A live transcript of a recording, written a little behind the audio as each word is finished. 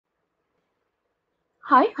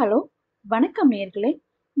Hi hello வணக்கம் நேயர்களே.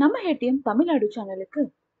 நம்ம ஏடிஎம் தமிழ்நாடு சேனலுக்கு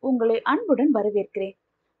உங்களை அன்புடன் வரவேற்கிறேன்.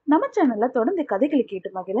 நம்ம சேனல்ல தொடர்ந்து கதைகளை கேட்டு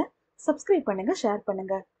மகிழ சப்ஸ்கிரைப் பண்ணுங்க, ஷேர்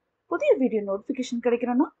பண்ணுங்க. புதிய வீடியோ நோட்டிபிகேஷன்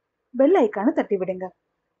கிடைக்கணும்னா பெல் ஐக்கான தட்டி விடுங்க.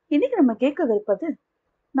 இன்னைக்கு நம்ம கேட்கவிருப்பது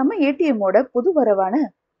நம்ம ஏடிஎம்மோட புது வரவான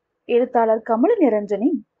எழுத்தாளர் கமலி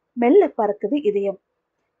நிரஞ்சனின் மெல்ல பறக்குது இதயம்.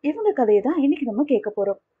 இவங்க கதையை தான் இன்னைக்கு நம்ம கேட்க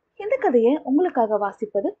போறோம். இந்த கதையை உங்களுக்காக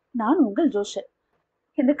வாசிப்பது நான் உங்கள் ஜோஷர்.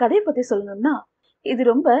 இந்த கதையை பத்தி சொல்லணும்னா இது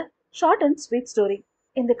ரொம்ப ஷார்ட் அண்ட் ஸ்வீட் ஸ்டோரி.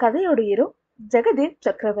 இந்த கதையோட ஹீரோ ஜெகதேவ்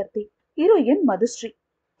சக்கரவர்த்தி, ஹீரோயின் மதுஸ்ரீ.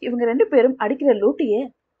 இவங்க ரெண்டு பேரும் அடிக்கிற லூட்டிய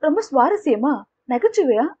ரொம்ப சுவாரஸ்யமா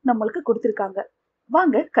நகைச்சுவையா நம்மளுக்கு கொடுத்திருக்காங்க.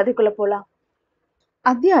 வாங்க கதைக்குள்ள போலாம்.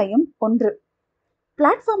 அத்தியாயம் 1.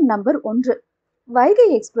 Platform number 1. வைகை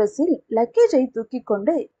எக்ஸ்பிரஸில் லக்கேஜை தூக்கி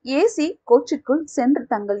கொண்டு ஏசி கோச்சுக்குள் சென்று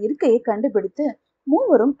தங்கள் இருக்கையை கண்டுபிடித்து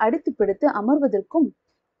மூவரும் அடித்து பிடித்து அமர்வதற்கும்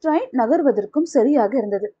ட்ரெயின் நகர்வதற்கும் சரியாக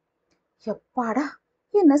இருந்தது. எப்பாடா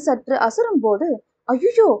என்ன சற்று அசரும் போது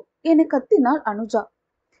ஐயோ என கத்தினாள் அனுஜா.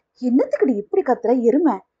 என்னத்துக்குடி இப்படி கத்துற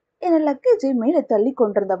எருமை என லக்கேஜை மேலே தள்ளி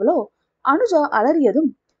கொண்டிருந்தவளோ அனுஜா அலறியதும்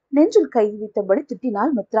நெஞ்சில் கை வைத்தபடி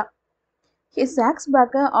திட்டினாள் மித்ரா. என் சாக்ஸ்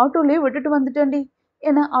பேக்க ஆட்டோலயே விட்டுட்டு வந்துட்டேன்டி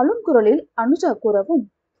என அழும் குரலில் அனுஜா கூறவும்,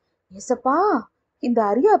 ஏசப்பா இந்த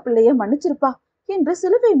அரியா பிள்ளைய மன்னிச்சிருப்பா என்று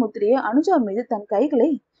சிலுவை முத்திரையை அனுஜா மீது தன்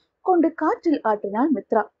கைகளை கொண்டு காற்றில் ஆட்டினாள்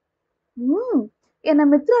மித்ரா. என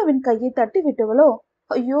மித்ராவின் கையை தட்டி விட்டவளோ,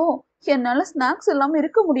 ஐயோ என்னால ஸ்நாக்ஸ் எல்லாம்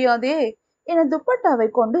இருக்க முடியாதே என துப்பட்டாவை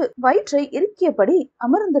கொண்டு வயிற்றை இறுக்கியபடி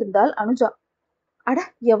அமர்ந்திருந்தாள் அனுஜா. அட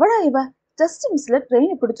எவடா இவ, ஜஸ்ட் மிஸ்ல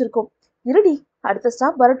ட்ரெயினை பிடிச்சிருக்கோம், இருடி அடுத்த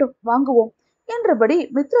ஸ்டாப் வரட்டும் வாங்குவோம் என்றபடி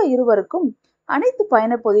மித்ரா இருவருக்கும் அனைத்து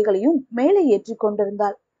பயண பொதிகளையும் மேலே ஏற்றி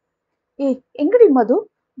கொண்டிருந்தாள். ஏய் எங்கடி மது,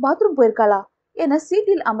 பாத்ரூம் போயிருக்காளா என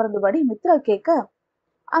சீட்டில் அமர்ந்தபடி மித்ரா கேட்க,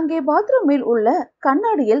 அங்கே பாத்ரூமில் உள்ள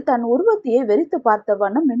கண்ணாடியில் தன் உருவத்தையே வெறித்து பார்த்த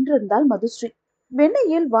வண்ணம் நின்றிருந்தாள் மதுஸ்ரீ.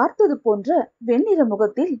 வெண்ணையில் வார்த்தது போன்ற வெண்ணிற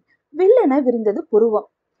முகத்தில் வில்லென விரிந்தது புருவம்.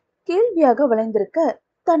 கேள்வியாக வளைந்திருக்க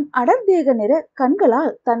தன் அடர்தேக நிற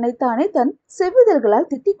கண்களால் தன்னைத்தானே தன் செவ்விதழ்களால்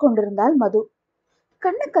திட்டிக் கொண்டிருந்தாள் மது.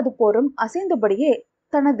 கண்ணக்கது போரும் அசைந்தபடியே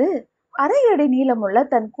தனது அரை அடி நீளமுள்ள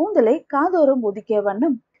தன் கூந்தலை காதோரம் ஒதுக்கிய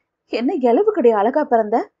வண்ணம், என்ன எளவு கடை அழகா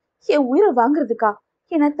பிறந்த, என் உயிரை வாங்குறதுக்கா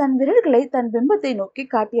என தன் விரல்களை தன் பிம்பத்தை நோக்கி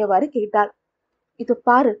காட்டியவாறு கேட்டாள். இது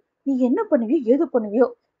பாரு, நீ என்ன பண்ணுவியோ ஏது பண்ணுவியோ,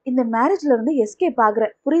 இந்த மேரேஜ்ல இருந்து எஸ்கேப் ஆகுற,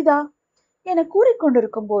 புரியுதா என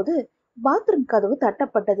கூறிக்கொண்டிருக்கும் போது பாத்ரூம் கதவு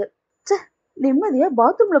தட்டப்பட்டது. ச, நிம்மதியா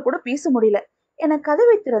பாத்ரூம்ல கூட பேச முடியல என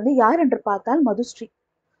கதவை திறந்து யார் என்று பார்த்தாள் மதுஸ்ரீ.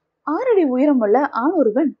 6 அடி உயரமுள்ள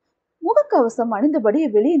ஆணொருவன் முகக்கவசம் அணிந்தபடி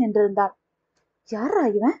வெளியே நின்றிருந்தான். யாரா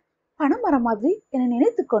இவன், பணமரம் மாதிரி என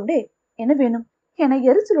நினைத்து கொண்டே, என்ன வேணும் என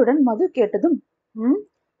எரிச்சலுடன் மது கேட்டதும்,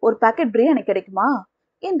 ஒரு பாக்கெட் பிரியாணி கிடைக்குமா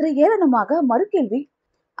என்று ஏளனமாக மறுகேள்வி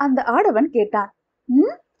அந்த ஆடவன் கேட்டான்.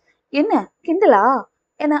 என்ன கிண்டலா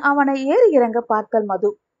என அவனை ஏறி இறங்க பார்த்தாள் மது.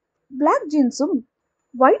 Black ஜீன்ஸும்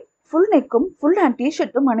white full நெக்கும் full hand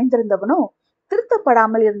டிஷர்ட்டும் அணிந்திருந்தவனோ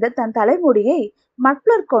திருத்தப்படாமல் இருந்த தன் தலைமுடியை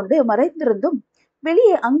மப்ளர் கொண்டு மறைந்திருந்தும்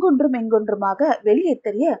வெளியே அங்கொன்றும் எங்கொன்றுமாக வெளியே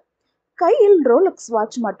தெரிய, கையில் ரோலக்ஸ்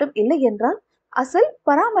வாட்ச் மட்டும் இல்லை என்றால் அசல்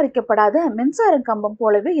பராமரிக்கப்படாத மின்சார கம்பம்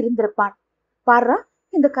போலவே இருந்திருப்பான். பாரா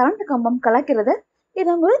இந்த கரண்ட் கம்பம் கலக்கிறத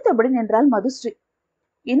என முறைத்தபடி நின்றாள் மதுஸ்ரீ.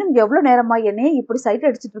 இன்னும் எவ்வளவு நேரமா என்னையே இப்படி சைட்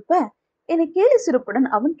அடிச்சிட்டு இருப்ப என கேலி சிரிப்புடன்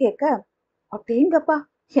அவன் கேட்க, அட்டேங்கப்பா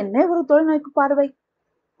என்ன ஒரு தொலைநோய்க்கு பார்வை,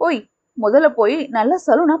 ஓய் முதல்ல போய் நல்ல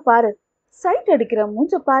சலூனா பாரு, சைட் அடிக்கிற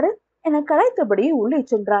மூஞ்ச பாரு என கலாய்த்தபடியே உள்ளே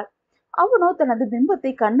சென்றாள். அவனோ தனது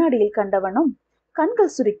பிம்பத்தை கண்ணாடியில் கண்டவனும்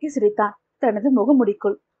கண்கள் சுருக்கி சிரித்தான் தனது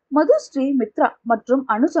முகமுடிக்குள். மதுஸ்ரீ, மித்ரா மற்றும்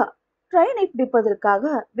அனுஜா ட்ரெயினை பிடிப்பதற்காக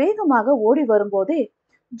வேகமாக ஓடி வரும்போதே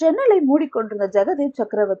ஜன்னலை மூடிக்கொண்டிருந்த ஜெகதேவ்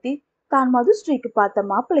சக்கரவர்த்தி தான் மதுஸ்ரீக்கு பார்த்த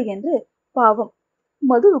மாப்பிள்ளை என்று பாவம்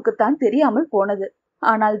மதுவுக்குத்தான் தெரியாமல் போனது.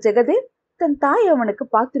 ஆனால் ஜெகதேவ் தன் தாய் அவனுக்கு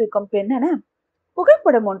பார்த்திருக்கும் பெண்ணென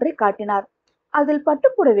புகைப்படம் ஒன்றை காட்டினார். அதில்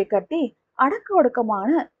பட்டுப்புடவை கட்டி அடக்க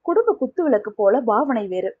ஒடுக்கமான குடும்ப குத்துவிளக்கு போல பாவனை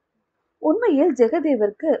வேறு. உண்மையில்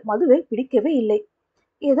ஜெகதேவிற்கு மதுவை பிடிக்கவே இல்லை.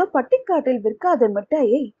 ஏதோ பட்டிக்காட்டில் விற்காத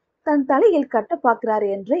மிட்டாயை தன் தலையில் கட்ட பார்க்கிறார்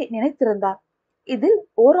என்றே நினைத்திருந்தார். இதில்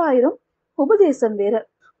 1000 உபதேசம் வேறு.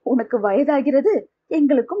 உனக்கு வயதாகிறது,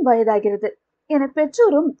 எங்களுக்கும் வயதாகிறது என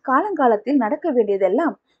பெற்றோரும் காலங்காலத்தில் நடக்க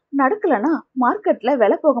வேண்டியதெல்லாம் நடக்கலனா மார்க்கெட்ல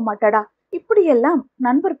விலை போக மாட்டாடா, இப்படியெல்லாம்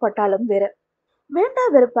நண்பர் பட்டாலும் வேற. வேண்டா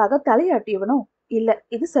வெறுப்பாக தலையாட்டியவனோ, இல்ல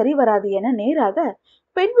இது சரி வராது என நேராக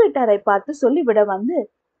பெண் வீட்டாரை பார்த்து சொல்லிவிட வந்து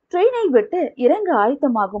ட்ரெயினை விட்டு இறங்க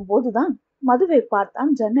ஆயத்தமாகும் போதுதான் மதுவை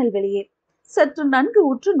பார்த்தான் ஜன்னல் வெளியே. சற்று நன்கு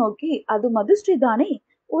உற்று நோக்கி அது மதுஸ்ரீ தானே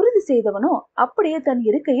உறுதி செய்தவனோ அப்படியே தன்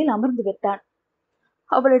இருக்கையில் அமர்ந்து விட்டான்.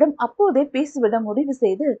 அவளிடம் அப்போதே பேசிவிட முடிவு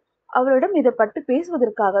செய்து அவளிடம் இதை பட்டு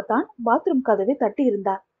பேசுவதற்காகத்தான் பாத்ரூம் கதவை தட்டி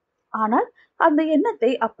இருந்தார். ஆனால் அந்த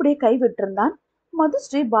எண்ணத்தை அப்படியே கைவிட்டிருந்தான்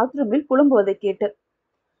மதுஸ்ரீ பாத்ரூமில் புலம்புவதை கேட்டு.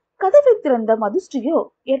 கதவை திறந்த மதுஸ்ரீயோ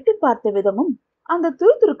எட்டி பார்த்த விதமும் அந்த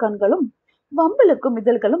துரு கண்களும் வம்பலுக்கும்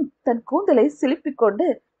இதழ்களும் தன் கூந்தலை சிலுப்பிக் கொண்டு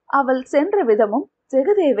அவள் சென்ற விதமும்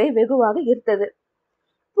ஜெகதேவை வெகுவாக ஈர்த்தது.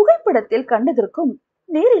 புகைப்படத்தில் கண்டதற்கும்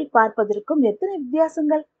நேரில் பார்ப்பதற்கும் எத்தனை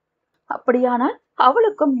வித்தியாசங்கள்! அப்படியானால்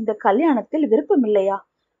அவளுக்கும் இந்த கல்யாணத்தில் விருப்பம் இல்லையா?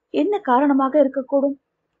 என்ன காரணமாக இருக்கக்கூடும்?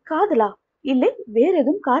 காதலா, இல்லை வேற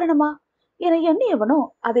எதுவும் காரணமா என எண்ணியவனோ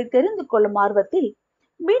அதை தெரிந்து கொள்ளும் ஆர்வத்தில்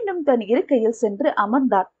மீண்டும் தன் இருக்கையில் சென்று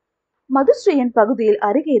அமர்ந்தான். மதுஸ்ரீயின் பகுதியில்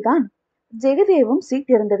அருகேதான் ஜெகதேவும்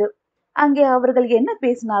சீட் இருந்தது. அங்கே அவர்கள் என்ன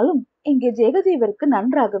பேசினாலும் இங்கே ஜெகதேவிற்கு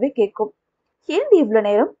நன்றாகவே கேட்கும். ஏண்டி இவ்வளவு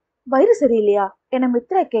நேரம், வயிறு சரியில்லையா என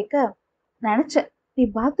மித்ரா கேட்க, நினைச்சேன் நீ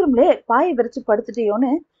பாத்ரூம்ல பாயை விரிச்சு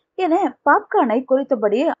படுத்துட்டியோன்னு என பாப்கார்னை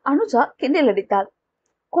குறித்தபடியே அனுஜா கிண்டல் அடித்தாள்.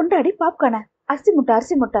 கொண்டாடி பாப்கார்ன, அரிசி முட்டை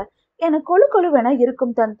அரிசி முட்டை என கொழு கொழுவென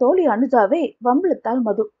இருக்கும் தன் தோழி அனுஜாவை வம்பிழுத்தாள்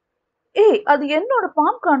மது. ஏய், அது என்னோட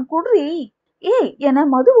பாப்கார்ன் குடுறி ஏய் என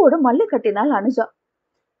மதுவோடு மல்லு கட்டினாள் அனுஜா.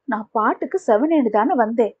 நான் பாட்டுக்கு செவனேடு தானே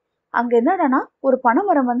வந்தேன், அங்க என்னடானா ஒரு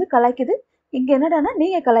பனைமரம் வந்து கலாய்க்குது, இங்க என்னடானா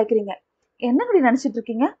நீங்க கலாய்க்கிறீங்க, என்னங்கடி நினைச்சிட்டு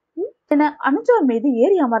இருக்கீங்க என அனுஜா மீது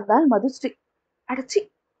ஏறி அமர்ந்தாள் மதுஸ்ரீ. அடிச்சி,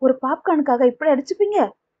 ஒரு பாப்கார்னுக்காக இப்படி அடிச்சுப்பீங்க?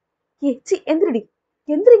 ஏ சி, எந்திரிடி,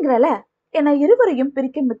 எந்திரிங்கிறல என இருவரையும்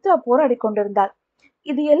பிரிக்க மித்ரா போராடி கொண்டிருந்தாள்.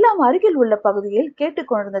 இது எல்லாம் அருகில் உள்ள பகுதியில்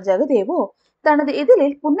கேட்டுக்கொண்டிருந்த ஜெகதேவோ தனது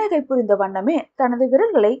எதிரில் புன்னகை புரிந்த வண்ணமே தனது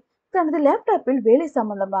விரல்களை தனது லேப்டாப்பில் வேலை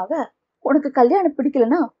சம்பந்தமாக, உனக்கு கல்யாணம்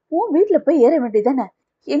பிடிக்கலன்னா உன் வீட்டுல போய் ஏற வேண்டியதானே,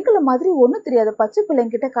 எங்களை மாதிரி ஒண்ணும் தெரியாத பச்சை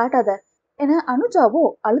பிள்ளைங்கிட்ட காட்டாத என அனுஜாவோ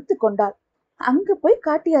அழுத்து கொண்டாள். அங்க போய்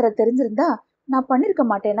காட்டியார தெரிஞ்சிருந்தா நான் பண்ணிருக்க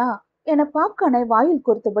மாட்டேனா என பாப்கார்னை வாயில்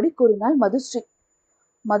குறித்தபடி கூறினாள் மதுஸ்ரீ.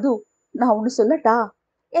 மது, நான் ஒண்ணு சொல்லட்டா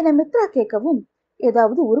என மித்ரா கேட்கவும்,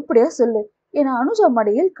 ஏதாவது உருப்படியா சொல்லு என அனுஜா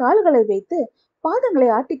மடியில் கால்களை வைத்து பாதங்களை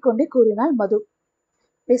ஆட்டிக்கொண்டே கூறினாள் மது.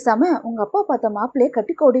 பேசாம உங்க அப்பா பார்த்த மாப்பிள்ளைய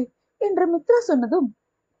கட்டிக்கோடி என்று மித்ரா சொன்னதும்,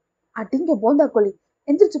 அடிங்க போந்தா கொலி,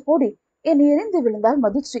 எந்திரிச்சு போடி என எரிந்து விழுந்தாள்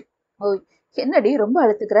மதுஸ்ரீ. ஓய், என்னடி ரொம்ப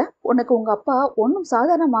அழுத்துக்கிற, உனக்கு உங்க அப்பா ஒன்னும்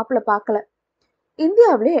சாதாரண மாப்பிள்ள பார்க்கல.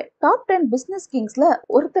 இந்தியாவிலே டாப் 10 பிசினஸ் கிங்ஸ்ல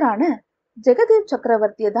ஒருத்தரான ஜெகதேவ்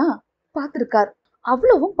சக்கரவர்த்திய தான் பார்த்திருக்கார்.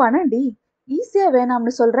 அவ்வளவும் பணண்டி, ஈஸியா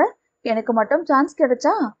வேணாம்னு சொல்ற, எனக்கு மட்டும் சான்ஸ்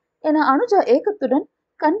கிடைச்சா என அனுஜா ஏக்கத்துடன்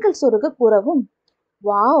கண்கள் சொருக கூறவும்,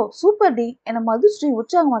 வாவ் சூப்பர் டி என மதுஸ்ரீ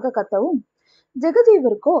உற்சாகமாக கத்தவும்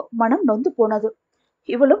ஜெகதேவிற்கோ மனம் நொந்து போனது.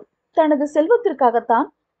 இவளும் தனது செல்வத்திற்காகத்தான்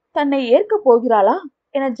தன்னை ஏற்க போகிறாளா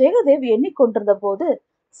என ஜெகதேவ் எண்ணிக்கொண்டிருந்த போது,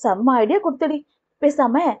 செம்ம ஐடியா கொடுத்தடி,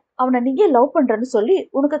 பேசாம அவனை நீயே லவ் பண்றன்னு சொல்லி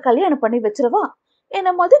உனக்கு கல்யாணம் பண்ணி வச்சிருவா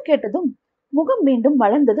என மது கேட்டதும் முகம் மீண்டும்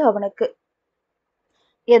மலர்ந்தது அவனுக்கு.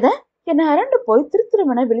 எத என அரண்டு போய்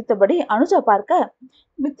திருத்திருவென விழித்தபடி அனுஜா பார்க்க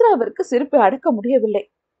மித்ராவிற்கு சிரிப்பை அடக்க முடியவில்லை.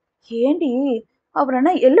 ஏண்டி, அவர்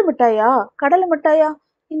என்ன எள்ளு மிட்டாயா கடலை மிட்டாயா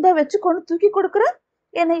இந்த வச்சுக்கொண்டு தூக்கி கொடுக்குற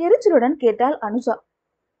என எரிச்சலுடன் கேட்டாள் அனுஜா.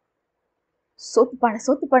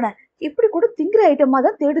 சொத்து பண்ண இப்படி கூட திங்கிற ஐட்டமா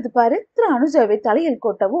தான் தேடுது பாரு அனுஜாவை தலையில்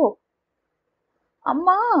கொட்டவோ.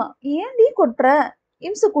 அம்மா, ஏண்டி கொட்டுற,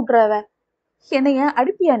 இம்ச கூட்டுறவ, என்னைய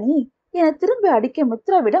அடிப்பியா நீ என திரும்ப அடிக்க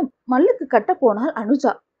மித்ராவிடம் மல்லுக்கு கட்ட போனாள்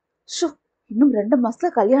அனுஜா. ஷோ, இன்னும் 2 மாசத்துல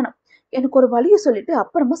கல்யாணம், எனக்கு ஒரு வழிய சொல்லிட்டு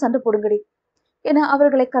அப்புறமா சண்டை போடுங்கடி என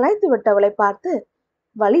அவர்களை கலாய்த்து விட்டவளை பார்த்து,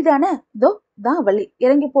 வழிதானே, இதோ தான் வழி,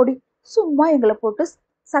 இறங்கி போடி, சும்மா எங்களை போட்டு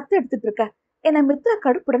சத்த எடுத்துட்டு இருக்க என மித்ரா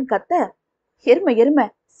கடுப்புடன் கத்த, எருமை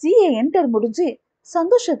சிஏ என்டர் முடிஞ்சு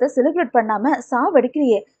சந்தோஷத்தை செலிப்ரேட் பண்ணாம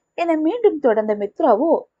சாவடிக்கிறியே என மீண்டும் தொடர்ந்த மித்ராவோ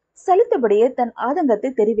சலித்தபடியே தன் ஆதங்கத்தை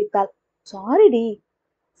தெரிவித்தாள். சாரிடி,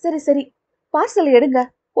 சரி பார்சல் எடுங்க,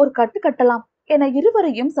 ஒரு கட்டு கட்டலாம் என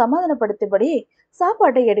இருவரையும் சமாதானப்படுத்தியபடி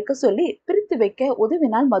சாப்பாட்டை எடுக்க சொல்லி பிரித்து வைக்க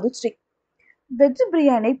உதவினாள் மதுஸ்ரீ. வெஜ்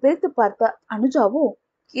பிரியாணி பிரித்து பார்த்த அனுஜாவோ,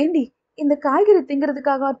 ஏண்டி இந்த காய்கறி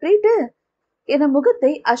திங்கிறதுக்காக ட்ரீட்டு என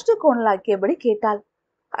முகத்தை அஷ்டகோணலாக்கியபடி கேட்டாள்.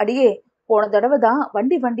 அடியே, போன தடவை தான்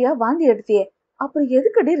வண்டியா வாந்தி எடுத்தியே, அப்புறம்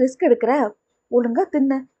எதுக்கடி ரிஸ்க் எடுக்கிற, ஒழுங்கா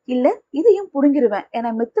தின்னு, இல்ல இதையும் புடுங்கிருவேன்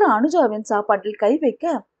என மித்ரா அனுஜாவின் சாப்பாட்டில் கை வைக்க,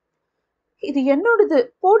 இது என்னோடது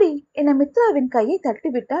போடி என மித்ராவின் கையை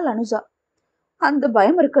தட்டிவிட்டாள் அனுஜா. அந்த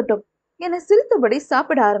பயம் இருக்கட்டும் என சிரித்தபடி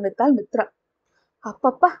சாப்பிட ஆரம்பித்தாள் மித்ரா.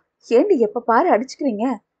 அப்பப்பா, ஏண்டி எப்ப பாரு அடிச்சுக்கிறீங்க,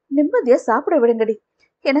 நிம்மதியா சாப்பிட விடுங்கடி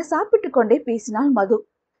என சாப்பிட்டு கொண்டே பேசினாள் மது.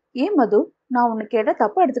 ஏன் மது, நான் உன்னை கேட்டா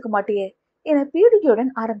தப்பா எடுத்துக்க மாட்டியே என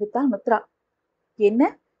பீடிகையுடன் ஆரம்பித்தாள் மித்ரா. என்ன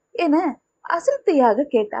என அசிரத்தையாக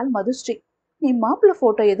கேட்டாள் மதுஸ்ரீ. நீ மாப்பிள்ள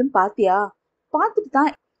போட்டோ எதுவும் பாத்தியா, பார்த்துட்டு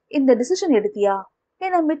தான் இந்த டிசிஷன் எடுத்தியா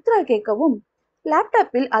என மித்ரா கேட்கவும்,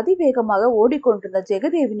 லேப்டாப்பில் அதிவேகமாக ஓடிக்கொண்டிருந்த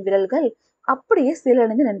ஜெகதேவின் விரல்கள் அப்படியே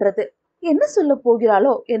சிலணிந்து நின்றது. என்ன சொல்ல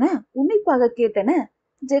போகிறாளோ என உன்னிப்பாக கேட்டன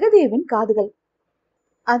ஜெகதேவின் காதுகள்.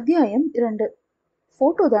 அத்தியாயம் 2.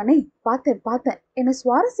 போட்டோ தானே, பார்த்தேன் பார்த்தேன் என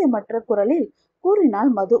சுவாரஸ்யமற்ற குரலில்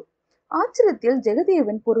கூறினாள் மது. ஆச்சரியத்தில்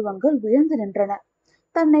ஜெகதேவின் புருவங்கள் உயர்ந்து நின்றன.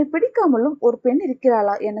 தன்னை பிடிக்காமலும் ஒரு பெண்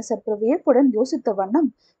இருக்கிறாளா என சற்று வியப்புடன் யோசித்த வண்ணம்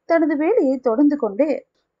தனது வேலையை தொடர்ந்து கொண்டே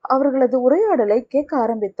அவர்களது உரையாடலை கேட்க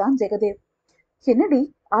ஆரம்பித்தான் ஜெகதேவ். என்னடி,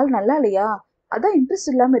 ஆள் நல்லா இல்லையா? அதான் இன்ட்ரெஸ்ட்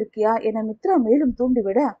இல்லாம இருக்கியா என மித்ரா மேலும்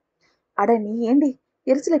தூண்டிவிட, அட நீ ஏண்டி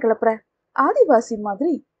எரிச்சலை கிளப்புற? ஆதிவாசி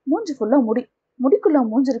மாதிரி மூஞ்சி ஃபுல்லா முடி, முடிக்குள்ள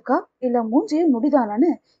மூஞ்சிருக்கா இல்ல மூஞ்சியே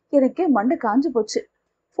முடிதானான்னு எனக்கே மண்டை காஞ்சு போச்சு.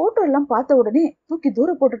 போட்டோ எல்லாம் பார்த்த உடனே தூக்கி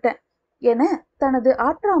தூர போட்டுட்டேன் என தனது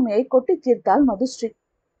ஆற்றாமையை கொட்டி தீர்த்தாள் மதுஸ்ரீ.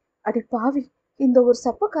 அடி பாவி, இந்த ஒரு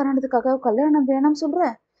சப்ப காரணத்துக்காக கல்யாணம் வேணாம் சொல்ற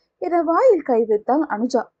என வாயில் கை வைத்தாள்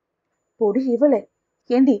அனுஜா. பொடி இவளே,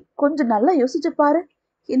 ஏண்டி கொஞ்சம் நல்லா யோசிச்சு பாரு.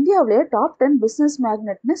 இந்தியாவிலேயே டாப் 10 பிசினஸ்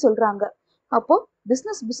மேக்னெட்னு சொல்றாங்க. அப்போ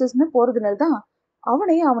பிசினஸ்னு போறதுனால தான்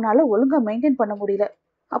அவனையும் அவனால ஒழுங்கா மெயின்டைன் பண்ண முடியல.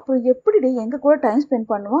 அப்புறம் எப்படி எங்க கூட டைம் ஸ்பெண்ட்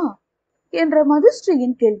பண்ணுவான் என்ற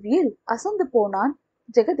மதுஸ்ரீயின் கேள்வியில் அசந்து போனான்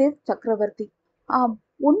ஜெகதேவ் சக்கரவர்த்தி. ஆம்,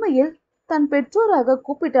 உண்மையில் தன் பெற்றோராக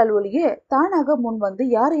கூப்பிட்டால் ஒழிய தானாக முன் வந்து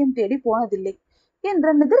யாரையும் தேடி போனதில்லை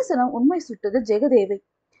என்ற நிதர்சனம் உண்மை சுட்டது ஜெகதேவை.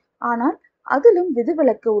 ஆனால் அதிலும்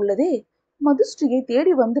விதிவிலக்கு உள்ளதே. மதுஸ்ரீயை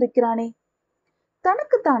தேடி வந்திருக்கிறானே.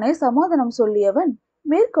 தனக்குத்தானே சமாதானம் சொல்லியவன்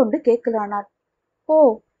மேற்கொண்டு கேட்கலானான். ஓ,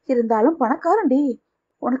 இருந்தாலும் பணக்காரன்டி,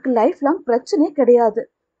 உனக்கு லைஃப் லாங் பிரச்சனை கிடையாது,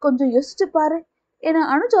 கொஞ்சம் யோசிச்சு பாரு என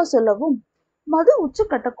அனுஜா சொல்லவும் மது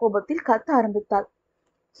உச்சக்கட்ட கோபத்தில் கத்த ஆரம்பித்தாள்.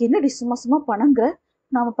 என்னடி சும்மா சும்மா பணங்கிற?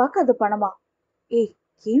 நாம பார்க்காத பணமா? ஏய்,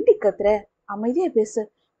 ஏண்டி கத்துற? அமைதியா பேசு.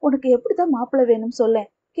 உனக்கு எப்படிதான் மாப்பிள்ளை வேணும் சொல்ல,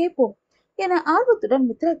 கேட்போம் என ஆர்வத்துடன்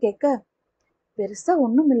மித்ரா கேட்க, பெருசா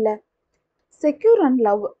ஒண்ணும் இல்ல. செக்யூர் அண்ட்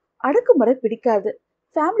லவ், அடக்குமுறை பிடிக்காது.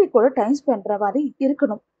 ஃபேமிலி கூட டைம் ஸ்பெண்ட் பண்ற மாதிரி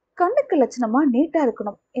இருக்கணும். கண்ணுக்கு லட்சணமா நீட்டா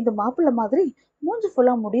இருக்கணும். இந்த மாப்பிள்ளை மாதிரி மூஞ்சி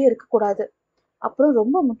ஃபுல்லா முடிய இருக்க கூடாது. அப்புறம்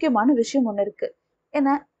ரொம்ப முக்கியமான விஷயம் ஒண்ணு இருக்கு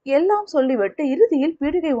என எல்லாம் சொல்லிவிட்டு இறுதியில்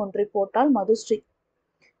பீடிகை ஒன்றை போட்டாள் மதுஸ்ரீ.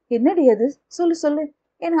 என்னடி அது? சொல்லு சொல்லு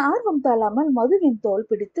என ஆர்வம் தாழாமல் மதுவின் தோல்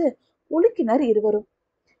பிடித்து உலுக்கினர் இருவரும்.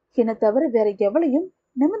 என்னை தவிர வேற எவளையும்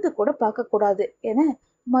நிமிர்ந்து கூட பார்க்க கூடாது என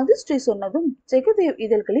மதுஸ்ரீ சொன்னதும் ஜெகதேவ்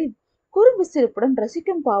இதழ்களில் குறும்பு சிரிப்புடன்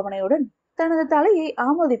ரசிக்கும் பாவனையுடன் தனது தலையை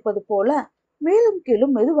ஆமோதிப்பது போல மேலும்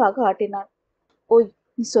கீழும் மெதுவாக ஆட்டினான். ஓய்,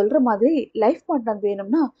 நீ சொல்ற மாதிரி லைஃப் பார்ட்னர்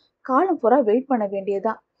வேணும்னா காலம் பூரா வெயிட் பண்ண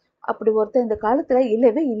வேண்டியதான். அப்படி ஒருத்தர் இந்த காலத்துல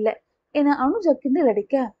இல்லவே இல்லை என அனுஜா கிண்டல்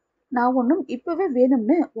அடிக்க, நான் ஒன்னும் இப்பவே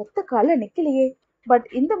வேணும்னு ஒத்த கால நிக்கலையே. பட்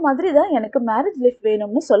இந்த மாதிரி தான் எனக்கு மேரேஜ் லைஃப்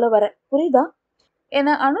வேணும்னு சொல்ல வர, புரியுதா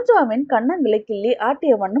என அனுஜாவின் கண்ணங்களை கிள்ளி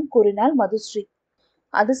ஆட்டிய வண்ணம் கூறினாள் மதுஸ்ரீ.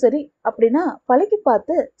 அது சரி, அப்படின்னா பழகி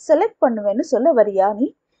பார்த்து செலக்ட் பண்ணுவேன்னு சொல்ல வரியா நீ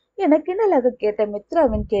என கிண்டலாக கேட்ட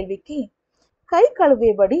மித்ராவின் கேள்விக்கு கை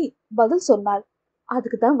கழுவியபடி பதில் சொன்னாள்.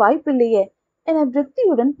 அதுக்கு தான் வாய்ப்பில்லையே என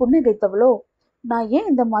திருப்தியுடன் புன்னகைத்தவளோ, நான் ஏன்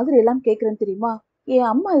இந்த மாதிரி எல்லாம் கேட்கிறேன் தெரியுமா? என்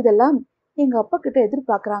அம்மா இதெல்லாம் எங்க அப்பா கிட்ட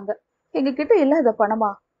எதிர்பார்க்கறாங்க. எங்க கிட்ட இல்லாத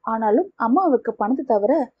பணமா? ஆனாலும் அம்மாவுக்கு பணத்தை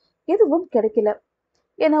தவிர எதுவும் கிடைக்கல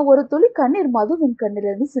என ஒரு துளி கண்ணீர் மதுவின்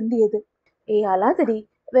கண்ணிலிருந்து சிந்தியது. அலாதடி,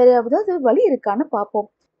 வேற ஏதாவது வழி இருக்கான்னு பாப்போம்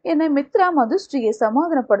என மித்ரா மதுஸ்ரீயை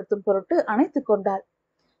சமாதானப்படுத்தும் பொருட்டு அணைத்து கொண்டாள்.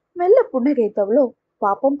 மெல்ல புன்னகைத்தவளோ,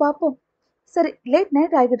 பாப்போம் பாப்போம், சரி லேட்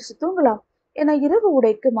நைட் ஆகிடுச்சு, தூங்கலாம் என இரவு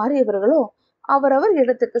உடைக்கு மாறியவர்களோ அவரவர்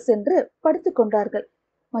இடத்துக்கு சென்று படுத்து கொண்டார்கள்.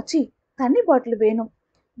 மச்சி, தண்ணி பாட்டில் வேணும்,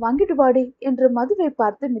 வாங்கிட்டு வாடி என்று மதுவை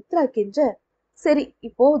பார்த்து மித்ரா கெஞ்ச, சரி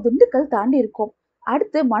இப்போ திண்டுக்கல் தாண்டி இருக்கோம்,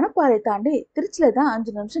 அடுத்து மணப்பாறை தாண்டி திருச்சியில தான்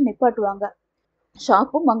 5 நிமிஷம் நிப்பாட்டுவாங்க,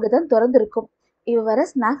 ஷாப்பும் அங்கதான் திறந்திருக்கும். இவ வர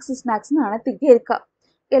ஸ்நாக்ஸ்னு அணைத்துக்கிட்டே இருக்கா,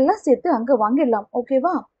 எல்லாம் சேர்த்து அங்க வாங்கிடலாம்,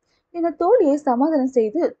 ஓகேவா என தோழியை சமாதானம்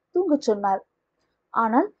செய்து தூங்க சொன்னாள்.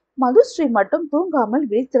 ஆனால் மதுஸ்ரீ மட்டும் தூங்காமல்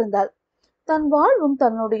விழித்திருந்தாள். தன் வாழ்வும்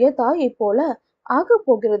தன்னுடைய தாயை போல ஆக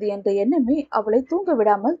போகிறது என்ற எண்ணமே அவளை தூங்க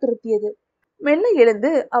விடாமல் துரத்தியது. மெல்ல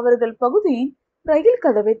எழுந்து அவர்கள் பகுதியின் ரயில்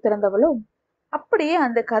கதவை திறந்தவளும் அப்படியே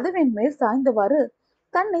அந்த கதவின் மேல் சாய்ந்தவாறு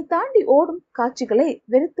தன்னை தாண்டி ஓடும் காட்சிகளை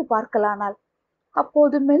வெறுத்து பார்க்கலானாள்.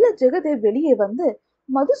 அப்போது மெல்ல ஜெகதேவ் வெளியே வந்து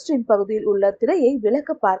மதுஸ்ரீன் பகுதியில் உள்ள திரையை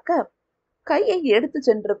விலக்க பார்க்க கையை எடுத்து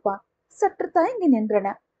சென்றிருப்பான். சற்று தயங்கி நின்றன.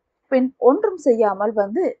 பின் ஒன்றும் செய்யாமல்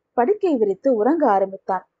வந்து படுக்கை விரித்து உறங்க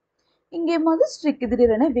ஆரம்பித்தான். இங்கே மதுஸ்ரீக்கு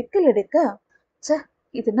திடீரென விக்கல் எடுக்க, ச,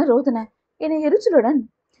 இது என்ன ரோதனை என எரிச்சலுடன்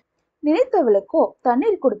நினைத்தவளுக்கோ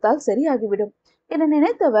தண்ணீர் கொடுத்தால் சரியாகிவிடும் என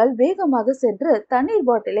நினைத்தவள் வேகமாக சென்று தண்ணீர்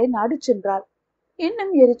பாட்டிலை நாடி சென்றாள்.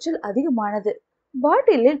 இன்னும் எரிச்சல் அதிகமானது.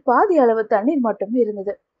 பாட்டிலில் பாதி அளவு தண்ணீர் மட்டுமே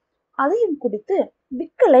இருந்தது. அதையும் குடித்து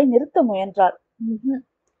விக்கலை நிறுத்த முயன்றாள்.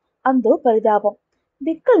 அந்தோ பரிதாபம்,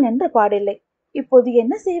 விக்கல் நின்ற பாடில்லை. இப்போது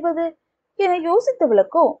என்ன செய்வது என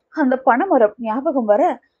யோசித்தவளுக்கோ அந்த பனைமரம் ஞாபகம் வர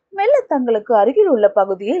மெல்ல தங்களுக்கு அருகில் உள்ள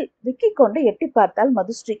பகுதியில் விக்கிக் கொண்டு எட்டி பார்த்தாள்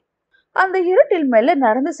மதுஸ்ரீ. அந்த இருட்டில் மெல்ல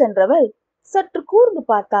நடந்து சென்றவள் சற்று கூர்ந்து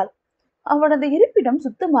பார்த்தாள். அவனது இருப்பிடம்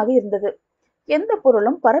சுத்தமாக இருந்தது. எந்த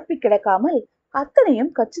பொருளும் பரப்பி கிடக்காமல்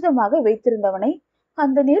அத்தனையும் கச்சிதமாக வைத்திருந்தவனை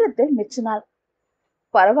அந்த நேரத்தில் மெச்சினாள்.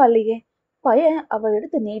 பரவாயில்லையே, பையன் அவள்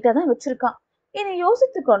எடுத்து நீட்டா தான் வச்சிருக்கான். இனி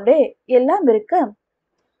யோசித்து கொண்டே எல்லாம் இருக்க,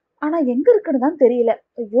 ஆனா எங்க இருக்குன்னு தான் தெரியல.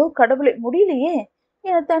 ஐயோ கடவுளை, முடியலையே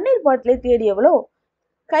என தண்ணீர் பாட்டிலை தேடியவளோ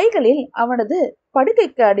கைகளில் அவனது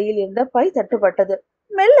படுக்கைக்கு அடியில் இருந்த பை தட்டுப்பட்டது.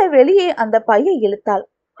 மெல்ல வெளியே அந்த பையை இழுத்தாள்.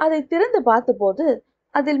 அதை திறந்து பார்த்தபோது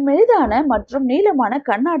அதில் மெலிதான மற்றும் நீளமான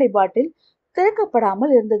கண்ணாடி பாட்டில்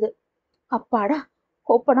திறக்கப்படாமல் இருந்தது. அப்பாடா,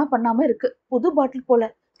 ஓப்பனா பண்ணாம இருக்கு, புது பாட்டில் போல.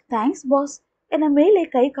 தேங்க்ஸ் பாஸ் என மேலே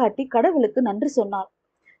கை காட்டி கடவுளுக்கு நன்றி சொன்னாள்.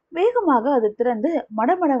 வேகமாக அது திறந்து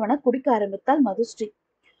மடமடவென குடிக்க ஆரம்பித்தாள் மதுஸ்ரீ.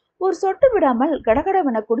 ஒரு சொட்டு விடாமல்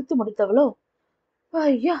கடகடவென குடித்து முடித்தவளோ,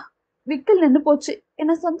 ஐயா விக்கல் நின்று போச்சு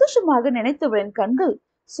என சந்தோஷமாக நினைத்தவளின் கண்கள்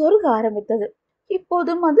சொருக ஆரம்பித்தது.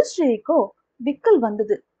 இப்போது மதுஸ்ரீக்கோ விக்கல்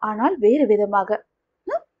வந்தது, ஆனால் வேறு விதமாக.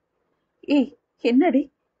 ஏய் என்னடி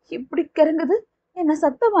இப்படி கிறங்குது என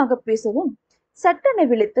சத்தமாக பேசவும் சட்டென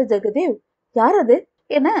விழித்த ஜெகதேவ், யாரது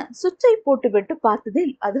என சுவிட்சை போட்டுவிட்டு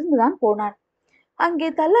பார்த்ததில் அதிர்ந்துதான் போனான். அங்கே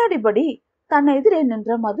தள்ளாடிபடி தன் எதிரே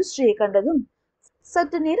நின்ற மதுஸ்ரீயை கண்டதும்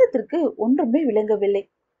சற்று நேரத்திற்கு ஒன்றுமே விளங்கவில்லை.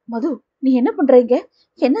 மது, நீ என்ன பண்றீங்க?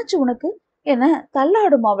 என்னாச்சு உனக்கு என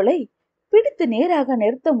தள்ளாடும் அவளை பிடித்து நேராக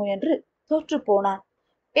நிறுத்த முயன்று தோற்று போனான்.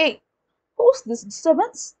 ஏய், ஹூஸ் திஸ்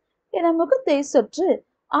டிஸ்டர்பன்ஸ் என முகத்தை சற்று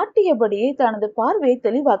ஆட்டியபடியே தனது பார்வையை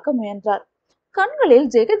தெளிவாக்க முயன்றார். கண்களில்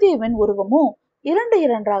ஜெகதேவின் உருவமோ இரண்டு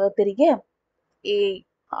இரண்டாக தெரிய, ஏய்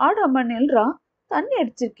ஆடாம நில்றா, தண்ணி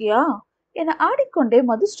அடிச்சிருக்கியா என ஆடிக்கொண்டே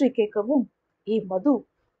மதுஸ்ரீ கேட்கவும், ஏய் மது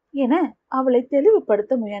என அவளை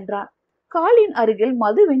தெளிவுபடுத்த முயன்றான். காலின் அருகில்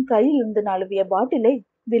மதுவின் கையில் இருந்து நழுவிய பாட்டிலை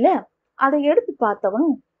விழ அதை எடுத்து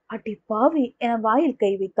பார்த்தவனும், அடி பாவி என வாயில்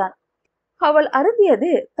கை வைத்தான். அவள்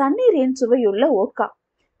அருந்தியது தண்ணீரின் சுவையுள்ள ஓட்கா.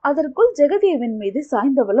 அதற்குள் ஜெகதேவின் மீது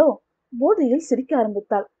சாய்ந்தவளோ போதையில் சிரிக்க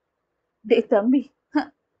ஆரம்பித்தாள். டே தம்பி,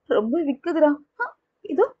 ரொம்ப விக்குதுடா.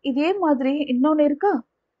 இதோ இதே மாதிரி இன்னொன்னு இருக்கா,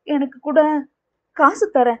 எனக்கு கூட காசு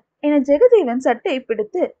தரேன் என ஜெகதேவன் சட்டையை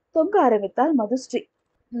பிடித்து தொங்க ஆரம்பித்தாள் மதுஸ்ரீ.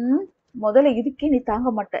 முதல்ல இதுக்கே நீ தாங்க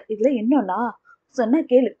மாட்ட, இதுல இன்னொன்னா சொன்ன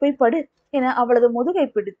கேளு, போய் படு என அவளது முதுகை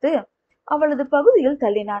பிடித்து அவளது பகுதியில்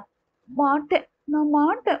தள்ளினான். மாட்டேன், நான்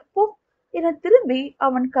மாட்டேன் போ என திரும்பி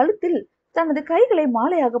அவன் கழுத்தில் தனது கைகளை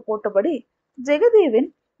மாலையாக போட்டபடி ஜெகதேவின்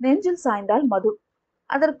நெஞ்சில் சாய்ந்தாள் மது.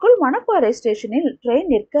 அதற்குள் மணப்பாறை ஸ்டேஷனில்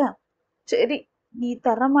ட்ரெயின் நிற்க, சரி நீ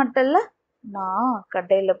தரமாட்டல்ல, நான்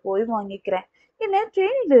கடையில போய் வாங்கிக்கிறேன் என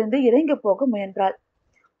ட்ரெயினிலிருந்து இறங்க போக முயன்றாள்.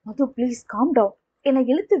 மது பிளீஸ் காம் டவுன் என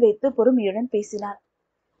இழுத்து வைத்து பொறுமையுடன் பேசினான்.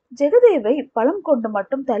 ஜெகதேவை பழம் கொண்டு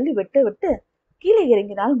மட்டும் தள்ளி விட்டு கீழே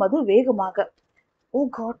இறங்கினாள் மது வேகமாக. ஓ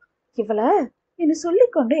காட், இவள என்று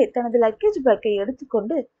சொல்லிக்கொண்டே தனது லக்கேஜ் பேக்கை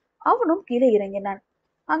எடுத்துக்கொண்டு அவனும் கீழே இறங்கினான்.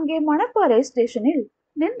 அங்கே மணப்பாறை ஸ்டேஷனில்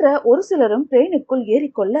நின்ற ஒரு சிலரும் ட்ரெயினுக்குள்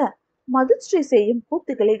ஏறிக்கொள்ள மதுஸ்ரீ செய்யும்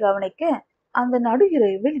கூத்துக்களை கவனிக்க அந்த நடு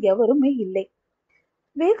இரவில் எவருமே இல்லை.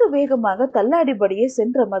 வேக வேகமாக தள்ளாடிபடியே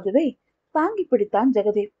சென்ற மதுவை தாங்கி பிடித்தான்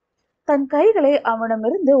ஜெகதேவ். தன் கைகளை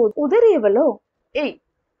அவனிடமிருந்து உதறியவளோ, ஏய்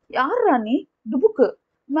யாரா நீ, டுபுக்கு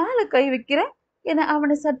மேல கை வைக்கிற என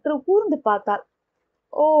அவனை சற்று கூர்ந்து பார்த்தாள்.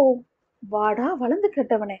 ஓ வாடா வளர்ந்து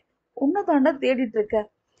கெட்டவனே, உன்னதாண்டா தேடிட்டு இருக்க,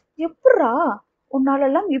 எப்படா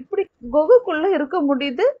உன்னாலெல்லாம் இப்படி குகைக்குள்ள இருக்க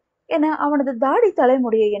முடியுது என அவனது தாடி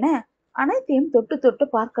தலைமுடிய என அனைத்தையும் தொட்டு தொட்டு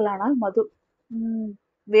பார்க்கலானால் மது.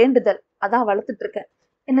 வேண்டுதல், அதான் வளர்த்துட்டு இருக்க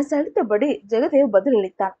என சலித்தபடி ஜெகதேவ் பதில்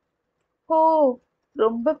அளித்தான். ஓ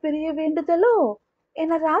ரொம்ப பெரிய வேண்டுதலோ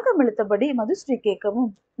என ராகம் இழுத்தபடி மதுஸ்ரீ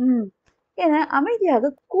கேட்கவும், என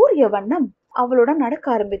அமைதியாக கூறிய வண்ணம் அவளுடன் நடக்க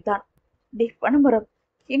ஆரம்பித்தான். டே பணமரம்,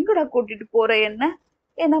 எங்கடா கூட்டிட்டு போற என்ன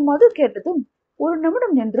என மது கேட்டதும் ஒரு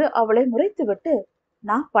நிமிடம் நின்று அவளை முறைத்துவிட்டு,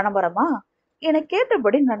 நான் பணமரமா என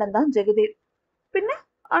கேட்டபடி நடந்தான் ஜெகதேவ். பின்ன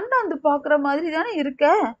அண்ணாந்து பாக்குற மாதிரி தானே இருக்க,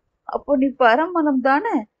 அப்போ நீ பரமரம்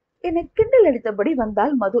தானே என கிண்டல் அடித்தபடி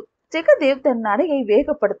வந்தாள் மது. ஜெகதேவ் தன் நடையை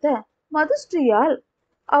வேகப்படுத்த மதுஸ்ரீயால்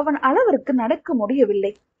அவன் அளவிற்கு நடக்க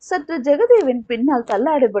முடியவில்லை. சற்று ஜெகதேவின் பின்னால்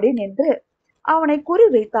தள்ளாடுபடி நின்று அவனை குறி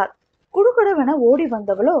வைத்தாள். குடுகுடவென ஓடி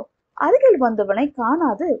வந்தவளோ அருகில் வந்தவனை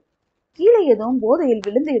காணாது கீழே எதுவும் போதையில்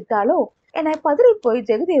விழுந்து விட்டாளோ என பதறி போய்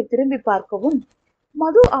ஜெகதேவ் திரும்பி பார்க்கவும்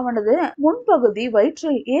மது அவனது முன்பகுதி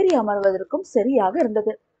வயிற்றில் ஏறி அமர்வதற்கும் சரியாக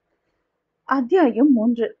இருந்தது. அத்தியாயம்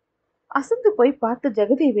 3. அசந்து போய் பார்த்த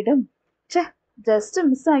ஜெகதேவிடம், ஜஸ்ட்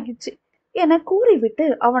மிஸ் ஆகிச்சு என கூறிவிட்டு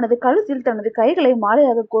அவனது கழுத்தில் தனது கைகளை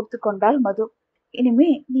மாலையாக கோர்த்து கொண்டாள் மது. இனிமே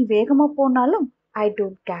நீ வேகமா போனாலும் ஐ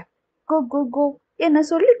டோன்ட் கேர், கோ கோ கோ என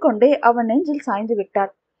சொல்லிக்கொண்டே அவன் நெஞ்சில் சாய்ந்து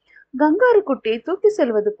விட்டாள். கங்காரு குட்டியை தூக்கி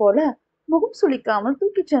செல்வது போல முகம் சுளிக்காமல்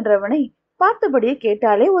தூக்கி சென்றவனை பார்த்தபடியே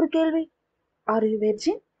கேட்டாலே ஒரு கேள்வி, ஆர் யூ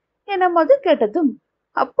வெர்ஜின் என மது கேட்டதும்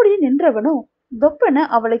அப்படியே நின்றவனோ தொப்பென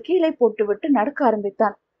அவளை கீழே போட்டுவிட்டு நடக்க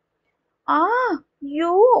ஆரம்பித்தான். ஆ,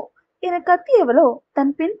 யோ என கத்தியவளோ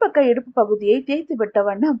தன் பின்பக்க இடுப்பு பகுதியை தேய்த்து விட்ட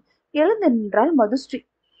வண்ணம் எழுந்து நின்றாள் மதுஸ்ரீ.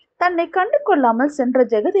 தன்னை கண்டு கொள்ளாமல் சென்ற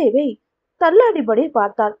ஜெகதேவை தள்ளாடிபடி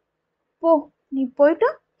பார்த்தாள். போ, நீ போயிட்டா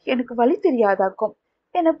எனக்கு வழி தெரியாதாக்கும்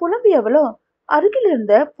என புலம்பியவளோ அருகில்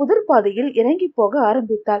இருந்த புதர் பாதையில் இறங்கி போக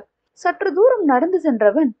ஆரம்பித்தாள். சற்று தூரம் நடந்து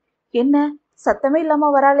சென்றவன், என்ன சத்தமே இல்லாம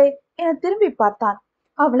வராளே என திரும்பி பார்த்தான்.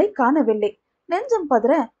 அவளை காணவில்லை. நெஞ்சம்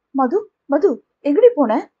பதற, மது மது எங்கடி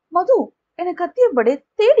போன மது என கத்தியபடி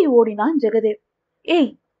தேடி ஓடினான் ஜெகதேவ்.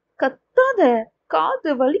 ஏய், கத்தாத,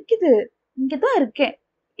 காது வலிக்குது, இங்கதான் இருக்கேன்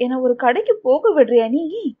என ஒரு கடைக்கு போக விடுறியா நீ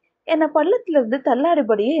என பள்ளத்திலிருந்து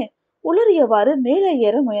தள்ளாடிபடியே உளறியவாறு மேலே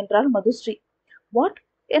ஏற முயன்றாள் மதுஸ்ரீ. வாட்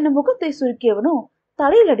என முகத்தை சுருக்கியவனோ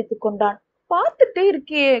தலையில் அடித்துக் கொண்டான். பார்த்துட்டே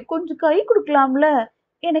இருக்கியே, கொஞ்சம் கை கொடுக்கலாம்ல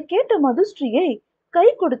என கேட்ட மதுஸ்ரீயை கை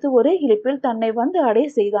கொடுத்து ஒரே இழுப்பில் தன்னை வந்து அடைய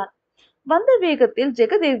செய்தான். வந்த வேகத்தில்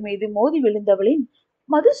ஜெகதேவ் மீது மோதி விழுந்தவளின்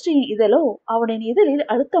மதுஸ்ரீயின் இதழோ அவனின் இதழில்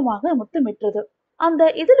அழுத்தமாக முத்தமிட்டது. அந்த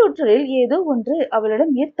இதழொற்றலில் ஏதோ ஒன்று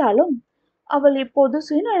அவளிடம் ஈர்த்தாலும் அவள் இப்போது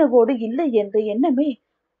சுயநலவோடு இல்லை என்ற எண்ணமே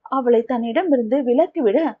அவளை தன்னிடமிருந்து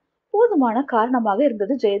விலக்கிவிட போதுமான காரணமாக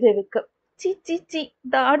இருந்தது ஜெயதேவுக்கு. சீ சீ சீ,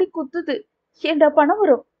 தாடி குத்துது, ஏண்டா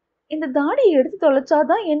பணவரும், இந்த தாடியை எடுத்து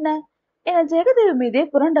தொலைச்சாதான் என்ன என ஜெகதேவ் மீதே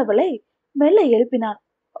புரண்டவளை மெல்ல எழுப்பினான்.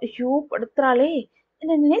 ஐயோ, படுத்துறாளே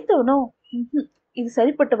என நினைத்தவனோ இது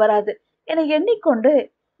சரிப்பட்டு வராது என எண்ணிக்கொண்டு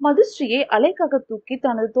மதுஸ்ரீயை அலைக்காக தூக்கி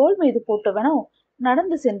தனது தோள் மீது போட்டவனோ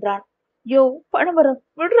நடந்து சென்றான். யோ பணவரம்,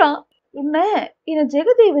 விடுறா உன்ன என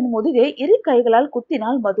ஜெகதேவின் முதுகை இரு கைகளால்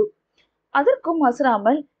குத்தினாள் மது. அதற்கும்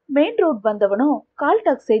அசராமல் மெயின் ரோட் வந்தவனோ கால்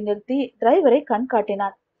டாக்ஸை நிறுத்தி டிரைவரை கண்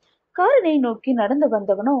காட்டினான். காரினை நோக்கி நடந்து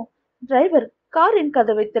வந்தவனோ டிரைவர் காரின்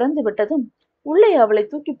கதவை திறந்து விட்டதும் உள்ளே அவளை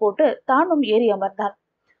தூக்கி போட்டு தானும் ஏறி அமர்ந்தான்.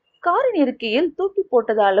 காரின் இருக்கையில் தூக்கி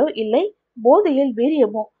போட்டதாலோ இல்லை போதையில்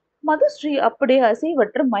வீரியமோ மதுஸ்ரீ அப்படியே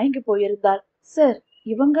அசைவற்று மயங்கி போயிருந்தாள். சார்,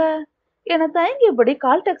 இவங்க என தயங்கியபடி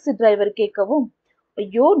கால் டாக்ஸி டிரைவர் கேட்கவும்,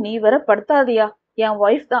 ஐயோ நீ வர படுத்தாதியா, என்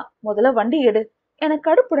ஒய்ஃப் தான், முதல்ல வண்டி எடு என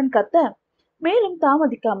கடுப்புடன் கத்த மேலும்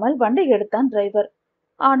தாமதிக்காமல் வண்டி எடுத்தான் டிரைவர்.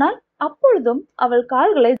 ஆனால் அப்பொழுதும் அவள்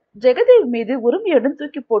கால்களை ஜெகதேவ் மீது உரிமையுடன்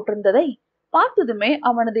தூக்கி போட்டிருந்ததை பார்த்ததுமே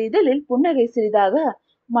அவனது இதழில் புன்னகை சிறிதாக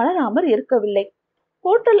மலராமல் இருக்கவில்லை.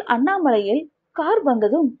 ஹோட்டல் அண்ணாமலையில் கார்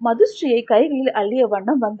வந்ததும் மதுஸ்ரீயை கைகளில் அள்ளிய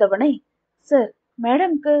வண்ணம் வந்தவனை, சார்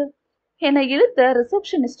மேடம்க்கு என இழுத்த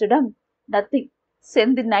ரிசப்ஷனிஸ்டிடம், nothing,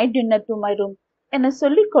 send the night dinner to my room என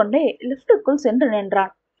சொல்லிக்கொண்டே லிப்டுக்குள் சென்று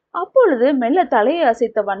நின்றான். அப்பொழுது மெல்ல தலையை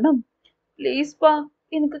அசைத்த வண்ணம், பிளீஸ்பா,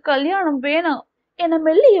 எனக்கு கல்யாணம் வேணாம் என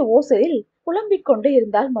மெல்லிய ஓசையில் புலம்பிக் கொண்டே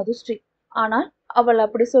இருந்தாள் மதுஸ்ரீ. ஆனால் அவள்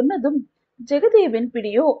அப்படி சொன்னதும் ஜெகதேவின்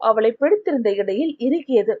பிடியோ அவளை பிடித்திருந்த இடையில்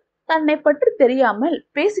இறுகியது. தன்னை பற்றி தெரியாமல்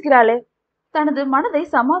பேசுகிறாளே. தனது மனதை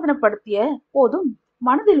சமாதானப்படுத்திய போதும்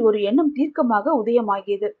மனதில் ஒரு எண்ணம் தீர்க்கமாக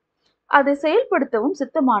உதயமாகியது. அதை செயல்படுத்தவும்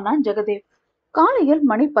சித்தமானான் ஜெகதேவ். காலையில்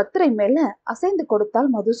மணி 10:30 மேல அசைந்து கொடுத்தாள்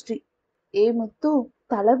மதுஸ்ரீ. ஏ முத்து,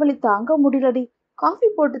 தலைவலி தாங்க முடியலடி, காஃபி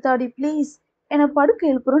போட்டு தாடி பிளீஸ் என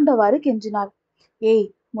படுக்கையில் புரண்டவாறு கெஞ்சினாள். ஏய்,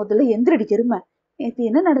 முதல்ல எந்திரடி எருமை, நேற்று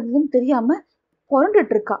என்ன நடந்ததுன்னு தெரியாம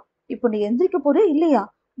புரண்டுட்டு இருக்கா. இப்ப நீ எந்திரிக்க போறே இல்லையா,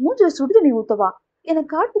 மூஞ்சில சுடுதண்ணி ஊத்தவா என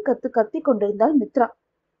காட்டு கத்து கத்தி கொண்டிருந்தாள் மித்ரா.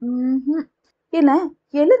 என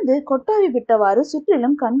எழுந்து கொட்டாவி விட்டவாறு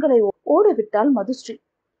சுற்றிலும் கண்களை ஓட விட்டாள் மதுஸ்ரீ.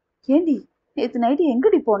 ஏண்டி, நேற்று நைட்டு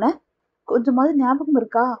எங்கடி போன, கொஞ்சமாவது ஞாபகம்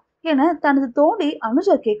இருக்கா என தனது தோழி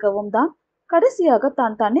அனுஜா கேட்கவும் தான் கடைசியாக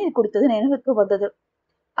தான் தண்ணீர் குடித்தது நினைவுக்கு வந்தது.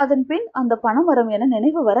 அதன் பின் அந்த பணமரம் என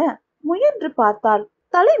நினைவு வர முயன்று பார்த்தாள்.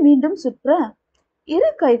 தலை மீண்டும் சுற்ற இரு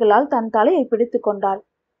கைகளால் தன் தலையை பிடித்து கொண்டாள்.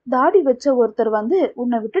 தாடி வச்ச ஒருத்தர் வந்து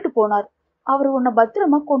உன்னை விட்டுட்டு போனார். அவர் உன்னை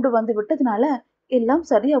பத்திரமா கொண்டு வந்து விட்டதுனால எல்லாம்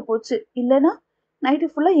சரியா போச்சு. இல்லைன்னா நைட்டு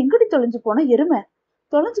ஃபுல்லா எங்கடி தொலைஞ்சு போன எருமை,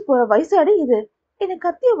 தொலைஞ்சு போற வயசாடி இது என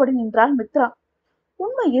கத்தியபடி நின்றாள் மித்ரா.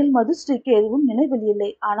 உண்மையில் மதுஸ்ரீக்கு எதுவும் நினைவில் இல்லை.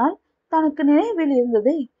 ஆனால் தனக்கு நினைவில்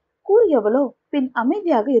இருந்ததை கூறியவளோ பின்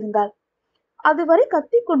அமைதியாக இருந்தாள். அதுவரை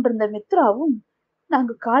கத்தி கொண்டிருந்த மித்ராவும்,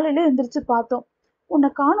 நாங்க காலையில எந்திரிச்சு பார்த்தோம், உன்னை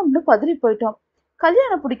காணும்னு பதறி போயிட்டோம்,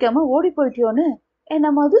 கல்யாணம் பிடிக்காம ஓடி போயிட்டியோன்னு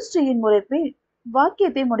என மதுஸ்ரீயின் முறைப்பில்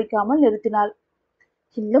வாக்கியத்தை முடிக்காமல் நிறுத்தினாள்.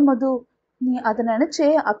 இல்ல மது, நீ அதை நினைச்சே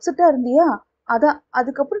அப்செட்டா இருந்தியா, அதான்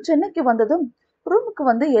அதுக்கப்புறம் சென்னைக்கு வந்ததும் ரூமுக்கு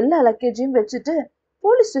வந்து எல்லா லக்கேஜையும் வச்சுட்டு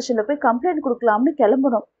போலீஸ் ஸ்டேஷன்ல போய் கம்ப்ளைண்ட் கொடுக்கலாம்னு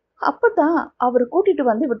கிளம்பணும். அப்பதான் அவர் கூட்டிட்டு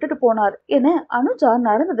வந்து விட்டுட்டு போனார் என அனுஜா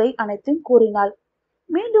நடந்ததை அனைத்தையும் கூறினாள்.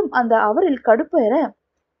 மீண்டும் அந்த அவரில் கடுப்பேற,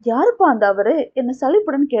 யாருப்பா அந்த அவரு என்ன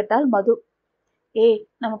சலிப்புடன் கேட்டாள் மது. ஏய்,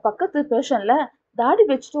 நம்ம பக்கத்து பேஷன்ல தாடி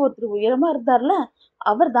வச்சுட்டு ஒருத்தர் உயரமா இருந்தார்ல,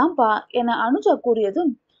 அவர் தான்ப்பா என அனுஜா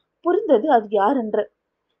கூறியதும் புரிந்தது அது யார் என்று.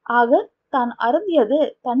 ஆக தான் அருந்தியது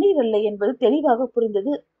தண்ணீர் அல்ல என்பது தெளிவாக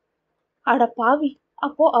புரிந்தது. அட பாவி,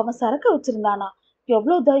 அப்போ அவன் சரக்க வச்சிருந்தானா?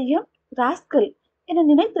 எவ்வளவு தைரியம்! ராஸ்கல் என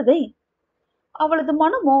நினைத்ததை அவளது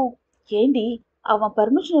மனமோ, ஏண்டி, அவன்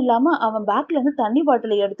பர்மிஷன் இல்லாம அவன் பேக்ல இருந்து தண்ணி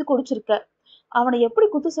பாட்டிலை எடுத்து குடிச்சிருக்க, அவனை எப்படி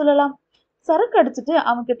குத்து சொல்லலாம்? சரக்கு அடிச்சுட்டு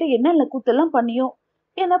அவன்கிட்ட என்னென்ன கூத்தெல்லாம் பண்ணியோ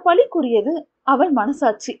என பழி கூறியது அவள்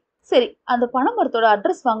மனசாட்சி. சரி, அந்த பனைமரத்தோட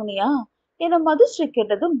அட்ரஸ் வாங்கினியா என மதுஸ்ரீ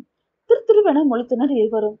கேட்டதும் திருத்திருவென முழித்தனர்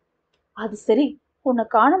இருவரும். அது சரி, உன்னை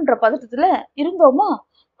காணும்ன்ற பதட்டத்துல இருந்தோமா,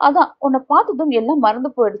 அதான் உன்னை பார்த்ததும் எல்லாம் மறந்து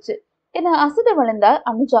போயிடுச்சு என அசத வளைந்தார்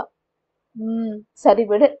அனுஜா. சரி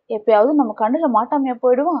விடு, எப்பயாவது நம்ம கண்ணுல மாட்டாமையா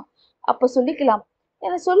போயிடுவான், அப்ப சொல்லிக்கலாம்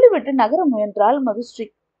என சொல்லிவிட்டு நகர முயன்றாள் மதுஸ்ரீ.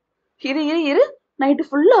 இரு இரு இரு, நைட்டு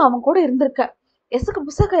ஃபுல்லா அவன் கூட இருந்திருக்க, எசக்கு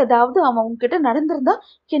புசக்க ஏதாவது அவன் உன்கிட்ட நடந்திருந்தா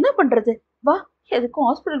என்ன பண்றது? வா, எதுக்கும்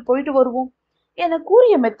ஹாஸ்பிட்டல் போயிட்டு வருவோம் என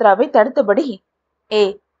கூறிய மித்ராவை தடுத்தபடி,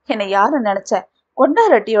 ஏய், என்னை யாரு நினைச்ச?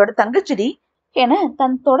 கொண்டாரட்டியோட தங்கச்சிடி என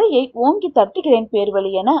தன் தொடையை ஓங்கி தட்டுகிறேன் பேர்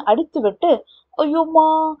வழி என அடித்துவிட்டு, ஐயோமா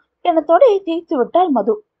என தொடையை தேய்த்து விட்டாள்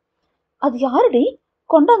மது. அது யாருடி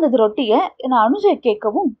கொண்டாந்தது ரொட்டிய என அனுஜா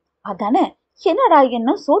கேட்கவும், அதானே, என்னடா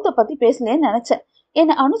என்ன சோத்த பத்தி பேசலன்னு நினைச்ச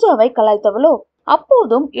என அனுஜாவை கலாய்த்தவளோ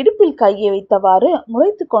அப்போதும் இடுப்பில் கையை வைத்தவாறு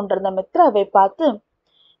முளைத்து கொண்டிருந்த மித்ராவை பார்த்து,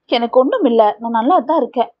 எனக்கு ஒண்ணும் இல்ல, நான் நல்லா தான்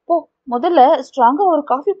இருக்கேன், போ, முதல்ல ஸ்ட்ராங்கா ஒரு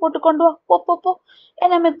காஃபி போட்டு கொண்டு வா, போ போ போ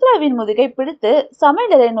என மித்ராவின் முதுகை பிடித்து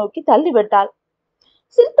சமையலறை நோக்கி தள்ளிவிட்டாள்.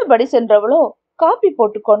 சிரித்தபடி சென்றவளோ காபி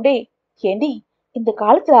போட்டுக்கொண்டே, ஏண்டி, இந்த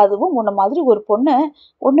காலத்துல அதுவும் உன்ன மாதிரி ஒரு பொண்ணு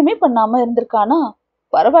ஒண்ணுமே பண்ணாம இருந்திருக்கானா?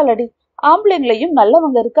 பரவாயில்லடி, ஆம்பளைங்களையும்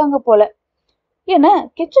நல்லவங்க இருக்காங்க போல என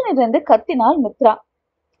கிச்சனிலிருந்து கத்தினாள் மித்ரா.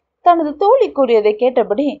 தனது தோழி கூறியதை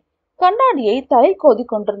கேட்டபடி கண்ணாடியை தலை கோதி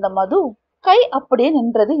கொண்டிருந்த மது கை அப்படியே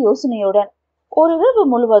நின்றது யோசனையுடன். ஒரு இரவு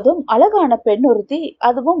முழுவதும் அழகான பெண் ஒருத்தி,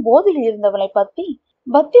 அதுவும் போதையில் இருந்தவனை பத்தி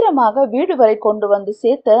பத்திரமாக வீடு வரை கொண்டு வந்து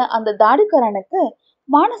சேர்த்த அந்த தாடிக்காரனுக்கு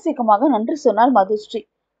மானசீகமாக நன்றி சொன்னாள் மதுஸ்ரீ.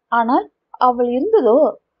 ஆனால் அவள் இருந்ததோ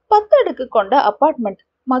 10 அடுக்கு கொண்ட அபார்ட்மெண்ட்.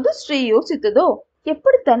 மதுஸ்ரீ யோசித்ததோ,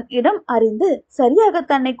 எப்படி தன் இடம் அறிந்து சரியாக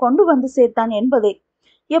தன்னை கொண்டு வந்து சேர்த்தான் என்பதை.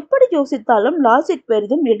 எப்படி யோசித்தாலும் லாஜிக்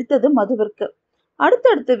பெரிதும் எடுத்தது மதுவிற்கு.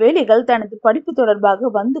 அடுத்தடுத்த வேலைகள் தனது படிப்பு தொடர்பாக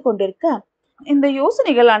வந்து கொண்டிருக்க இந்த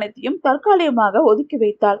யோசனைகள் அனைத்தையும் தற்காலிகமாக ஒதுக்கி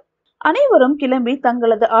வைத்தாள். அனைவரும் கிளம்பி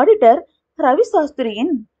தங்களது ஆடிட்டர் ரவி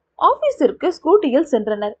சாஸ்திரியின் ஆபீஸிற்கு ஸ்கூட்டியில்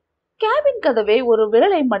சென்றனர். கேபின் கதவை ஒரு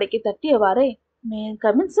விரலை மடக்கி தட்டியவாறே, மே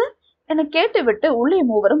கமின் சார் என கேட்டுவிட்டு உள்ளே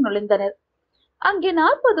மூவரும் நுழைந்தனர். அங்கே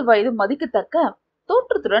 40 வயது மதிக்கத்தக்க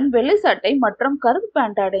தோற்றத்துடன் வெள்ளை சட்டை மற்றும் கருப்பு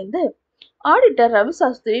பேண்ட் அடைந்து ஆடிட்டர் ரவி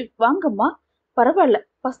சாஸ்திரி, வாங்கம்மா, பரவாயில்ல,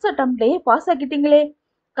 ஃபர்ஸ்ட் அட்டம்ப்ட்லயே பாஸ் ஆகிட்டீங்களே,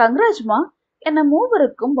 கங்ராஜ்மா என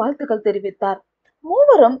மூவருக்கும் வாழ்த்துக்கள் தெரிவித்தார்.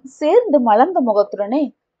 மூவரும் சேர்ந்து மலர்ந்த முகத்துடனே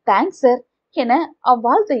தேங்க்ஸ் சார் என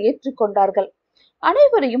அவ்வாழ்த்தை ஏற்றுக்கொண்டார்கள்.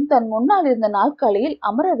 அனைவரையும் தன் முன்னால் இருந்த நாற்காலியில்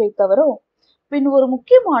அமர வைத்தவரோ, பின் ஒரு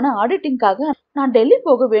முக்கியமான ஆடிட்டிங்காக நான் டெல்லி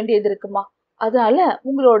போக வேண்டியது இருக்குமா, அதனால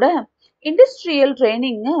உங்களோட industrial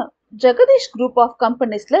training Jagadish group of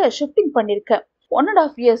கம்பெனிஸ்ல shifting பண்ணிருக்கேன்,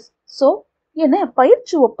 1.5 years. சோ என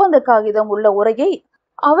பயிற்சி ஒப்பந்த காகிதம் உள்ள உரையை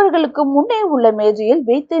அவர்களுக்கு முன்னே உள்ள மேஜையில்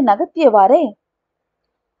வைத்து நகர்த்தியவாறே,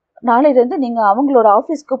 நாளையிலிருந்து நீங்க அவங்களோட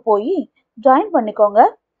ஆபீஸ்க்கு போய் ஜாயின் பண்ணிக்கோங்க,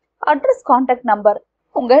 அட்ரஸ், கான்டாக்ட் நம்பர்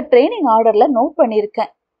உங்க ட்ரைனிங் ஆர்டர்ல நோட்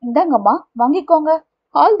பண்ணிருக்கேன், இந்தாங்கம்மா வாங்கிக்கோங்க,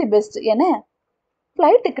 ஆல் தி பெஸ்ட் என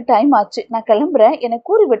பிளைட்டுக்கு டைம் ஆச்சு, நான் கிளம்புறேன் என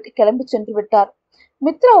கூறிவிட்டு கிளம்பி சென்று விட்டார்.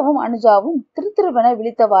 மித்ராவும் அனுஜாவும் திருத்திருவென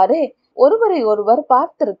விழித்தவாறே ஒருவரை ஒருவர்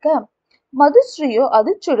பார்த்திருக்க மதுஸ்ரீயோ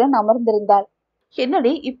அதிர்ச்சியுடன் அமர்ந்திருந்தாள்.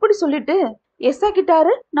 என்னடி இப்படி சொல்லிட்டு எஸ்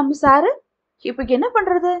ஆகிட்டாரு நம்ம சாரு, இப்ப என்ன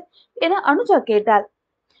பண்றது என அனுஜா கேட்டாள்.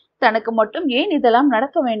 தனக்கு மட்டும் ஏன் இதெல்லாம்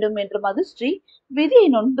நடக்க வேண்டும் என்று மதுஸ்ரீ விதியை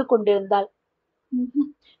நொந்து கொண்டிருந்தாள்.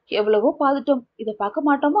 எவ்வளவோ பாதுட்டோம், இதை பார்க்க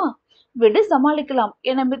மாட்டோமா, விடு சமாளிக்கலாம்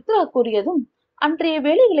என மித்ரா கூறியதும் அன்றைய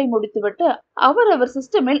வேலைகளை முடித்துவிட்டு அவரவர்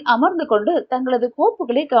சிஸ்டமில் அமர்ந்து கொண்டு தங்களது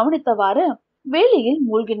கோப்புகளை கவனித்தவாறு வேலையில்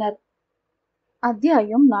மூழ்கினர்.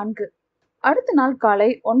 அத்தியாயம் 4. அடுத்த நாள் காலை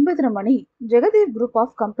 9:30 மணி. ஜெகதேவ் குரூப்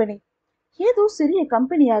ஆஃப் கம்பெனி ஏதோ சிறிய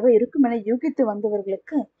கம்பெனியாக இருக்கும் என யூகித்து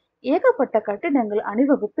வந்தவர்களுக்கு ஏகப்பட்ட கட்டிடங்கள்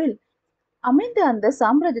அணிவகுப்பில் அமைந்த அந்த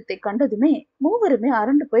சாம்ராஜ்யத்தை கண்டதுமே மூவருமே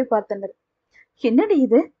அரண்டு போய் பார்த்தனர். என்னடி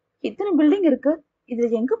இது, இத்தனை பில்டிங் இருக்கு, இதுல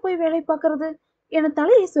எங்க போய் வேலை பார்க்கறது என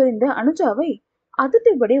தலையை சொரிந்த அனுஜாவை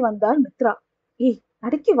அதிர்ச்சிபடி வந்தாள் மித்ரா. ஏய்,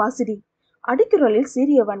 அடக்கி வாசிடி. அடிக்குரலில்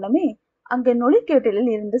சீரிய வண்ணமே அங்கே நொழிக்கேட்டலில்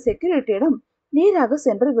இருந்த செக்யூரிட்டியிடம் நேராக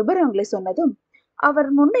சென்று விவரங்களை சொன்னதும் அவர்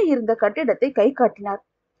முன்னே இருந்த கட்டிடத்தை கை காட்டினார்.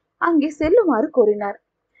 அங்கே செல்லுமாறு கூறினார்.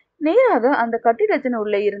 நேராக அந்த கட்டிடத்தின்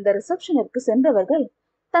உள்ளே இருந்த ரிசப்ஷனிற்கு சென்றவர்கள்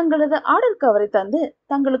தங்களது ஆர்டர் கவரை தந்து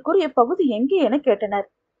தங்களுக்குரிய பகுதி எங்கே என கேட்டனர்.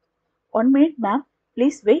 1 minute மேம்,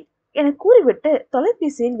 ப்ளீஸ் வெயிட் என கூறிவிட்டு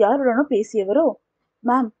தொலைபேசியில் யாருடனோ பேசியவரோ,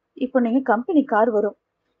 மேம், இப்போ நீங்க கம்பெனி கார் வரும்,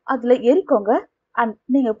 அதுல ஏறிக்கோங்க. அண்ட்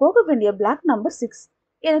நீங்க போக வேண்டிய பிளாக் நம்பர் 6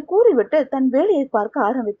 என கூறிவிட்டு தன் வேலையை பார்க்க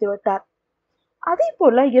ஆரம்பித்து விட்டார். அதே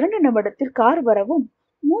போல 2 நிமிடத்தில் கார் வரவும்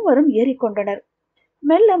மூவரும் ஏறிக்கொண்டனர்.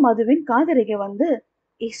 மெல்ல மதுவின் காதருகே வந்து,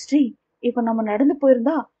 ஏ ஸ்ரீ, இப்ப நம்ம நடந்து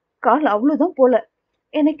போயிருந்தா கால் அவ்வளவுதான் போல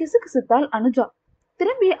என்னை கிசுகிசுத்தாள் அனுஜா.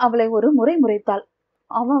 திரும்பி அவளை ஒரு முறை முறைத்தாள்.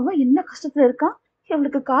 அவன் என்ன கஷ்டத்துல இருக்கான்,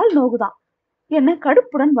 இவளுக்கு கால் நோகுதான் என்ன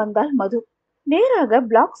கடுப்புடன் வந்தாள் மது. நேராக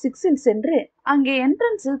பிளாக் 6 சென்று அங்கே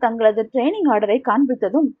என்ட்ரன்ஸில் தங்களது ட்ரைனிங் ஆர்டரை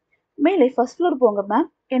காண்பித்ததும் மேலே ஃபர்ஸ்ட் ஃப்ளோர் போங்க மேம்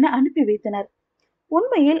என அனுப்பி வைத்தனர்.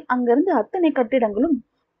 உண்மையில் அங்கிருந்து அத்தனை கட்டிடங்களும்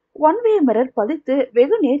ஒன்வே மிரர் பதித்து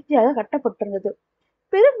வெகு நேர்த்தியாக கட்டப்பட்டிருந்தது.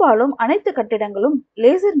 பெரும்பாலும் அனைத்து கட்டிடங்களும்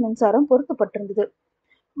லேசர் மின்சாரம் பொருத்தப்பட்டிருந்தது.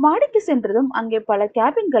 மாடிக்கு சென்றதும் அங்கே பல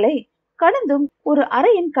கேபின்களை கடந்தும் ஒரு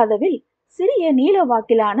அறையின் கதவில் சிறிய நீல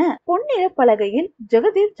வாக்கிலான பொன்னிற பலகையில்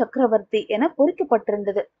ஜெகதேவ் சக்கரவர்த்தி என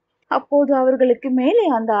பொறிக்கப்பட்டிருந்தது. அப்போது அவர்களுக்கு மேலே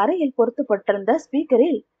அந்த அறையில் பொருத்தப்பட்டிருந்த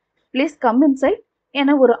ஸ்பீக்கரில் பிளீஸ் கம் இன்சைட்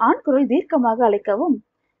என ஒரு ஆண் குரல் தீர்க்கமாக அழைக்கவும்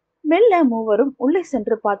மெல்ல மூவரும் உள்ளே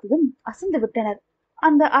சென்று பார்த்ததும் அசந்து விட்டனர்.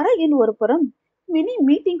 அந்த அறையின் ஒரு புறம் மினி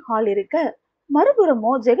மீட்டிங் ஹால் இருக்க,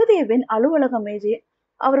 மறுபுறமோ ஜெகதேவின் அலுவலக மேஜை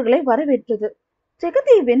அவர்களை வரவேற்றது.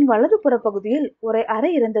 ஜெகதேவின் வலதுபுற பகுதியில் ஒரு அறை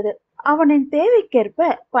இருந்தது. அவனின் தேவைக்கேற்ப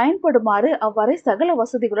பயன்படுமாறு அவ்வறை சகல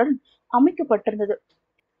வசதிகளுடன் அமைக்கப்பட்டிருந்தது.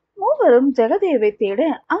 மூவரும் ஜெகதேவை தேட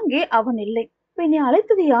அங்கே அவன் இல்லை. பின்னே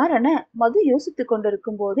அழைத்தது யார் என மது யோசித்துக்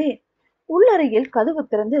கொண்டிருக்கும் போதே உள்ளறையில் கதவு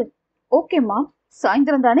திறந்து, ஓகே மாம்,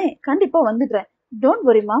 சாயந்தரம் தானே, கண்டிப்பா வந்துடுறேன், டோன்ட்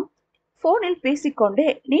வரி மாம். போனில் பேசிக்கொண்டே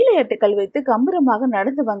நீலையட்டுக்கள் வைத்து கம்பீரமாக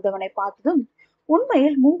நடந்து வந்தவனை பார்த்ததும்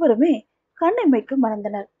உண்மையில் மூவருமே கண்ணிமைக்கு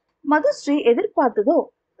மறந்தனர். மதுஸ்ரீ எதிர்பார்த்ததோ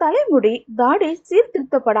தலைமுடி தாடி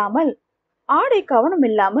சீர்திருத்தப்படாமல் ஆடை கவனம்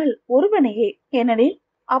இல்லாமல் ஒருவனையே. ஏனெனில்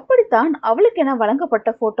அப்படித்தான் அவளுக்கென வழங்கப்பட்ட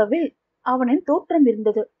போட்டோவில் அவனின் தோற்றம்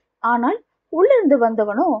இருந்தது. ஆனால் உள்ளிருந்து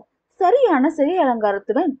வந்தவனோ சரியான சிறை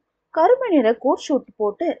அலங்காரத்துடன் கருமை நிற கோட் ஷூட்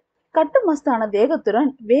போட்டு கட்டுமஸ்தான தேகத்துடன்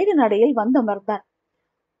வேக நடையில் வந்தமர்ந்தான்.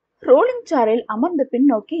 ரோலிங் சேரில் அமர்ந்த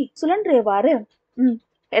பின்னோக்கி சுழன்றியவாறு,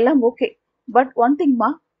 எல்லாம் ஓகே, பட் ஒன் திங்மா,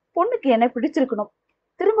 பொண்ணுக்கு என்ன பிடிச்சிருக்கணும்,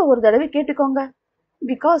 திரும்ப ஒரு தடவை கேட்டுக்கோங்க.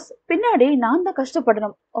 பிகாஸ் பின்னாடி நான் தான்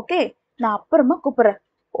கஷ்டப்படணும். ஓகே, நான் அப்புறமா கூப்பிடுறேன்,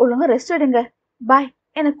 ஒழுங்கா ரெஸ்ட் எடுங்க, பாய்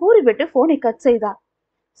என கூறிவிட்டு போனை கட் செய்தான்.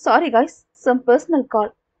 Sorry guys, some personal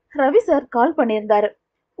call. Ravi sir call பண்ணியிருந்தாரு.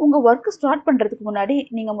 உங்க ஒர்க் ஸ்டார்ட் பண்றதுக்கு முன்னாடி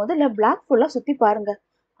நீங்க முதல்ல பிளாக் ஃபுல்லா சுத்தி பாருங்க,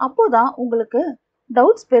 அப்போதான் உங்களுக்கு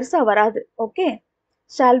டவுட்ஸ் பெருசா வராது. ஓகே,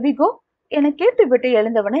 ஷால் வி கோ என கேட்டுவிட்டு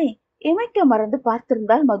எழுந்தவனை இமைக்க மறந்து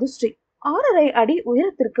பார்த்திருந்தாள் மதுஸ்ரீ. 6.5 அடி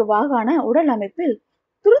உயரத்திற்கு வாகான உடல் அமைப்பில்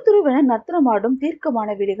துருதுருவென நர்த்தனமாடும் தீர்க்கமான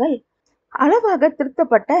விழிகள், அளவாக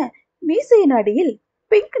திருத்தப்பட்ட மீசையின் அடியில்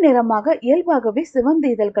பிங்க் நிறமாக இயல்பாகவே சிவந்த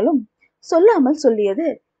இதழ்களும் சொல்லாமல் சொல்லியது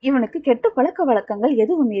இவனுக்கு கெட்ட பழக்க வழக்கங்கள்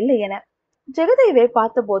எதுவும் இல்லை என. ஜெகதேவை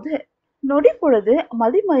பார்த்தபோது நொடி பொழுது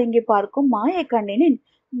மதிமயங்கி பார்க்கும் மாய கண்ணினின்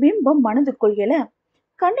பிம்பம் மனதுக்குள் எழ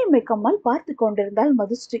கண்ணிமைக்காமல் பார்த்து கொண்டிருந்தாள்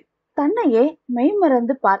மதுஸ்ரீ. தன்னையே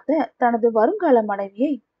மெய்மறந்து பார்த்த தனது வருங்கால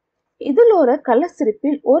மனைவியை இதழோர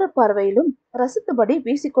கள்ளசிரிப்பில் ஓரப்பார்வையிலும் ரசித்தபடி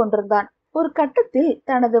வீசிக்கொண்டிருந்தான். ஒரு கட்டத்தில்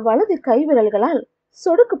தனது வலது கைவிரல்களால்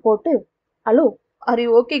சொடுக்கு போட்டு, hello, are you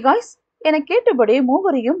okay guys என கேட்டபடி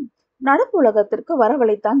மூவரையும் நடப்புலகத்திற்கு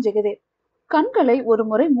வரவழைத்தான் ஜெகதேவ். கண்களை ஒரு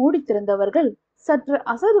முறை மூடி திறந்தவர்கள் சற்று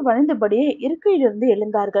அசடு வணிந்தபடியே இருக்கையிலிருந்து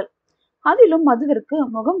எழுந்தார்கள். அதிலும் மதுவிற்கு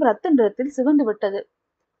முகம் ரத்த நிறத்தில் சிவந்து விட்டது.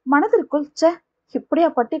 மனதிற்குள், இப்படியா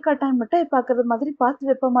பட்டிக்காட்டாய் மிட்டாய் பாக்குறது மாதிரி பார்த்து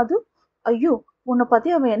வைப்ப மது, ஐயோ, உன்னை பத்தி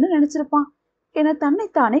அவன் என்ன நினைச்சிருப்பான் என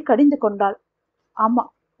தன்னைத்தானே கடிந்து கொண்டாள். ஆமா,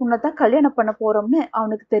 உன்னைத்தான் கல்யாணம் பண்ண போறோம்னு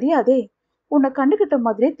அவனுக்கு தெரியாதே, உன்னை கண்டுகிட்ட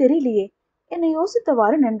மாதிரியே தெரியலையே என்னை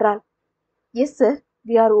யோசித்தவாறு நின்றாள். Yes sir,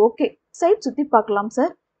 we are okay, side சுத்தி பார்க்கலாம்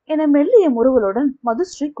சார் என மெல்லிய முறுவலுடன்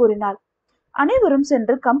மதுஸ்ரீ கூறினாள். அனைவரும்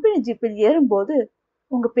சென்று கம்பெனி ஜீப்பில் ஏறும்போது,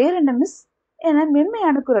 உங்க பேர் என்ன மிஸ் என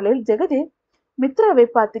மென்மையான குரலில் ஜெகதேவ் மித்ராவை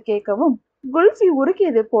பார்த்து கேட்கவும் குல்ஃபி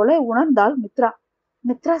உருகியது போல உணர்ந்தாள் மித்ரா.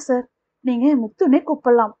 மித்ரா சார், நீங்க முத்துனே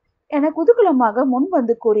கூப்பிடலாம் என குதூகலமாக முன்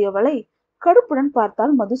வந்து கூறியவளை கடுப்புடன்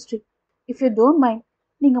பார்த்தாள் Madhushree. If you don't mind,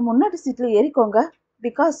 நீங்க முன்னாடி சீட்ல ஏறிக்கோங்க,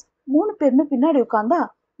 பிகாஸ் 3 பேருமே பின்னாடி உட்கார்ந்தா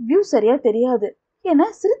வியூ சரியா தெரியாது என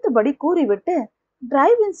சிரித்தபடி கூறிவிட்டு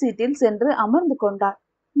டிரைவிங் சீட்டில் சென்று அமர்ந்து கொண்டாள்.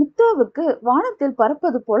 மித்ராவுக்கு வானத்தில்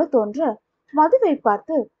பறப்பது போல தோன்ற மதுவை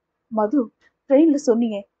பார்த்து, மது, ட்ரெயின்ல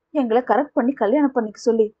சொன்னீங்க எங்களை கரெக்ட் பண்ணி கல்யாணம் பண்ணிக்க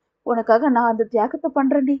சொல்லி, உனக்காக நான் அந்த தியாகத்தை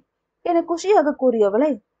பண்றேன்டி என குஷியாக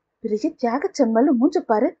கூறியவளை, பெரிய தியாக செம்மல் மூஞ்ச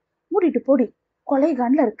பாரு, மூடிட்டு போடி,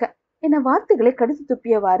 கொலைகான்ல இருக்க என வார்த்தைகளை கடித்து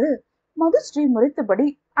துப்பியவாறு மதுஸ்ரீ முறைத்தபடி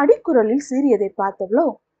அடிக்குரலில் சீறியதை பார்த்தவளோ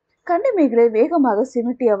கண்ணிமைகளை வேகமாக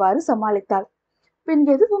சிமிட்டியவாறு சமாளித்தாள். பின்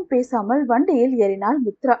எதுவும் பேசாமல் வண்டியில் ஏறினாள்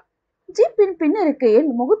மித்ரா. ஜீப்பின் பின்னிருக்கையில்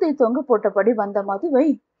முகத்தை தொங்க போட்டபடி வந்த மதுவை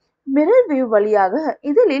மிரர் வியூ வழியாக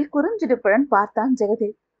இதழில் குறுஞ்சிடுப்புடன் பார்த்தான்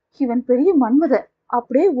ஜெகதேவ். இவன் பெரிய மன்மத,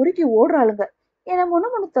 அப்படியே உருகி ஓடுறாளுங்க என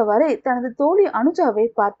முணுமுணுத்தவரை தனது தோழி அனுஜாவை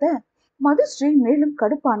பார்த்த மதுஸ்ரீ மேலும்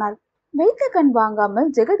கடுப்பானாள். வைத்த கண் வாங்காமல்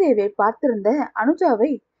ஜெகதேவை பார்த்திருந்த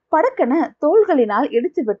அனுஜாவை படக்கென தோள்களினால்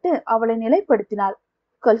எடுத்துவிட்டு அவளை நிலைப்படுத்தினாள்.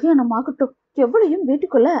 கல்யாணம் ஆகட்டும், எவ்வளையும்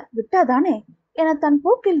வீட்டுக்குள்ள விட்டாதானே என தன்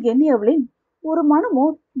போக்கில் எண்ணியவளின் ஒரு மனமோ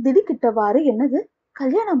திடுக்கிட்டவாறு, என்னது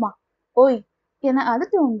கல்யாணமா? ஓய் என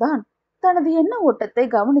அதட்டவும் தான் தனது எண்ண ஓட்டத்தை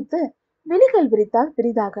கவனித்து விழிகள் விரித்தால்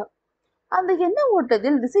பெரிதாக. அந்த எண்ண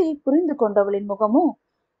ஓட்டத்தில் திசையை புரிந்து கொண்டவளின் முகமோ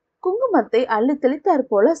குங்குமத்தை அள்ளி தெளித்தாற்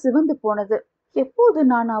போல சிவந்து போனது. எப்போது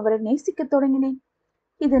நான் அவரை நேசிக்க தொடங்கினேன்?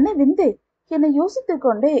 இதென்ன விந்தை என யோசித்துக்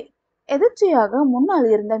கொண்டே எதர்ச்சியாக முன்னால்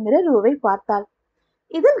இருந்த மிரருவை பார்த்தாள்.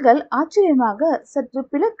 இதழ்கள் ஆச்சரியமாக சற்று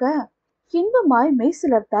பிளக்க இன்பமாய் மெய்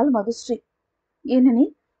சிலர்த்தாள் மதுஸ்ரீ.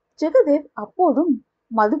 ஏனெனில் ஜெகதேவ் அப்போதும்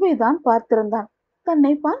மதுவை தான் பார்த்திருந்தான்.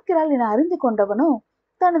 தன்னை பார்க்கிறாள் என அறிந்து கொண்டவனோ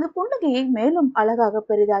தனது புன்னகையை மேலும் அழகாக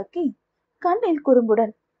பெரிதாக்கி கண்ணில்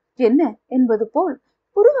குறும்புடன் என்ன என்பது போல்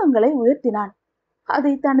புருவங்களை உயர்த்தினான்.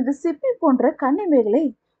 அதை தனது சிப்பி போன்ற கண்ணிமைகளை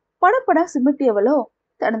படப்பட சிமிட்டியவளோ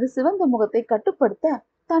தனது சிவந்த முகத்தை கட்டுப்படுத்த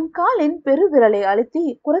தன் காலின் பெருவிரலை அழுத்தி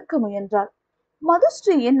குறைக்க முயன்றாள்.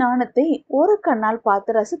 மதுஸ்ரீயின் நாணத்தை ஒரு கண்ணால்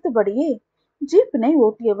பார்த்து ரசித்தபடியே ஜீப்பினை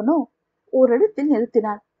ஓட்டியவனோ ஓரிடத்தில்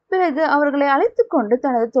நிறுத்தினான். பிறகு அவர்களை அழைத்து கொண்டு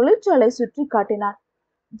தனது தொழிற்சாலை சுற்றி காட்டினான்.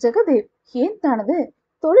 ஜெகதேவ் ஏன் தனது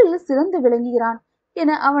தொழிலில் சிறந்து விளங்குகிறான்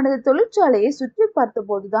என அவனது தொழிற்சாலையை சுற்றி பார்த்த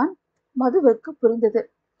போதுதான் மதுவுக்கு புரிந்தது.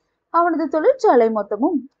 அவனது தொழிற்சாலை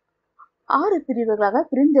மொத்தமும் 6 பிரிவுகளாக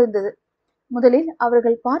பிரிந்திருந்தது. முதலில்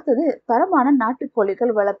அவர்கள் பார்த்தது தரமான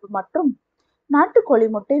நாட்டுக்கோழிகள் வளர்ப்பு மற்றும் நாட்டுக்கோழி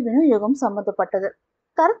முட்டை விநியோகம் சம்பந்தப்பட்டது.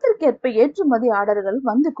 தரத்திற்கேற்ப ஏற்றுமதி ஆர்டர்கள்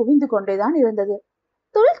வந்து குவிந்து கொண்டேதான் இருந்தது.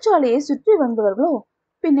 தொழிற்சாலையை சுற்றி வந்தவர்களோ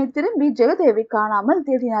பின்னை திரும்பி ஜெகதேவை காணாமல்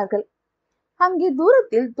தேடினார்கள். அங்கே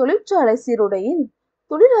தூரத்தில் தொழிற்சாலை சீருடையில்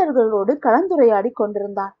தொழிலாளர்களோடு கலந்துரையாடி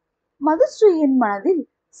கொண்டிருந்தான். மதுஸ்ரீயின் மனதில்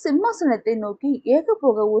சிம்மாசனத்தை நோக்கி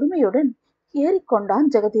ஏகபோக உரிமையுடன் ஏறிக்கொண்டான்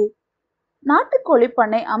ஜெகதேவ். நாட்டுக்கோழி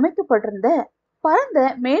பண்ணை அமைக்கப்பட்டிருந்த பரந்த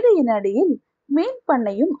மேடையின் அடியில் மீன்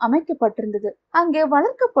பண்ணையும் அமைக்கப்பட்டிருந்தது. அங்கே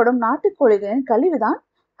வளர்க்கப்படும் நாட்டுக்கோழிகளின் கழிவுதான்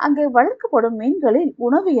அங்கே வளர்க்கப்படும் மீன்களில்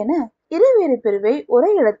உணவு என இருவேறு பிரிவை ஒரே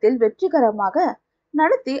இடத்தில் வெற்றிகரமாக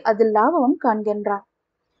நடத்தி அதில் லாபமும் காண்கின்றான்.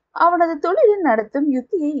 அவனது தொழிலில் நடத்தும்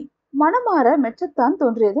யுத்தியை மனமாற மெச்சத்தான்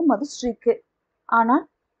தோன்றியது மதுஸ்ரீக்கு. ஆனால்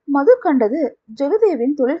மது கண்டது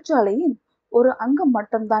ஜெகதேவின் தொழிற்சாலையின் ஒரு அங்கம்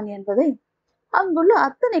மட்டும்தான் என்பதை அங்குள்ள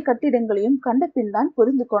அத்தனை கட்டிடங்களையும் கண்ட பின் தான்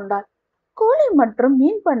புரிந்து கொண்டாள். கோழி மற்றும்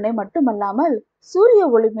மீன் பண்ணை மட்டுமல்லாமல் சூரிய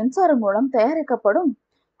ஒளி மின்சாரம் மூலம் தயாரிக்கப்படும்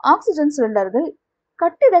ஆக்சிஜன் சிலிண்டர்கள்,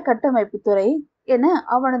 கட்டிட கட்டமைப்பு துறை என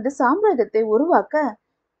அவனது சாம்ராஜ்யத்தை உருவாக்க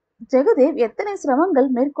ஜெகதேவ் எத்தனை சிரமங்கள்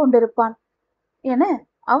மேற்கொண்டிருப்பான் என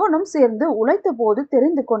அவனும் சேர்ந்து உழைத்த போது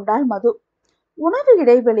தெரிந்து கொண்டாள் மது. உணவு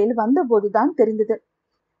இடைவெளியில் வந்த போதுதான் தெரிந்தது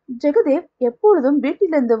ஜெகதேவ் எப்பொழுதும்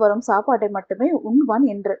வீட்டிலிருந்து வரும் சாப்பாட்டை மட்டுமே உண்பான்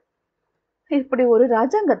என்று. இப்படி ஒரு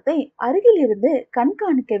ராஜாங்கத்தை அருகில் இருந்து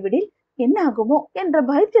கண்காணிக்க விடில் என்ன ஆகுமோ என்ற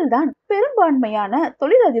பயத்தில்தான் பெரும்பான்மையான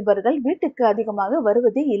தொழிலதிபர்கள் வீட்டுக்கு அதிகமாக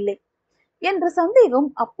வருவதே இல்லை என்ற சந்தேகம்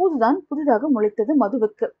அப்போதுதான் புதிதாக முளைத்தது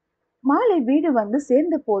மதுவுக்கு. மாலை வீடு வந்து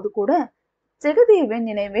சேர்ந்த போது கூட ஜெகதேவின்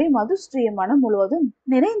நினைவே மதுஸ்ரீ மனம் முழுவதும்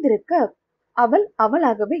நிறைந்திருக்க அவள்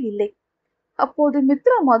அவளாகவே இல்லை. அப்போது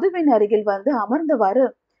மித்ரா மதுவின் அருகில் வந்து அமர்ந்தவாறு,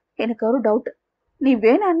 எனக்கு ஒரு டவுட், நீ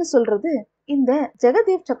வேணான்னு சொல்றது இந்த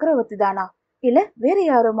ஜெகதேவ் சக்கரவர்த்தி தானா இல்ல வேற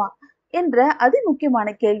யாருமா என்ற அதிமுக்கியமான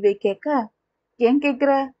கேள்வியை கேட்க, ஏன்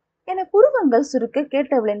கேட்கிற என புருவங்கள் சுருக்க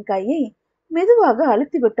கேட்டவளின் கையை மெதுவாக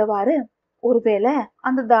அழுத்தி விட்டவாறு, ஒருவேளை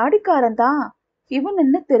அந்த தாடிக்காரன் தான் இவன்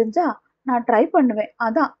என்ன தெரிஞ்சா நான் ட்ரை பண்ணுவேன்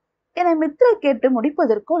அதான் என மித்ரா கேட்டு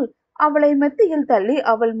முடிப்பதற்குள் அவளை மெத்தியில் தள்ளி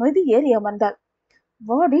அவள் மீது ஏறி அமர்ந்தாள்.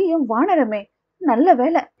 வாடி என் வானரமே, நல்ல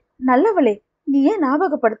வேலை, நல்லவளே, நீ ஏன்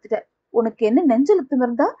ஞாபகப்படுத்திட்ட? உனக்கு என்ன நெஞ்செழுத்து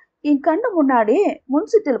இருந்தா என் கண்ணு முன்னாடியே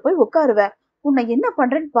முன்சிட்டில் போய் உட்காருவ, உன்னை என்ன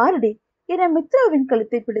பண்றேன்னு பாருடி என மித்ராவின்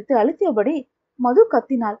கழுத்தை பிடித்து அழுத்தியபடி மது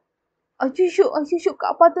கத்தினாள். ஐயோ ஐயோ,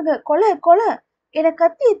 காப்பாத்துங்க, கொலை கொலை என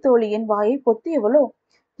கத்திய தோழியின் வாயை பொத்தியவளோ,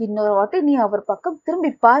 இன்னொரு வாட்டி நீ அவர் பக்கம்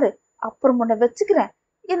திரும்பி பாரு, அப்புறம் உன்னை வச்சுக்கிறேன்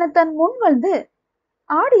என தன் முன் வந்து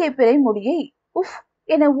ஆடிய பிறை முடியை உஃப்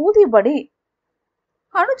என ஊதியபடி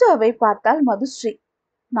அனுஜாவை பார்த்தாள் மதுஸ்ரீ.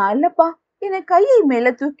 நான் இல்லப்பா என கையை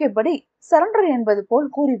மேல தூக்கியபடி சரண்டர் என்பது போல்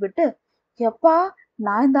கூறிவிட்டு, எப்பா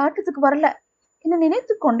நான் இந்த ஆட்டத்துக்கு வரல என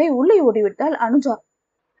நினைத்து கொண்டே உள்ளே ஓடிவிட்டாள் அனுஜா.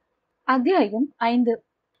 அத்தியாயம் 5.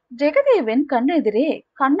 ஜெகதேவின் கண்ணெதிரே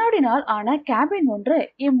கண்ணாடினால் ஆன கேபின் ஒன்று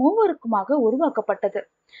இம்மூவருக்குமாக உருவாக்கப்பட்டது.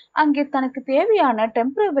 அங்கே தனக்கு தேவையான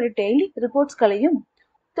டெம்பரவரி டெய்லி ரிப்போர்ட்ஸ்களையும்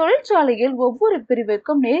தொழிற்சாலையில் ஒவ்வொரு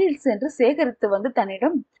பிரிவுக்கும் நேரில் சென்று சேகரித்து வந்து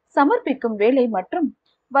தன்னிடம் சமர்ப்பிக்கும் வேலை மற்றும்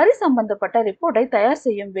வரி சம்பந்தப்பட்ட ரிப்போர்ட்டை தயார்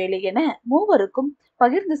செய்யும் வேலை என மூவருக்கும்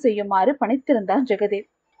பகிர்ந்து செய்யுமாறு பணித்திருந்தார் ஜெகதேவ்.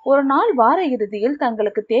 ஒரு நாள் வார இறுதியில்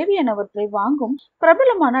தங்களுக்கு தேவையானவற்றை வாங்கும்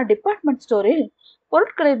பிரபலமான டிபார்ட்மெண்ட் ஸ்டோரில்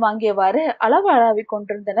பொருட்களை வாங்கியவாறு அளவாளாவிக்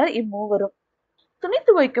கொண்டிருந்தனர் இம்மூவரும். துணி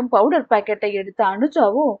துவைக்கும் பவுடர் பாக்கெட்டை எடுத்த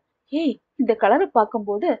அனுஜாவோ, ஏய், இந்த கலரை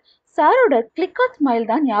பார்க்கும்போது சாரோட கிளிக்காத் ஸ்மைல்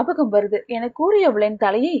தான் ஞாபகம் வருது என கூறியவளின்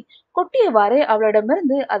தலையை கொட்டியவாறே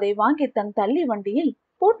அவளிடமிருந்து அதை வாங்கி தன் தள்ளி வண்டியில்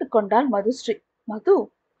போட்டுக்கொண்டாள் மதுஸ்ரீ. மது,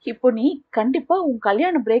 இப்போ நீ கண்டிப்பா உன்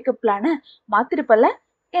கல்யாண பிரேக்கப் பிளான மாத்திருப்பல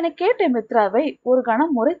என கேட்ட மித்ராவை ஒரு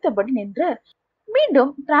கணம் முறைத்தபடி நின்று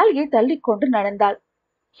மீண்டும் டிராலியை தள்ளி கொண்டு நடந்தாள்.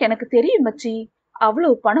 எனக்கு தெரியும் மச்சி,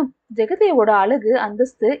 அவ்வளவு பணம், ஜெகதேவோட அழகு,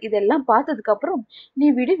 அந்தஸ்து இதெல்லாம் பார்த்ததுக்கு அப்புறம் நீ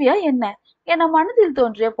விடுவியா என்ன என மனதில்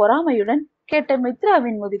தோன்றிய பொறாமையுடன் கேட்ட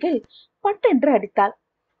மித்ராவின் முதுகில் பட்டென்று அடித்தாள்.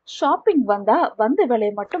 ஷாப்பிங் வந்தா வந்த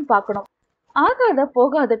வேலையை மட்டும் பார்க்கணும், ஆகாத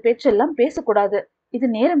போகாத பேச்செல்லாம் பேசக்கூடாது, இது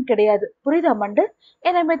நேரம் கிடையாது, புரிதா மண்டு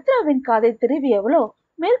என மித்ராவின் காதை திருவியவளோ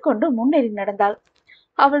மேற்கொண்டு முன்னேறி நடந்தாள்.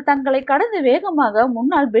 அவள் தங்களை கடந்து வேகமாக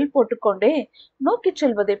முன்னால் பில் போட்டுக்கொண்டே நோக்கி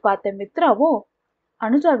செல்வதை பார்த்த மித்ராவோ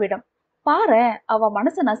அனுஜாவிடம், பாரு அவ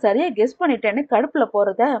மனசை நான் சரியா கெஸ் பண்ணிட்டேன்னு கடுப்புல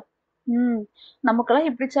போறத. நமக்கெல்லாம்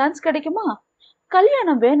இப்படி சான்ஸ் கிடைக்குமா?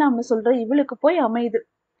 கல்யாணம் வேணாம்னு சொல்ற இவளுக்கு போய் அமையுது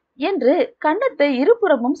என்று கன்னத்தை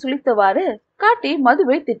இருபுறமும் சுளித்தவாறு காட்டி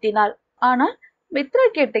மதுவை திட்டினாள். ஆனால் மித்ரா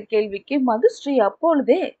கேட்ட கேள்விக்கு மதுஸ்ரீ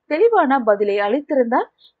அப்பொழுதே தெளிவான பதிலை அளித்திருந்தால்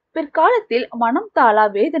பிற்காலத்தில் மனம் தாளா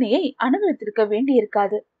வேதனையை அனுபவித்திருக்க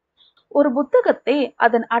வேண்டியிருக்காது. ஒரு புத்தகத்தை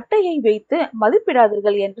அதன் அட்டையை வைத்து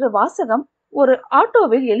மதிப்பிடாதீர்கள் என்ற வாசகம் ஒரு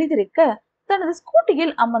ஆட்டோவில் எழுதியிருக்க தனது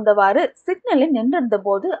ஸ்கூட்டியில் அமர்ந்தவாறு சிக்னலில் நின்றிருந்த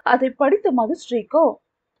போது அதை படித்த மதுஸ்ரீக்கோ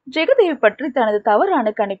ஜெகதேவி பற்றி தனது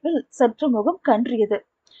தவறான கணிப்பில் சற்று முகம் கன்றியது.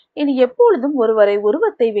 இனி எப்பொழுதும் ஒருவரை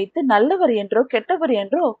உருவத்தை வைத்து நல்லவர் என்றோ கெட்டவர்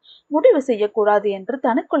என்றோ முடிவு செய்யக்கூடாது என்று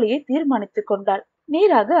தனக்குள்ளேயே தீர்மானித்துக் கொண்டாள்.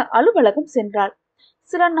 நேராக அலுவலகம் சென்றாள்.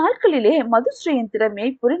 சில நாட்களிலே மதுஸ்ரீயின் திறமையை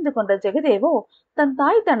புரிந்து கொண்ட ஜெகதேவோ தன்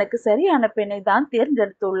தாய் தனக்கு சரியான பெண்ணை தான்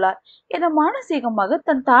தேர்ந்தெடுத்துள்ளார் என மானசீகமாக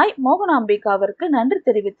தன் தாய் மோகனாம்பிகாவிற்கு நன்றி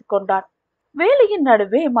தெரிவித்துக் கொண்டார். வேலையின்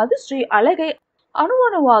நடுவே மதுஸ்ரீ அழகை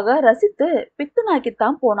அணுவணுவாக ரசித்து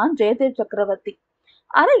பித்தனாக்கித்தான் போனான் ஜெயதேவ் சக்கரவர்த்தி.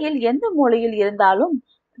 அறையில் எந்த மூலையில் இருந்தாலும்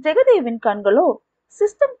ஜெகதேவின் கண்களோ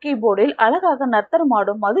சிஸ்டம் கீபோர்டில் அழகாக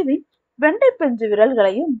நர்த்தனமாடும் மதுவின் வெண்டை பெஞ்சு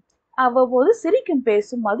விரல்களையும் அவ்வப்போது சிரிக்கும்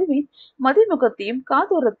பேசும் மதுவின் மதிமுகத்தையும்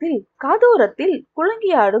காதோரத்தில்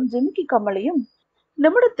குலுங்கியாடும் ஜிமிக்கி கமலையும்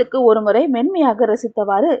நிமிடத்துக்கு ஒரு முறை மென்மையாக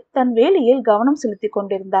ரசித்தவாறு தன் வேலையில் கவனம் செலுத்தி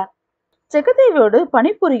கொண்டிருந்தான். ஜெகதேவோடு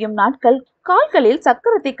பணிபுரியும் நாட்கள் கால்களில்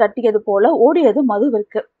சக்கரத்தை கட்டியது போல ஓடியது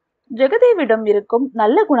மதுவிற்கு. ஜெகதேவிடம் இருக்கும்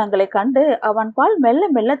நல்ல குணங்களை கண்டு அவன் பால் மெல்ல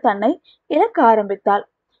மெல்ல தன்னை இழக்க ஆரம்பித்தாள்.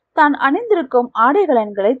 தான் அணிந்திருக்கும்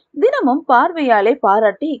ஆடைகளன்களை தினமும் பார்வையாலே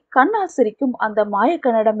பாராட்டி கண்ணால் சிரிக்கும் அந்த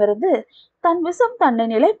மாயக்கனிடமிருந்து தன் விஷம் தன்னை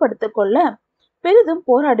நிலைப்படுத்திக் கொள்ள பெரிதும்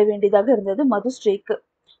போராட வேண்டியதாக இருந்தது மதுஸ்ரீக்கு.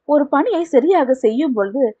 ஒரு பணியை சரியாக செய்யும்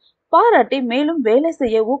பொழுது பாராட்டி மேலும் வேலை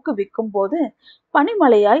செய்ய ஊக்குவிக்கும் போது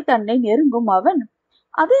பனிமலையாய் தன்னை நெருங்கும் அவன்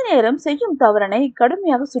அதே நேரம் செய்யும் தவறனை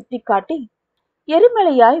கடுமையாக சுட்டி காட்டி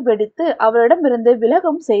எரிமலையாய் வெடித்து அவளிடமிருந்து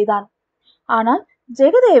விலகவும் செய்தான். ஆனால்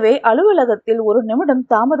ஜெகதேவை அலுவலகத்தில் ஒரு நிமிடம்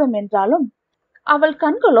தாமதம் என்றாலும் அவள்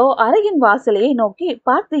கண்களோ அறையின் வாசலையை நோக்கி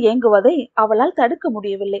பார்த்து ஏங்குவதை அவளால் தடுக்க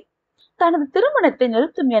முடியவில்லை. தனது திருமணத்தை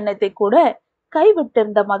நிறுத்தும் எண்ணத்தை கூட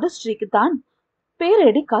கைவிட்டிருந்த மதுஸ்ரீக்கு தான்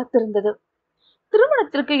பேரடி காத்திருந்தது.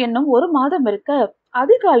 திருமணத்திற்கு இன்னும் ஒரு மாதம் இருக்க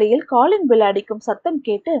அதிகாலையில் காலிங் பெல் அடிக்கும் சத்தம்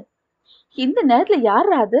கேட்டு இந்த நேரத்துல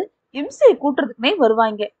யாராவது இம்சையை கூட்டுறதுக்குனே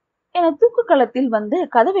வருவாங்க என தூக்கு களத்தில் வந்து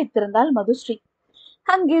கதவை திறந்தாள் மதுஸ்ரீ.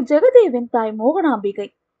 அங்கே ஜெகதேவின் தாய் மோகனாம்பிகை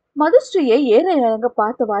மதுஸ்ரீயை ஏற இறங்க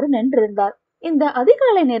பார்த்தவாறு நின்றிருந்தார். இந்த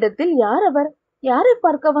அதிகாலை நேரத்தில் யார் அவர், யாரை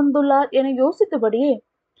பார்க்க வந்துள்ளார் என யோசித்தபடியே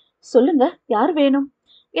சொல்லுங்க, யார் வேணும்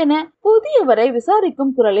என புதியவரை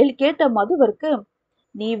விசாரிக்கும் குரலில் கேட்ட மதுவிற்கு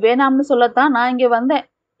நீ வேணாம்னு சொல்லத்தான் நான் இங்க வந்தேன்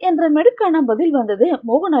என்ற மெடுக்கான பதில் வந்தது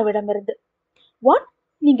மோகனாவிடமிருந்து. வாட்,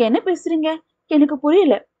 நீங்க என்ன பேசுறீங்க, எனக்கு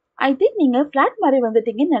புரியல. ஐ திங்க் நீங்க பிளாட் மாதிரி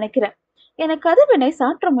வந்துட்டீங்கன்னு நினைக்கிறேன் என கதவினை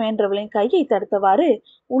சாற்ற முயன்றவளின் கையை தடுத்தவாறு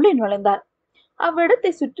உள்ளே நுழைந்தார்.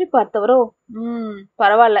 அவ்விடத்தை சுற்றி பார்த்தவரோ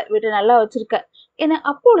பரவாயில்ல, வீட்டை நல்லா வச்சிருக்க என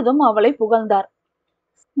அப்பொழுதும் அவளை புகழ்ந்தார்.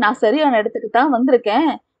 நான் சரியான இடத்துக்கு தான் வந்திருக்கேன்,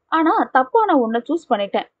 ஆனா தப்பான ஒன்ன சூஸ்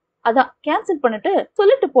பண்ணிட்டேன், அதான் கேன்சல் பண்ணிட்டு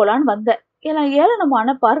சொல்லிட்டு போலான்னு வந்தேன் என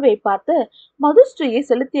ஏளனமான பார்வையை பார்த்து மதுஸ்ரீயை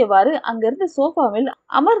செலுத்தியவாறு அங்கிருந்த சோஃபாவில்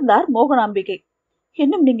அமர்ந்தார் மோகனாம்பிகை.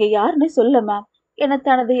 இன்னும் நீங்க யாருன்னு சொல்ல மேம் என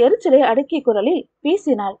தனது எரிச்சலை அடக்கிய குரலில்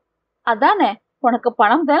பேசினாள். அதானே, உனக்கு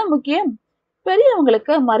பணம் தானே முக்கியம்,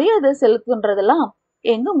 பெரியவங்களுக்கு மரியாதை செலுத்துன்றதெல்லாம்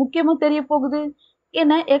எங்க முக்கியமா தெரிய போகுது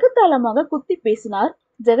என எகத்தாளமாக குத்தி பேசினார்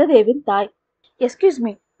ஜெகதேவின் தாய். எஸ்கியூஸ்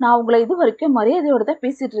மீ, நான் உங்களை இது வரைக்கும் மரியாதையோட தான்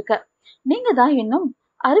பேசிட்டு இருக்கேன், நீங்க தான் இன்னும்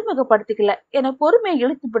அறிமுகப்படுத்திக்கல என பொறுமையை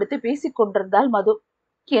இழுத்து பிடித்து பேசிக் கொண்டிருந்தாள் மது.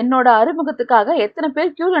 என்னோட அறிமுகத்துக்காக எத்தனை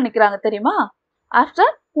பேர் கியூல நிக்கிறாங்க தெரியுமா?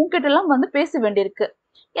 ஆஃப்டர் உன்கிட்ட எல்லாம் வந்து பேச வேண்டியிருக்கு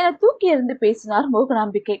என தூக்கி எறிந்து பேசினார்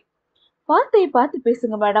மோகனாம்பிகை. வார்த்தையை பார்த்து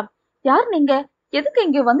பேசுங்க மேடம். யார் நீங்க? எதுக்கு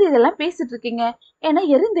இங்க வந்து இதெல்லாம் பேசிட்டு இருக்கீங்க என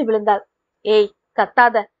எரிந்து விழுந்தாள். ஏய்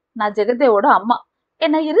கத்தாத, நான் ஜெகதேவோட அம்மா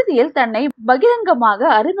என இறுதியில் தன்னை பகிரங்கமாக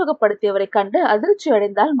அறிமுகப்படுத்தியவரை கண்டு அதிர்ச்சி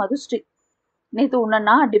அடைந்தாள் மதுஸ்ரீ. நேத்து உன்னை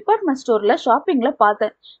நான் டிபார்ட்மெண்ட் ஸ்டோர்ல ஷாப்பிங்ல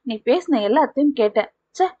பார்த்தேன். நீ பேசின எல்லாத்தையும் கேட்டேன்.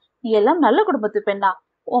 சே, நீ எல்லாம் நல்ல குடும்பத்து பெண்ணா?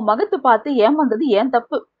 உன் மகத்து பார்த்து ஏமாந்தது ஏன்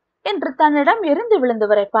தப்பு என்று தன்னிடம் எரிந்து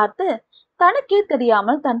விழுந்தவரை பார்த்து தனக்கே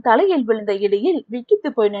தெரியாமல் தன் தலையில் விழுந்த இடியில் விக்கித்து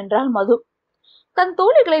போய் நின்றாள் மது. தன்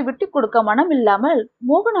தோழிகளை விட்டு கொடுக்க மனம் இல்லாமல்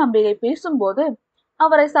மோகனாம்பிகை பேசும்போது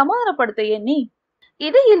அவரை சமாதானப்படுத்த எண்ணி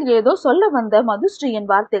இடையில் ஏதோ சொல்ல வந்த மதுஸ்ரீயின்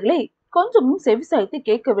வார்த்தைகளை கொஞ்சமும் செவிசாய்த்து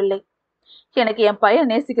கேட்கவில்லை. எனக்கு என் பையன்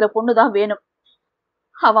நேசிக்கிற பொண்ணுதான் வேணும்.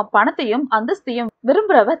 அவன் பணத்தையும் அந்தஸ்தையும்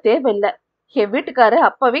விரும்புறவ தேவையில்லை. என் வீட்டுக்காரு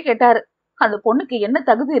அப்பவே கேட்டாரு, அந்த பொண்ணுக்கு என்ன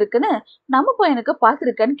தகுதி இருக்குன்னு நம்ம பையனுக்கு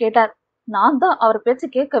பாத்திருக்கேன்னு கேட்டார். நான் தான் அவர் பேச்சு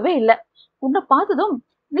கேட்கவே இல்லை. உன்னை பார்த்ததும்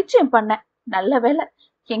நிச்சயம் பண்ணேன். நல்ல வேலை,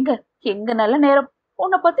 எங்க எங்க நல்ல நேரம்.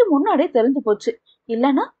 உன்னை பத்தி முன்னாடியே தெரிஞ்சு போச்சு.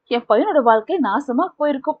 இல்லைன்னா என் பையனோட வாழ்க்கை நாசமா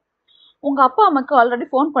போயிருக்கும். உங்க அப்பா அம்மாக்கு ஆல்ரெடி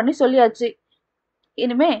போன் பண்ணி சொல்லியாச்சு.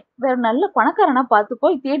 இனிமே வேற நல்ல பணக்காரனா பார்த்து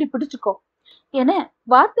போய் தேடி பிடிச்சுக்கோ என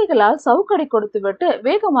வார்த்தைகளால் சவுக்கடை கொடுத்து விட்டு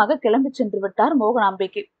வேகமாக கிளம்பி சென்று விட்டார்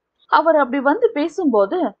மோகனாம்பிகை. அவர் அப்படி வந்து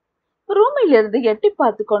பேசும்போது ரூமில் இருந்து எட்டி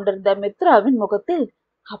பார்த்து கொண்டிருந்த மித்ராவின் முகத்தில்,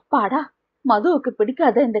 அப்பாடா, மதுவுக்கு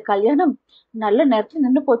பிடிக்காத இந்த கல்யாணம் நல்ல நேரத்துல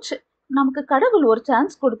நின்று போச்சு. நமக்கு கடவுள் ஒரு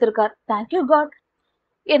சான்ஸ் கொடுத்திருக்கார். தேங்க்யூ காட்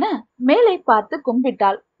என மேலே பார்த்து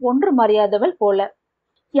கும்பிட்டாள் ஒன்று மறியாதவள் போல.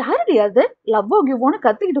 யாரடி அது லவ்வோ கிவ்வோன்னு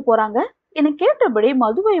கத்திக்கிட்டு போறாங்க என கேட்டபடி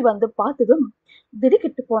மதுவை வந்து பார்த்ததும்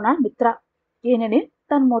திடுக்கிட்டு போனாள் மித்ரா. ஏனெனில்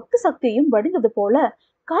தன் மொத்த சக்தியும் வடிந்தது போல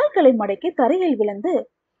கால்களை மடக்கி தரையில் விழுந்து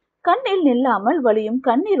கண்ணில் நில்லாமல் வலியும்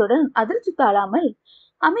கண்ணீருடன் அதிர்ச்சி தாழாமல்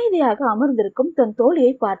அமைதியாக அமர்ந்திருக்கும் தன்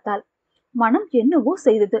தோழியை பார்த்தாள். மனம் என்னவோ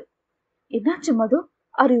செய்தது. என்னாச்சு மது?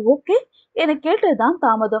 ஆர் யூ ஓகே என கேட்டதுதான்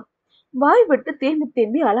தாமதம். வாய் விட்டு தேம்பி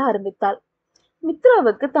தேம்பி அழ ஆரம்பித்தாள்.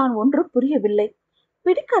 மித்ராவுக்கு தான் ஒன்று புரியவில்லை.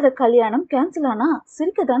 பிடிக்காத கல்யாணம் கேன்சல் ஆனா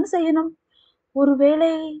சிரிக்கத்தானே செய்யணும்.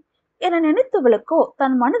 ஒருவேளை என நினைத்தவளுக்கோ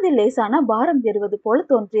தன் மனதில் லேசான பாரம் ஏறுவது போல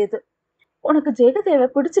தோன்றியது. உனக்கு ஜெகதேவ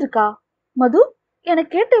பிடிச்சிருக்கா மது என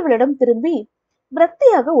கேட்டவளிடம் திரும்பி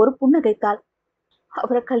விரக்தியாக ஒரு புன்னகைத்தாள்.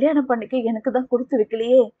 அவரை கல்யாணம் பண்ணிக்க எனக்கு தான் கொடுத்து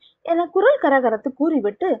வைக்கலையே என குரல் கரகரத்து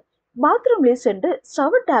கூறிவிட்டு பாத்ரூமில் சென்று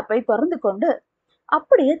ஷவர் டேப்பை திறந்து கொண்டு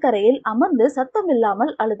அப்படியே தரையில் அமர்ந்து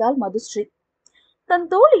சத்தமில்லாமல் அழுதாள் மதுஸ்ரீ. தன்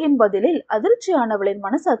தோழியின் பதிலில் அதிர்ச்சியானவளின்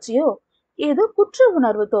மனசாட்சியோ ஏதோ குற்ற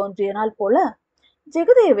உணர்வு தோன்றிய நாள் போல,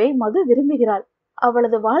 ஜெகதேவை மது விரும்புகிறாள்.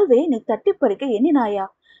 அவளது வாழ்வை நீ தட்டி பறிக்க எண்ணினாயா?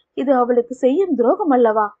 இது அவளுக்கு செய்யும் துரோகம்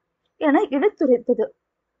அல்லவா என எடுத்துரைத்தது.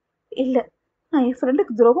 இல்ல, நான் என்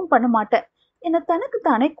ஃப்ரெண்டுக்கு துரோகம் பண்ண மாட்டேன் என தனக்கு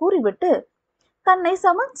தானே கூறிவிட்டு தன்னை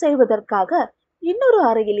சமன் செய்வதற்காக இன்னொரு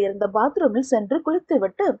அறையில் இருந்த பாத்ரூமில் சென்று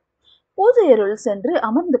குளித்துவிட்டு பூஜையருள் சென்று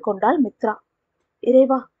அமர்ந்து கொண்டாள் மித்ரா.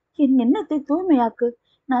 இறைவா, என் எண்ணத்தை தூய்மையாக்கு.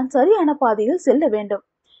 நான் சரியான பாதையில் செல்ல வேண்டும்.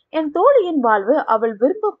 என் தோழியின் வாழ்வு அவள்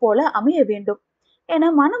விரும்ப போல அமைய வேண்டும் என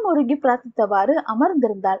மனமுருகி பிரார்த்தித்தவாறு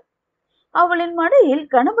அமர்ந்திருந்தாள். அவளின் மடியில்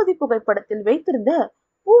கணபதி புகைப்படத்தில் வைத்திருந்த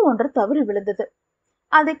பூ ஒன்று தவறி விழுந்தது.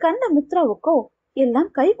 அதை கண்ட மித்ராவுக்கோ எல்லாம்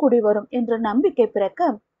கை கூடி வரும் என்ற நம்பிக்கை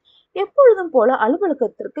பிறக்க எப்பொழுதும் போல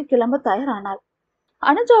அலுவலகத்திற்கு கிளம்ப தயாரானாள்.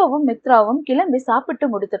 அனுஜாவும் மித்ராவும் கிளம்பி சாப்பிட்டு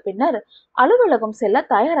முடித்த பின்னர் அலுவலகம் செல்ல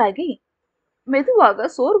தயாராகி மெதுவாக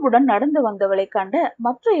சோர்வுடன் நடந்து வந்தவளை கண்ட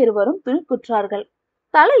மற்ற இருவரும் துணிக்குற்றார்கள்.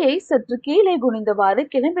 தலையை சற்று கீழே குனிந்தவாறு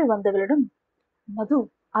கிளம்பி வந்தவளிடம், மது,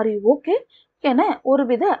 ஆர் யூ ஓகே என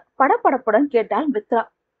ஒருவித படபடப்புடன் கேட்டாள் மித்ரா.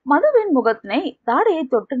 மதுவின் முகத்தினை தாடையை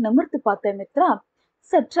தொட்டு நிமிர்த்து பார்த்த மித்ரா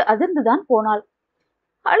சற்று அதிர்ந்துதான் போனாள்.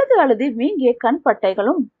 அழுது அழுதி வீங்கிய கண்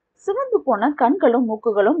பட்டைகளும் சிவந்து போன கண்களும்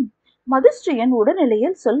மூக்குகளும் மதுஸ்ரீயின்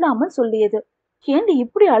உடல்நிலையில் சொல்லாமல் சொல்லியது. ஏண்டி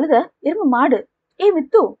இப்படி அழுத எருமை மாடு? ஏ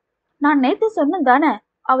மித்து, நான் நேத்து சொன்னேன் தானே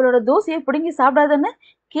அவளோட தோசையை பிடுங்கி சாப்பிடாதன்னு,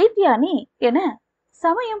 கேட்டியா நீ என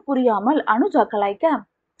சமயம் புரியாமல் அனுஜா கலாய்க்க,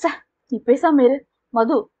 நீ பேசாம இரு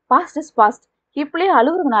மது, பாஸ்ட் இஸ் பாஸ்ட். இப்படியே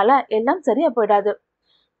அழுகுறதுனால எல்லாம் சரியா போயிடாது.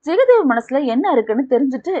 ஜெகதேவ் மனசுல என்ன இருக்குன்னு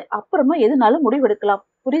தெரிஞ்சுட்டு அப்புறமா எதுனாலும் முடிவெடுக்கலாம்,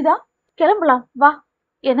 புரியுதா? கிளம்பலாம் வா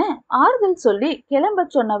என ஆறுதல் சொல்லி கிளம்ப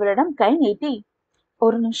சொன்னவளிடம் கை நீட்டி,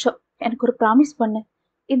 ஒரு நிமிஷம், எனக்கு ஒரு ப்ராமிஸ் பண்ணு.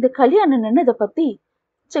 இந்த கல்யாணம் நின்னதை பத்தி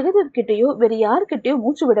ஜெகதேவ் கிட்டயோ வேற யாருக்கிட்டயோ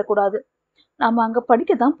மூச்சு விடக்கூடாது. நாம அங்க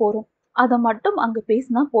படிக்கத்தான் போறோம், அதை மட்டும் அங்க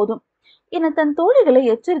பேசினா போதும் என தன் தோழிகளை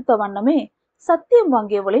எச்சரித்த வண்ணமே சத்தியம்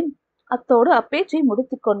வாங்கியவளின் அத்தோடு அப்பேச்சை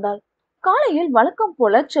முடித்து கொண்டாள். காலையில் வழக்கம்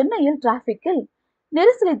போல சென்னையில் டிராபிக்கில்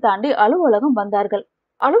நெரிசலை தாண்டி அலுவலகம் வந்தார்கள்.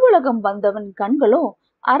 அலுவலகம் வந்தவன் கண்களோ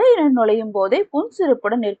அறையினர் நுழையும் போதே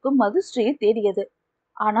புன்சிரிப்புடன் நிற்கும் மதுஸ்ரீயை தேடியது.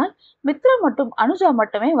 ஆனால் மித்ரா மற்றும் அனுஜா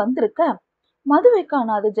மட்டுமே வந்திருக்க மதுவை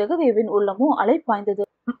காணாத ஜெகதேவின் உள்ளமோ அலைப்பாய்ந்தது.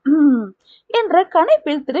 என்ற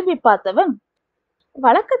கணைப்பில் திரும்பி பார்த்தவன்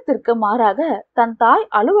வழக்கத்திற்கு மாறாக தன் தாய்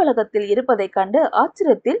அலுவலகத்தில் இருப்பதைக் கண்டு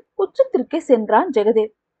ஆச்சரியத்தில் உச்சத்திற்கே சென்றான்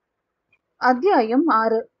ஜெகதேவ். அத்தியாயம்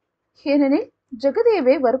 6. ஏனெனில்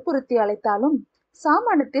ஜெகதேவை வற்புறுத்தி அழைத்தாலும்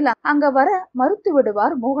சாமானியத்தில் அங்க வர மறுத்து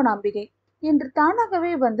விடுவார் மோகனாம்பிகை. என்று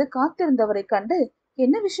தானாகவே வந்து காத்திருந்தவரை கண்டு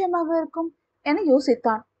என்ன விஷயமாக இருக்கும் என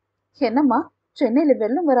யோசித்தான். என்னம்மா, சென்னையில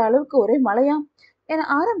வெள்ளம் வர அளவுக்கு ஒரே மழையாம் என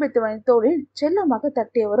ஆரம்பித்தவனின் தோளில் செல்லமாக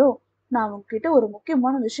தட்டியவரோ, நான் உன்கிட்ட ஒரு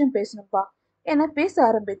முக்கியமான விஷயம் பேசணும்பா என பேச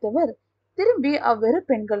ஆரம்பித்தவர் திரும்பி அவ்விரு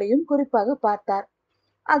பெண்களையும் குறிப்பாக பார்த்தார்.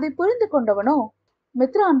 அதை புரிந்து கொண்டவனோ,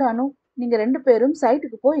 மித்ரா அண்டானு, நீங்க 2 பேரும்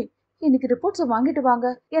சைட்டுக்கு போய் இன்னைக்கு ரிப்போர்ட்ஸை வாங்கிட்டு வாங்க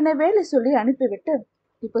என வேலை சொல்லி அனுப்பிவிட்டு,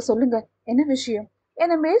 இப்ப சொல்லுங்க என்ன விஷயம்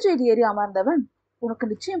என மேஜையில் ஏறி அமர்ந்தவன், உனக்கு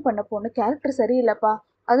நிச்சயம் பண்ண பொண்ணு கேரக்டர் சரியில்லைப்பா,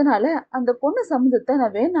 அதனால அந்த பொண்ணு சம்மந்தத்தை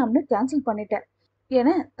நான் வேணாம்னு கேன்சல் பண்ணிட்டேன் என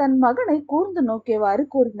தன் மகனை கூர்ந்து நோக்கியவாறு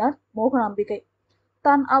கூறினார் மோகனாம்பிகை.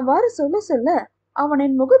 தான் அவ்வாறு சொல்ல சொல்ல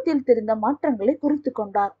அவனின் முகத்தில் தெரிந்த மாற்றங்களை குறித்து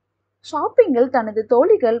கொண்டார். ஷாப்பிங்கில் தனது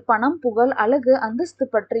தோழிகள் பணம், புகழ், அழகு, அந்தஸ்து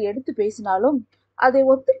பற்றி எடுத்து பேசினாலும் அதை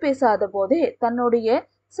ஒத்து பேசாத போதே தன்னுடைய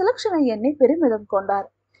செலக்ஷனை எண்ணி பெருமிதம் கொண்டார்.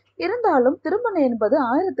 இருந்தாலும் திருமணம் என்பது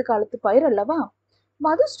 1000 காலத்து பயிர் அல்லவா?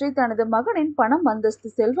 மதுஸ்ரீ தனது மகனின் பணம், அந்தஸ்து,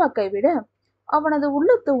 செல்வாக்கை விட அவனது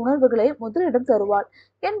உள்ளத்து உணர்வுகளை முதலிடம் தருவாள்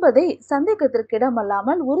என்பதை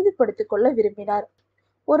சந்தேகத்திற்கிடமல்லாமல் உறுதிப்படுத்திக் கொள்ள விரும்பினார்.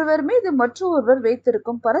 ஒருவர் மீது மற்றொருவர்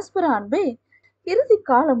வைத்திருக்கும் பரஸ்பர அன்பே இறுதி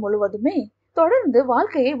காலம் முழுவதுமே தொடர்ந்து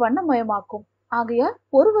வாழ்க்கையை வண்ணமயமாக்கும். ஆகையால்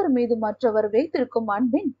ஒருவர் மீது மற்றவர் வைத்திருக்கும்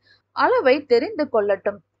அன்பின் அளவை தெரிந்து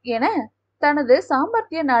கொள்ளட்டும் என தனது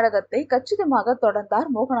சாமர்த்திய நாடகத்தை கச்சிதமாக தொடர்ந்தார்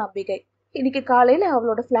மோகனாம்பிகை. இன்னைக்கு காலையில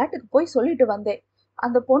அவளோட பிளாட்டுக்கு போய் சொல்லிட்டு வந்தேன்.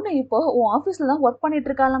 அந்த பொண்ணு இப்போ உன் ஆபீஸ்ல தான் ஒர்க் பண்ணிட்டு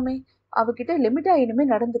இருக்காளாமே, அவகிட்ட லிமிட்டா இனிமே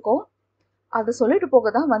நடந்துக்கோ, அதை சொல்லிட்டு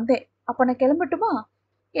போக தான் வந்தேன். அப்ப நான் கிளம்பட்டுமா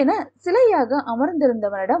என சிலையாக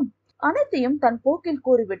அமர்ந்திருந்தவனிடம் அனைத்தையும் தன் போக்கில்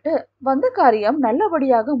கூறிவிட்டு வந்த காரியம்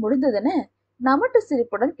நல்லபடியாக முடிந்ததென நமட்டு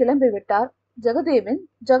சிரிப்புடன் கிளம்பிவிட்டார் ஜெகதேவின்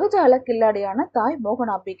ஜகஜால கில்லாடியான தாய்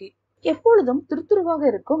மோகனாம்பிகை. எப்பொழுதும் துருதுருவாக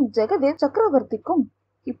இருக்கும் ஜெகதேவ் சக்கரவர்த்திக்கும்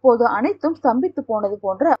இப்போது அனைத்தும் ஸ்தம்பித்து போனது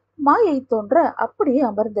போன்ற மாயை தோன்ற அப்படியே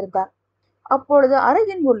அமர்ந்திருந்தார். அப்பொழுது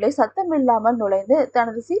அறையின் உள்ளே சத்தமில்லாமல் நுழைந்து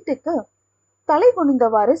தனது சீட்டுக்கு தலை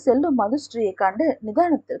குனிந்தவாறு செல்லும் மதுஸ்ரீயை கண்டு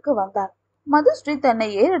நிதானத்திற்கு வந்தார். மதுஸ்ரீ தன்னை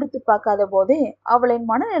ஏறெடுத்து பார்க்காத போதே அவளின்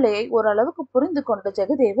மனநிலையை ஓரளவுக்கு புரிந்து கொண்ட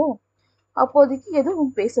ஜெகதேவோ அப்போதைக்கு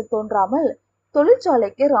எதுவும் பேச தோன்றாமல்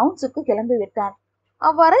தொழிற்சாலைக்கு ரவுண்ட்ஸுக்கு கிளம்பி விட்டான்.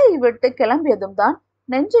 அவ்வறையை விட்டு கிளம்பியதும் தான்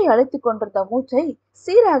நெஞ்சை அழைத்து கொண்டிருந்த மூச்சை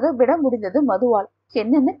சீராக விட முடிந்தது மதுவால்.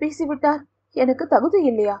 என்னென்ன பேசிவிட்டார், எனக்கு தகுதி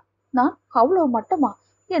இல்லையா, நான் அவ்வளவு மட்டமா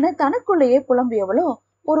என தனக்குள்ளேயே புலம்பியவளோ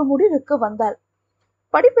ஒரு முடிவுக்கு வந்தாள்.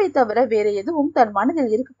 படிப்பை தவிர வேற எதுவும் தன்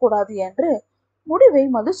மனதில் இருக்கக்கூடாது என்று முடிவை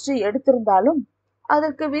மதுஸ்ரீ எடுத்திருந்தாலும்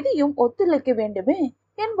அதற்கு விதியும் ஒத்துழைக்க வேண்டுமே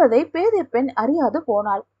என்பதை பேதை பெண் அறியாது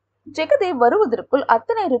போனாள். ஜெகதேவ் வருவதற்குள்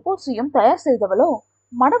அத்தனை ரிப்போர்ட்ஸையும் தயார் செய்தவளோ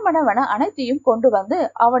மடமடவென அனைத்தையும் கொண்டு வந்து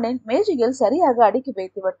அவனின் மேஜையில் சரியாக அடுக்கி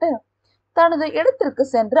வைத்துவிட்டு தனது இடத்திற்கு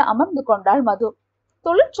சென்று அமர்ந்து கொண்டாள் மது.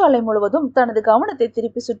 தொழிற்சாலை முழுவதும் தனது கவனத்தை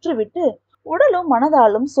திருப்பி சுற்றிவிட்டு உடலும்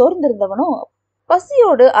மனதாலும் சோர்ந்திருந்தவனோ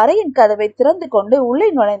பசியோடு அறையின் கதவை திறந்து கொண்டு உள்ளே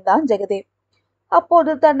நுழைந்தான் ஜெகதேவ்.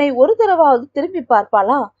 அப்போது தன்னை ஒரு தடவாவது திரும்பி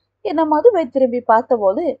பார்ப்பாளா என மதுவை திரும்பி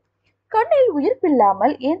பார்த்தபோது கண்ணில்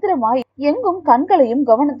உயிர்ப்பில்லாமல் இயந்திரமாய் எங்கும் கண்களையும்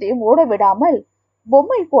கவனத்தையும் ஓட விடாமல்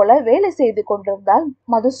பொம்மை போல வேலை செய்து கொண்டிருந்தாள்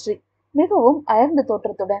மதுஸ்ரீ மிகவும் அயர்ந்த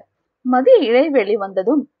தோற்றத்துடன். மதிய இடைவெளி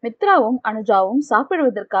வந்ததும் மித்ராவும் அனுஜாவும்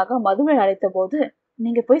சாப்பிடுவதற்காக மதுவை அழைத்த போது,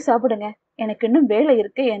 நீங்க போய் சாப்பிடுங்க, எனக்கு இன்னும் வேலை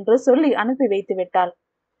இருக்கு என்று சொல்லி அனுப்பி வைத்து விட்டாள்.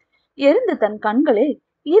 எரிந்து தன் கண்களில்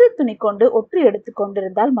ஈர துணி கொண்டு ஒற்றி எடுத்துக்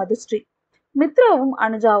கொண்டிருந்தாள் மதுஸ்ரீ. மித்ராவும்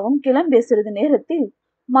அனுஜாவும் கிளம்பிய சிறிது நேரத்தில்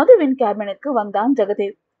மதுவின் கேபினுக்கு வந்தான்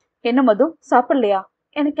ஜெகதேவ். என்ன மது, சாப்பிடலையா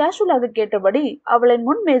என கேஷுவலாக கேட்டபடி அவளின்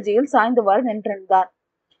முன் மேஜையில் சாய்ந்தவாறு நின்றிருந்தான்.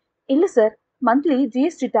 இல்ல sir, monthly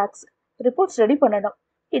GST tax reports ready பண்ணணும்,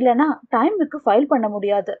 இல்லனா டைமுக்கு ஃபைல் பண்ண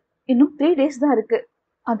முடியாது, இன்னும் 3 days தான் இருக்கு,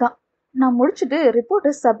 அதான் நான் முடிச்சுட்டு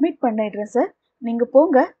ரிப்போர்ட்டை சப்மிட் பண்ணிடுறேன் சார், நீங்க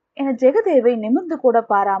போங்க என ஜெகதேவை நிமிர்ந்து கூட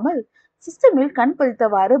பாராமல் சிஸ்டமில் கண்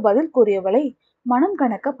பதித்தவாறு பதில் கூறியவளை மனம்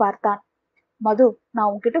கணக்க பார்த்தான். மது, நான்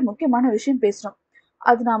உன்கிட்ட முக்கியமான விஷயம் பேசணும்,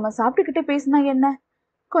 அது நாம சாப்பிட்டுக்கிட்டே பேசினா என்ன,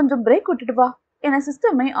 கொஞ்சம் பிரேக் விட்டுட்டு வா என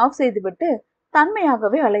சிஸ்டமை ஆஃப் செய்துவிட்டு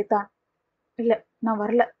தன்மையாகவே அழைத்தான். இல்ல, நான்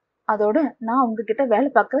வரல, அதோட நான் உங்ககிட்ட வேலை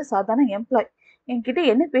பார்க்குற சாதாரண எம்ப்ளாய், என்கிட்ட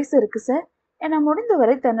என்ன பேச இருக்கு சார் என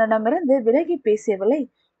முடிந்தவரை தன்னிடமிருந்து விலகி பேசியவளை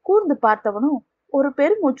கூர்ந்து பார்த்தவனும் ஒரு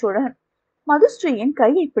பெருமூச்சுடன் மதுஸ்ரீயின்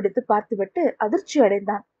கையை பிடித்து பார்த்துவிட்டு அதிர்ச்சி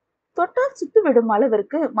அடைந்தான். தொட்டால் சுட்டுவிடும்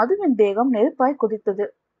அளவிற்கு மதுவின் தேகம் நெருப்பாய் குதித்தது.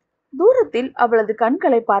 தூரத்தில் அவளது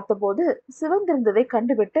கண்களை பார்த்தபோது சிவந்திருந்ததை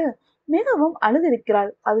கண்டுவிட்டு மிகவும்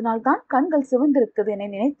அழுதிருக்கிறாள். அதனால்தான் கண்கள் சிவந்திருக்கிறது என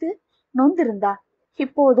நினைத்து நொந்திருந்தான்.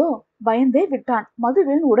 இப்போதோ பயந்தே விட்டான்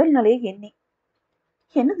மதுவின் உடல்நிலையை எண்ணி.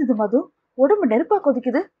 என்னது மது, உடம்பு நெருப்பா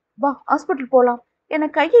கொதிக்குது, வா ஹாஸ்பிட்டல் போலாம் என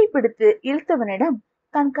கையை பிடித்து இழுத்தவனிடம்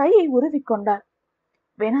தன் கையை உருவிக்கொண்டாள்.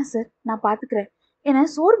 வேணா சார், நான் பாத்துக்கிறேன் என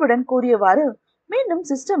சோர்வுடன் கூறியவாறு மீண்டும்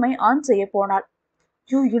சிஸ்டமை ஆன் செய்ய போனாள்.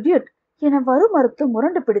 யூ இடியட் என மறுத்து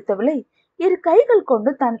முரண்டு பிடித்தவளை இரு கைகள்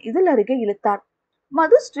கொண்டு தன் இதழ் அருகே இழுத்தான்.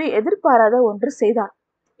 மதுஸ்ரீ எதிர்பாராத ஒன்று செய்தான்.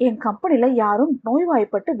 என் கம்பெனில யாரும்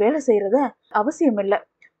நோய்வாய்ப்பட்டு வேலை செய்யறத அவசியம் இல்லை.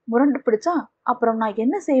 முரண்டு பிடிச்சா அப்புறம் நான்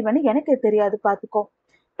என்ன செய்வேன்னு எனக்கே தெரியாது, பாத்துக்கோ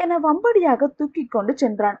என வம்படியாக தூக்கி கொண்டு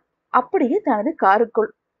சென்றான். அப்படியே தனது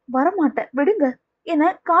காருக்குள். வரமாட்டேன் விடுங்க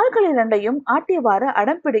என கால்கள் இரண்டையும் ஆட்டியவாறு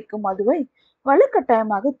அடம் பிடிக்கும் மதுவை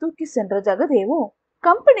வலுக்கட்டாயமாக தூக்கி சென்ற ஜெகதேவோ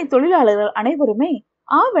கம்பெனி தொழிலாளர்கள் அனைவருமே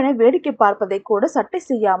ஆவென வேடிக்கை பார்ப்பதை கூட சட்டை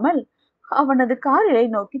செய்யாமல் அவனது காரிலை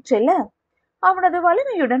நோக்கி செல்ல, அவனது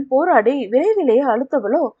வலிமையுடன் போராடி விரைவிலேயே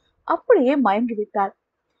அழுத்தவளோ அப்படியே மயங்கிவிட்டாள்.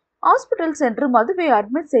 ஹாஸ்பிட்டல் சென்று மதுவை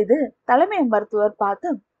அட்மிட் செய்து தலைமை மருத்துவர் பார்த்து,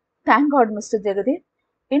 தேங்க் காட் மிஸ்டர் ஜெகதீப்,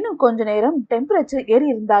 இன்னும் கொஞ்ச நேரம் டெம்பரேச்சர் ஏறி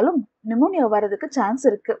இருந்தாலும் நிமோனியா வர்றதுக்கு சான்ஸ்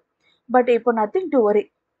இருக்கு. பட் இப்போ நத்திங் டு வரி,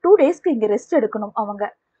 2 டேஸ்க்கு இங்க ரெஸ்ட் எடுக்கணும் அவங்க,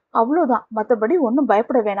 அவ்வளவுதான், மற்றபடி ஒன்னும்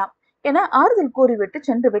பயப்பட வேணாம் என ஆறுதல் கூறிவிட்டு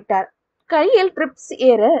சென்று விட்டார். கையில் ட்ரிப்ஸ்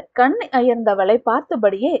ஏற கண் அயர்ந்தவளை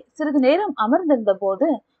பார்த்தபடியே சிறிது நேரம் அமர்ந்திருந்த போது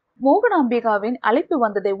மோகனாம்பிகாவின் அழைப்பு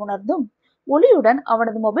வந்ததை உணர்ந்தும் ஒளியுடன்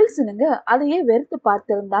அவனது மொபைல் சினுங்க அதையே வெறுத்து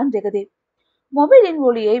பார்த்திருந்தான் ஜெகதீப். மொபைலின்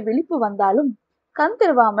ஒளியை விழிப்பு வந்தாலும் கண்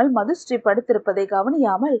திறவாமல் மதுஸ்ரீ படுத்திருப்பதை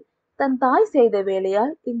கவனியாமல் தன் தாய் செய்த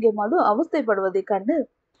வேலையால் இங்கே மது அவஸ்தைப்படுவதை கண்டு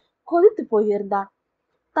கொதித்து போயிருந்தான்.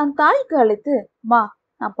 தன் தாய்க்கு அழைத்து, மா,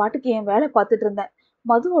 நான் பாட்டுக்கு என் வேலை பார்த்துட்டு இருந்தேன்,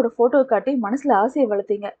 மதுவோட போட்டோ காட்டி மனசுல ஆசையை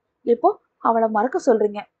வளர்த்தீங்க, இப்போ அவளை மறக்க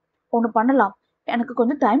சொல்றீங்க. ஒண்ணு பண்ணலாம், எனக்கு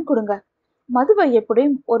கொஞ்சம் டைம் கொடுங்க, மதுவை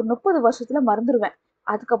எப்படியும் ஒரு 30 வருஷத்துல மறந்துடுவேன்,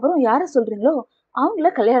 அதுக்கப்புறம் யார சொல்றீங்களோ அவங்கள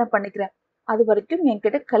கல்யாணம் பண்ணிக்கிறேன், அது வரைக்கும்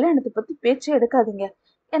என்கிட்ட கல்யாணத்தை பத்தி பேச்சே எடுக்காதீங்க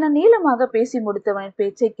என நீளமாக பேசி முடித்தவனின்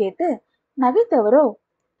பேச்சை கேட்டு நகைத்தவரோ,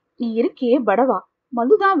 நீ இருக்கியே படவா,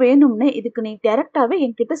 மதுதான் வேணும்னு இதுக்கு நீ டைரக்டாவே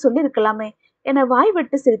என்கிட்ட சொல்லிருக்கலாமே என வாய்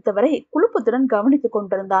விட்டு சிரித்தவரை குழுப்பத்துடன் கவனித்துக்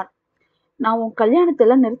கொண்டிருந்தான். நான் உன்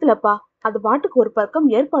கல்யாணத்துல நிறுத்தலப்பா, அது பாட்டுக்கு ஒரு பக்கம்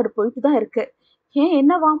ஏற்பாடு போயிட்டு தான் இருக்கு. ஏன்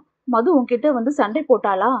என்னவாம், மது உன்கிட்ட வந்து சண்டை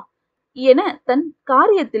போட்டாளா என தன்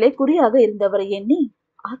காரியத்திலே குறியாக இருந்தவரை எண்ணி,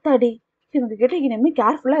 ஆத்தாடி, இவங்க கிட்ட இனிமே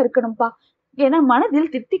கேர்ஃபுல்லா இருக்கணும்பா என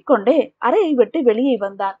மனதில் திட்டிக்கொண்டே அறையை விட்டு வெளியே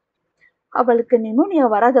வந்தான். அவளுக்கு நிமோனியா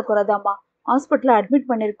வராத குறைதாமா, ஹாஸ்பிட்டல்ல அட்மிட்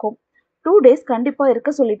பண்ணிருக்கோம், 2 டேஸ் கண்டிப்பா இருக்க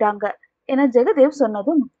சொல்லிட்டாங்க என ஜெகதேவ்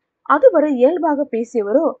சொன்னதும் அதுவரை இயல்பாக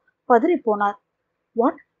பேசியவரோ பதறி போனார்.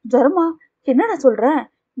 வாட், ஜரமா, என்னடா சொல்ற,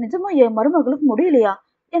 நிஜமா என் மருமகளுக்கு முடியலையா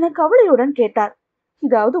என கவலையுடன் கேட்டார்.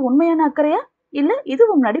 இதாவது உண்மையான அக்கறையா இல்ல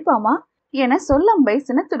இதுவும் நடிப்பாமா என சொல்லம்பை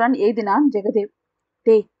சினத்துடன் எய்தினான் ஜெகதேவ்.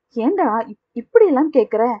 டேய், ஏண்டா இப்படி எல்லாம்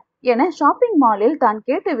கேக்குற என ஷாப்பிங் மாலில் தான்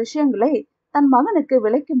கேட்ட விஷயங்களை தன் மகனுக்கு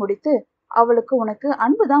விளக்கி முடித்து, அவளுக்கு உனக்கு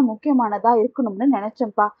அன்புதான் முக்கியமானதா இருக்கணும்னு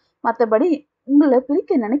நினைச்சேன்பா, மத்தபடி உங்களை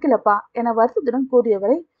பிரிக்க நினைக்கலப்பா என வருத்தத்துடன்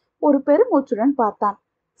கூறியவரை ஒரு பெருமூச்சுடன் பார்த்தான்.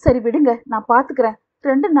 சரி விடுங்க, நான் பாத்துக்கிறேன்,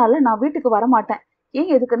 2 நாள்ல நான் வீட்டுக்கு வரமாட்டேன்,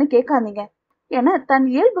 ஏன் எதுக்குன்னு கேட்காதீங்க என தன்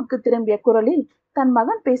இயல்புக்கு திரும்பிய குரலில் தன்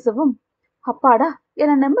மகன் பேசவும், அப்பாடா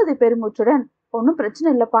என நிம்மதி பெருமூச்சுடன், ஒன்னும் பிரச்சனை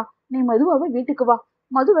இல்லப்பா, நீ மெதுவாவே வீட்டுக்கு வா,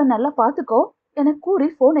 மதுவை நல்லா பாத்துக்கோ என கூறி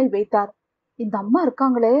போனை வைத்தார். இந்த அம்மா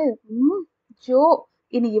இருக்காங்களே, ஜோ,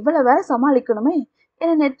 இனி இவ்வளவு வேற சமாளிக்கணுமே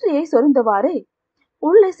என நெற்றியை சொரிந்தவாறே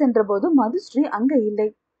உள்ளே சென்றபோது மதுஸ்ரீ அங்க இல்லை.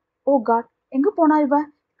 ஓ காட், எங்க போனா இவ,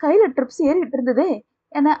 கையில ட்ரிப்ஸ் ஏறிட்டு இருந்ததே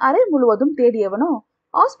என அறை முழுவதும் தேடியவனோ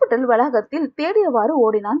ஹாஸ்பிட்டல் வளாகத்தில் தேடியவாறு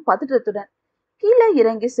ஓடினான் பதற்றத்துடன். கீழே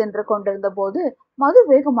இறங்கி சென்று கொண்டிருந்த போது மது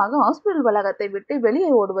வேகமாக ஹாஸ்பிட்டல் வளாகத்தை விட்டு வெளியே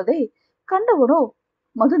ஓடுவதை கண்டவனோ,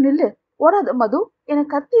 மது நில்லு, ஓடாத மது என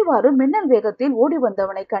கத்தியவாறு மின்னல் வேகத்தில் ஓடி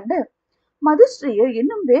வந்தவனை கண்டு மதுஸ்ரீயோ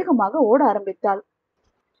இன்னும் வேகமாக ஓட ஆரம்பித்தாள்.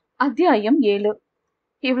 அத்தியாயம் 7.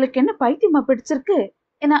 இவளுக்கு என்ன பைத்தியமா பிடிச்சிருக்கு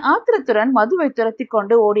என ஆத்திரத்துடன் மதுவை துரத்தி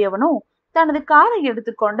கொண்டு ஓடியவனோ தனது காரை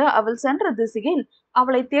எடுத்துக்கொண்டு அவள் சென்ற திசையில்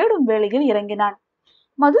அவளை தேடும் வேளையில் இறங்கினான்.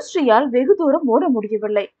 மதுஸ்ரீயால் வெகு தூரம் ஓட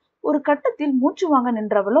முடியவில்லை. ஒரு கட்டத்தில் மூச்சு வாங்க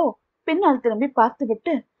நின்றவளோ பின்னால் திரும்பி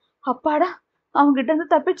பார்த்துவிட்டு, அப்பாடா, அவங்க கிட்ட இருந்து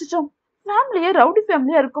தப்பிச்சிட்டோம், ஃபேமிலியே ரவுடி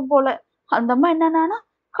ஃபேமிலியா இருக்கும் போல, அந்த அம்மா என்னடானா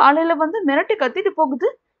காலையில வந்து மிரட்டி கத்திட்டு போகுது,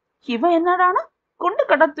 இவன் என்னடானா குண்டு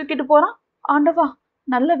கடை தூக்கிட்டு போறான், ஆண்டவா,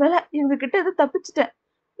 நல்ல வேலை இவங்க கிட்ட இருந்து தப்பிச்சிட்டேன்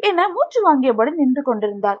என மூச்சு வாங்கியபடி நின்று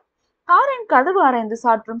கொண்டிருந்தாள். காரின் கதவு அரைந்து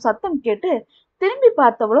சாற்றும் சத்தம் கேட்டு திரும்பி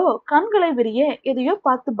பார்த்தவளோ கண்களை விரிய எதையோ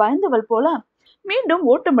பார்த்து பயந்தவள் போல மீண்டும்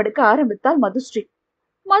ஓட்டம் எடுக்க ஆரம்பித்தாள் மதுஸ்ரீ.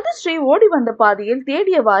 மதுஸ்ரீ ஓடி வந்த பாதையில்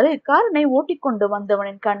தேடியவாறு காரனை ஓட்டிக்கொண்டு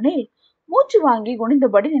வந்தவனின் கண்ணில் மூச்சு வாங்கி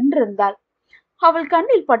குனிந்தபடி நின்றிருந்தாள். அவள்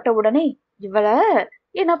கண்ணில் பட்டவுடனே இவள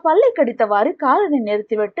என பல்லை கடித்தவாறு காரனை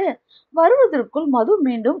நிறுத்திவிட்டு வருவதற்குள் மது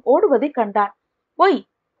மீண்டும் ஓடுவதை கண்டான். ஒய்,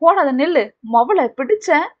 போனத நில்லு, மவளை பிடிச்ச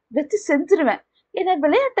வச்சு செஞ்சிருவேன் என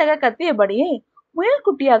விளையாட்டாக கத்தியபடியே முயல்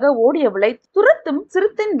குட்டியாக ஓடியவளை துரத்தும்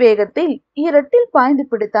சிறுத்தின் வேகத்தில் இரட்டில் பாய்ந்து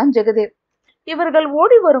பிடித்தான் ஜெகதேவ். இவர்கள்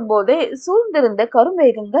ஓடி வரும்போதே சூழ்ந்திருந்த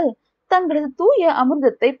கருமேகங்கள் தங்களது தூய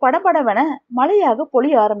அமிர்தத்தை படபடவென மழையாக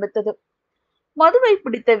பொழிய ஆரம்பித்தது. மதுவை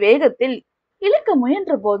பிடித்த வேகத்தில் இழுக்க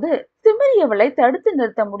முயன்ற போது திமிரியவளை தடுத்து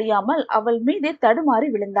நிறுத்த முடியாமல் அவள் மீதே தடுமாறி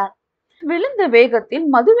விழுந்தான். விழுந்த வேகத்தில்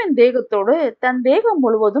மதுவின் தேகத்தோடு தன் தேகம்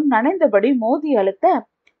முழுவதும் நனைந்தபடி மோதி அழுத்த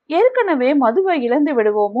ஏற்கனவே மதுவை இழந்து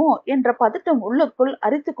விடுவோமோ என்ற பதட்டம் உள்ளுக்குள்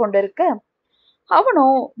அரித்து கொண்டிருக்க அவனோ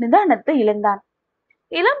நிதானத்தை இழந்தான்.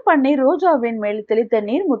 இளம் பண்ணை ரோஜாவின் மேல் தெளித்த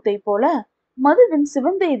நீர்முத்தை போல மதுவின்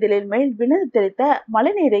சிவந்த இதழில் மேல் விழுந்து தெளித்த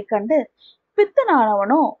மழைநீரை கண்டு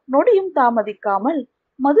பித்தனானவனோ நொடியும் தாமதிக்காமல்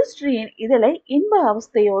மதுஸ்ரீயின் இதழை இன்ப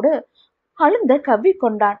அவஸ்தையோடு அழுந்த கவ்வி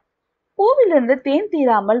கொண்டான். பூவிலிருந்து தேன்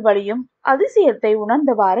தீராமல் வழியும் அதிசயத்தை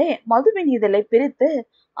உணர்ந்தவாறே மதுவின் இதழை பிரித்து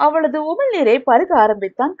அவளது உமிழ்நீரை பருக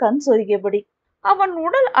ஆரம்பித்தான் கண் சொருகியபடி. அவன்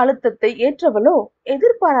உடல் அழுத்தத்தை ஏற்றவளோ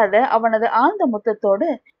எதிர்பாராத அவனது ஆழ்ந்த முத்தத்தோடு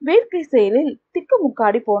வேட்கை செயலில்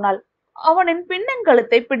திக்குமுக்காடி போனாள். அவனின்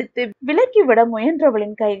பின்னங்கழுத்தை பிடித்து விலக்கிவிட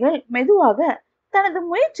முயன்றவளின் கைகள் மெதுவாக தனது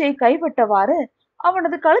முயற்சியை கைவிட்டவாறு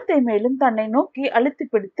அவனது கழுத்தை மேலும் தன்னை நோக்கி அழுத்தி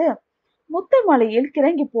பிடித்து முத்த மலையில்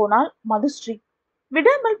கிறங்கி போனாள் மதுஸ்ரீ.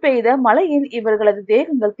 விடாமல் பெய்த மழையில் இவர்களது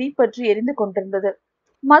தேகங்கள் தீப்பற்றி எரிந்து கொண்டிருந்தது.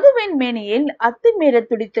 மதுவின் மேனியில் அத்துமீற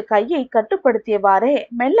துடித்த கையை கட்டுப்படுத்தியவாறே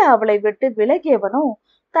மெல்ல அவளை விட்டு விலகியவனோ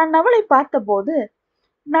தன் அவளை பார்த்தபோது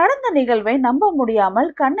நடந்த நிகழ்வை நம்ப முடியாமல்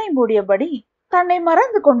கண்ணை மூடியபடி தன்னை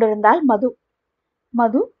மறந்து கொண்டிருந்தாள் மது.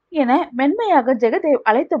 மது என மென்மையாக ஜெகதேவ்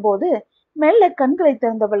அழைத்த போது மெல்ல கண்களை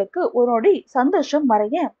திறந்தவளுக்கு ஒரு நொடி சந்தோஷம்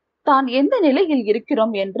மறைய தான் எந்த நிலையில்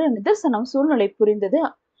இருக்கிறோம் என்று நிதர்சனம் சூழ்நிலை புரிந்தது.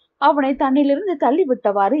 அவனை தன்னிலிருந்து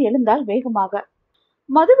தள்ளிவிட்டவாறு எழுந்தாள் வேகமாக.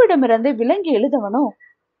 மதுவிடமிருந்து விலங்கி எழுதவனோ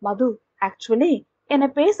மது ஆக்சுவலி என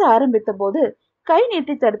பேச ஆரம்பித்த போது கை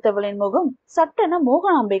நீட்டி தடுத்தவளின் முகம் சட்டென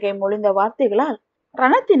மோகனாம்பிகை மொழிந்த வார்த்தைகளால்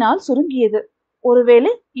ரணத்தினால் சுருங்கியது.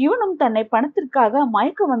 ஒருவேளை இவனும் தன்னை பணத்திற்காக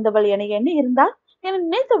மயக்க வந்தவள் என எண்ணி இருந்தால் என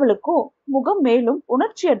நினைத்தவளுக்கோ முகம் மேலும்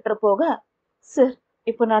உணர்ச்சியற்ற போக, சார்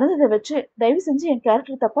இப்ப நடந்ததை வச்சு தயவு செஞ்சு என்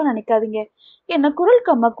கேரக்டர் தப்பா நினைக்காதீங்க என்ன குரல்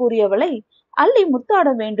கம்ம கூறியவளை அள்ளி முத்தாட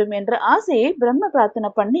வேண்டும் என்ற ஆசையை பிரம்ம பிரார்த்தனை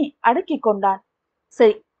பண்ணி அடக்கி கொண்டான்.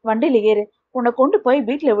 சரி, வண்டியில ஏறு, உன்னை கொண்டு போய்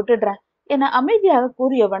வீட்டுல விட்டுடுறேன் என அமைதியாக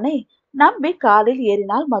கூறியவனை நம்பி காரில்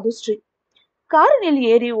ஏறினாள் மதுஸ்ரீ. காரினில்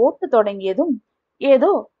ஏறி ஓட்ட தொடங்கியதும்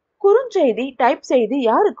ஏதோ குறுஞ்செய்தி டைப் செய்து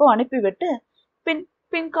யாருக்கோ அனுப்பிவிட்டு பின்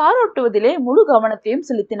பின் காரோட்டுவதிலே முழு கவனத்தையும்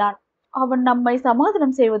செலுத்தினான். அவன் நம்மை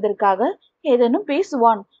சமாதானம் செய்வதற்காக ஏதேனும்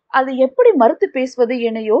பேசுவான், அது எப்படி மறுத்து பேசுவது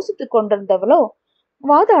என யோசித்துக் கொண்டிருந்தவளோ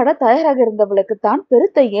வாதாட தயாராக இருந்தவளுக்கு தான்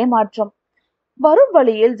பெருத்த ஏமாற்றம். வரும்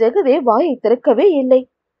வழியில் ஜெகதேவ் வாயை திறக்கவே இல்லை.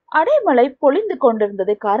 அடைமழை பொழிந்து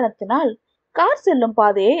கொண்டிருந்தது காரணத்தினால் கார் செல்லும்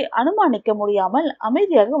பாதையை அனுமானிக்க முடியாமல்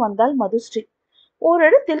அமைதியாக வந்தாள் மதுஸ்ரீ.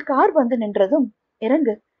 ஓரிடத்தில் கார் வந்து நின்றதும்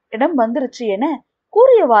இறங்கு, இடம் வந்துருச்சு என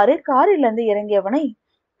கூறியவாறு காரிலிருந்து இறங்கியவனை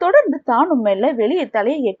தொடர்ந்து தானும் மெல்ல வெளியே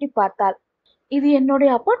தலையை எட்டி பார்த்தாள். இது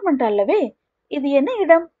என்னுடைய அபார்ட்மெண்ட் அல்லவே, இது என்ன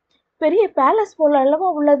இடம்? பெரிய பேலஸ் போல அல்லவா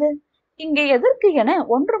உள்ளது, இங்கே எதற்கு என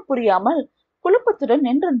ஒன்றும் புரியாமல் குழப்பத்துடன்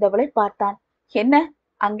நின்றிருந்தவளை பார்த்தான். என்ன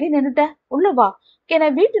அங்கே நின்றுட்ட, உள்ளவா என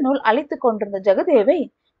வீட்டினுள் அழைத்து கொண்டிருந்த ஜெகதேவை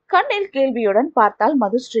கண்ணில் கேள்வியுடன் பார்த்தாள்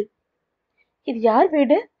மதுஸ்ரீ. இது யார்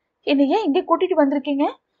வீடு, என்னை ஏன் இங்கே கூட்டிட்டு வந்திருக்கீங்க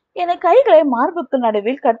என கைகளை மார்புக்கு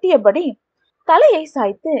நடுவில் கட்டியபடி தலையை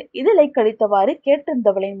சாய்த்து இதழை கடித்தவாறு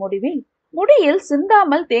கேட்டிருந்தவளின் முடியில்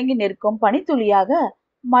சிந்தாமல் தேங்கி நிற்கும் பனித்துளியாக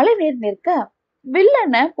மழைநீர் நிற்க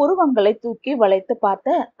வில்லன புருவங்களை தூக்கி வளைத்து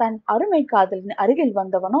பார்த்த தன் அருமை காதலின் அருகில்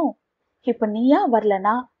வந்தவனோ, இப்ப நீயா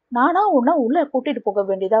வரலனா நானா உன்னை உள்ள கூட்டிட்டு போக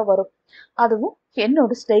வேண்டியதா வரும், அதுவும்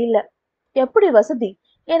என்னோட ஸ்டைல்ல, எப்படி வசதி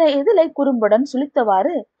என இதழை குறும்புடன்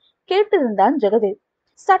சுழித்தவாறு கேட்டிருந்தான் ஜெகதேவ்.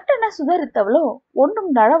 சட்டென சுதரித்தவளோ ஒன்றும்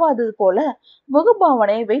நடவாதது போல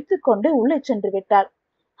முகபாவனையை வைத்து கொண்டு உள்ளே சென்று விட்டாள்.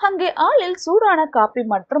 அங்கே ஆளில் சூடான காப்பி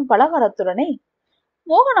மற்றும் பலகாரத்துடனே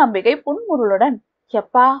மோகனாம்பிகை புன்முருளுடன்,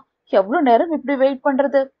 எப்பா எவ்வளவு நேரம் இப்படி வெயிட்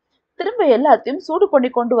பண்றது, திரும்ப எல்லாத்தையும் சூடு பண்ணி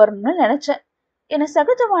கொண்டு வரணும்னு நினைச்சேன் என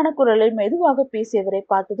சகஜமான குரலில் மெதுவாக பேசியவரை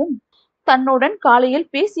பார்த்ததும் தன்னுடன் காலையில்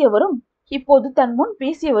பேசியவரும் இப்போது தன் முன்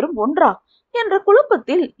பேசியவரும் ஒன்றா என்ற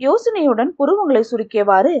குழப்பத்தில் யோசனையுடன் புருவங்களை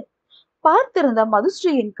சுருக்கியவாறு பார்த்திருந்த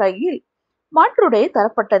மதுஸ்ரீயின் கையில் மாற்றுடைய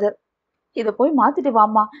தரப்பட்டது. இத போய் மாத்திட்டு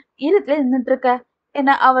வாமா, ஈரத்துல நின்றுட்டு இருக்க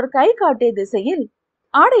என அவர் கை காட்டிய திசையில்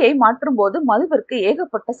ஆடையை மாற்றும் போது மதுவிற்கு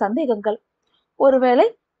ஏகப்பட்ட சந்தேகங்கள். ஒருவேளை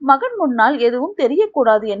மகன் முன்னால் எதுவும்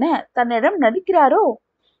தெரியக்கூடாது என தன்னிடம் நடிக்கிறாரோ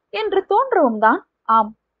என்று தோன்றவும் தான்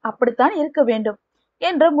ஆம், அப்படித்தான் இருக்க வேண்டும்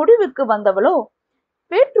என்ற முடிவுக்கு வந்தவளோ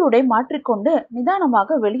வேற்றூடை மாற்றிக்கொண்டு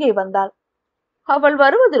நிதானமாக வெளியே வந்தாள். அவள்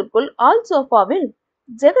வருவதற்குள் ஆல் சோஃபாவில்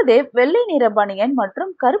ஜெகதேவ் வெள்ளை நிற பனியன்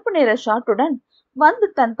மற்றும் கருப்பு நிற ஷார்ட்டுடன் வந்து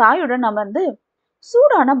தன் தாயுடன் அமர்ந்து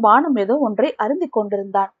சூடான பானம் ஏதோ ஒன்றை அருந்தி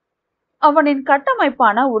கொண்டிருந்தான். அவனின்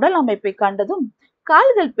கட்டமைப்பான உடல் அமைப்பை கண்டதும்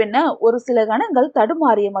கால்கள் பின்ன ஒரு சில கணங்கள்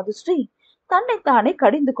தடுமாறிய மதுஸ்ரீ தன்னைத்தானே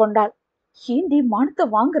கடிந்து கொண்டாள். ஏண்டி மானத்தை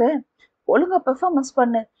வாங்குற, ஒழுங்கா பெர்ஃபார்மன்ஸ்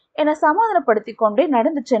பண்ணு என சமாதானப்படுத்தி கொண்டே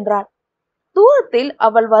நடந்து சென்றாள். தூரத்தில்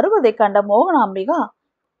அவள் வருவதை கண்ட மோகனாம்பிகா,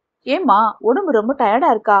 ஏமா உடம்பு ரொம்ப டயர்டா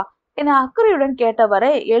இருக்கா என அக்கறையுடன்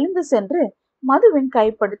கேட்டவரை எழுந்து சென்று மதுவின்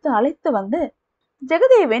கைப்படுத்து அழைத்து வந்து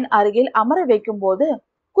ஜெகதேவின் அருகில் அமர வைக்கும் போது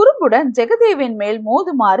குறும்புடன் ஜெகதேவின் மேல்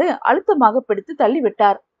மோதுமாறு அழுத்தமாக பிடித்து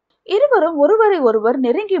தள்ளிவிட்டார். இருவரும் ஒருவரை ஒருவர்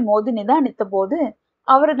நெருங்கி மோதி நிதானித்த போது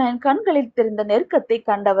அவர்களின் கண்களில் தெரிந்த நெருக்கத்தை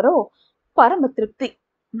கண்டவரோ பரம திருப்தி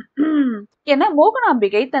என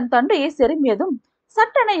மோகனாம்பிகை தன் தண்டையை செருமியதும்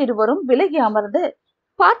சட்டென இருவரும் விலகி அமர்ந்து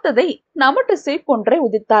பார்த்ததை நமட்டு சீப்பொன்றை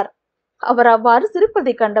உதித்தார். அவர் அவ்வாறு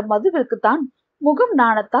சிரிப்பதை கண்ட மதுவிற்கு தான் முகம்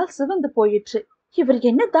நாணத்தால் சிவந்து போயிற்று. இவர்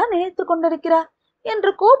என்னதான் நினைத்து கொண்டிருக்கிறார்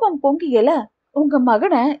என்று கோபம் பொங்கியல. உங்க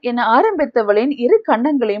மகனை என ஆரம்பித்தவளின் இரு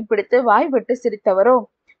கண்ணங்களையும் பிடித்து வாய் விட்டு சிரித்தவரோ,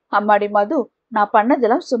 அம்மாடி மது, நான்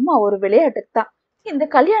பண்ணதெல்லாம் சும்மா ஒரு விளையாட்டுக்கு தான். இந்த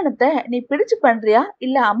கல்யாணத்தை நீ பிடிச்சு பண்றியா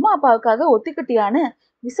இல்ல அம்மா அப்பாவுக்காக ஒத்துக்கிட்டியான்னு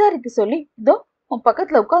விசாரிக்க சொல்லி இதோ உன்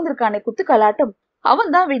பக்கத்துல உட்கார்ந்துருக்கானே குத்து கலாட்டம்,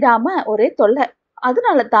 அவன் தான் விடாம ஒரே தொல்லை.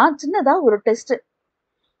 அதனால தான் சின்னதா ஒரு டெஸ்ட்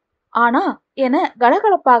ஆனா என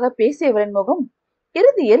கலகலப்பாக பேசியவரின் முகம்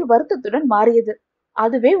இறுதியில் வருத்தத்துடன் மாறியது.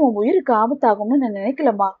 அதுவே உன் உயிருக்கு ஆபத்தாகும்னு நான்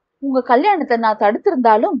நினைக்கலமா. உங்க கல்யாணத்தை நான்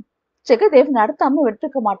தடுத்திருந்தாலும் ஜெகதேவ் நடத்தாம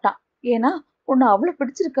விட்டுருக்க மாட்டான். ஏன்னா உன்னை அவ்வளவு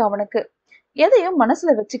பிடிச்சிருக்கு அவனுக்கு. எதையும்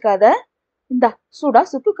மனசுல வச்சுக்காத. இந்தா சூடா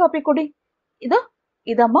சுக்கு காப்பி குடி, இதோ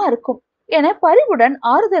இதமா இருக்கும் என பரிவுடன்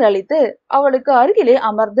ஆறுதல் அளித்து அவளுக்கு அருகிலே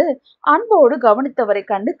அமர்ந்து அன்போடு கவனித்தவரை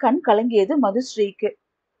கண்டு கண் கலங்கியது மதுஸ்ரீக்கு.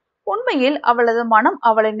 உண்மையில் அவளது மனம்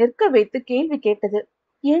அவளை நிற்க வைத்து கேள்வி கேட்டது.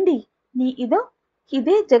 ஏண்டி, நீ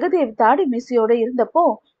இதே ஜெகதேவ் தாடி மீசையோட இருந்தப்போ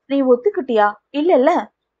நீ ஒத்துக்கிட்டியா? இல்லல்ல,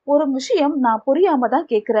 ஒரு விஷயம் நான் புரியாம தான்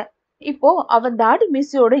கேக்குறேன். இப்போ அவன் தாடி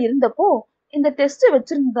மீசையோட இருந்தப்போ இந்த டெஸ்ட்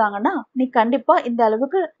வச்சிருந்தாங்கன்னா நீ கண்டிப்பா இந்த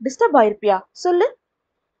அளவுக்கு டிஸ்டர்ப் ஆயிருப்பியா சொல்லு?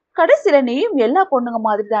 கடைசியில நீயும் எல்லா பொண்ணுங்க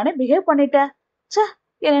மாதிரி தானே பிஹேவ் பண்ணிட்ட. ச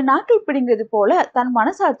என நாக்கை பிடிங்கிறது போல தன்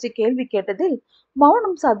மனசாட்சி கேள்வி கேட்டதில்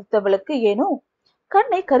மௌனம் சாதித்தவளுக்கு ஏனோ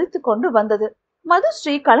கண்ணை கரித்து கொண்டு வந்தது.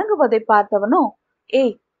 மதுஸ்ரீ கலங்குவதை பார்த்தவனோ,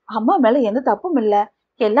 ஏய், அம்மா மேல எந்த தப்பும் இல்ல,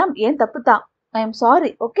 எல்லாம் ஏன் தப்பு தான். I am sorry,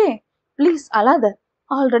 okay, please அழாத,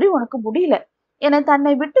 ஆல்ரெடி உனக்கு முடியல என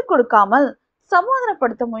தன்னை விட்டு கொடுக்காமல்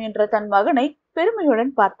சமாதானப்படுத்த முயன்ற தன் மகனை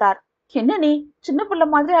பெருமையுடன் பார்த்தார். என்ன நீ சின்ன பிள்ளை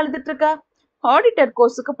மாதிரி அழுதுட்டு இருக்க? ஆடிட்டர்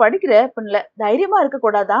கோர்ஸுக்கு படிக்கிற பின்ல தைரியமா இருக்க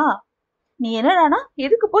கூடாதா? நீ என்னடானா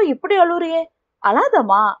எதுக்கு போய் இப்படி அழுறியே?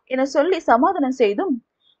 அழாதமா என சொல்லி சமாதானம் செய்தும்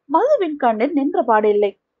மதுவின் கண்ணில் நின்ற பாடில்லை.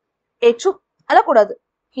 ஏச்சு, அழக்கூடாது.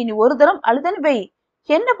 இனி ஒரு தரம் அழுதன் வை,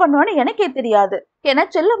 என்ன பண்ணுவான்னு எனக்கே தெரியாது என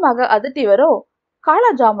செல்லமாக அதட்டிவரோ காலா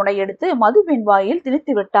ஜாமுனை எடுத்து மதுவின் வாயில்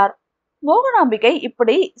திணித்து விட்டார். மோகனாம்பிகை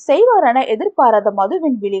இப்படி செய்வாரென எதிர்பாராத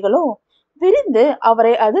மதுவின் விழிகளோ விரிந்து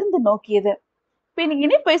அவரை அதிர்ந்து நோக்கியது. பின்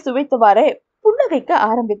இனிப்பை சுவைத்தவாறே புன்னகைக்க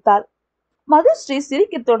ஆரம்பித்தாள். மதுஸ்ரீ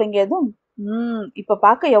சிரிக்க தொடங்கியதும், இப்ப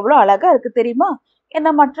பார்க்க எவ்வளவு அழகா இருக்கு தெரியுமா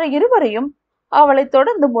என மற்ற இருவரையும் அவளை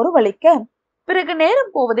தொடர்ந்து முறுவலிக்க, பிறகு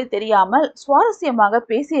நேரம் போவதை தெரியாமல் சுவாரஸ்யமாக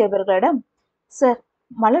பேசியவர்களிடம், சார்,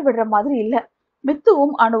 மழை விடுற மாதிரி இல்ல,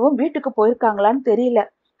 மித்துவும் அணுவும் வீட்டுக்கு போயிருக்காங்களான்னு தெரியல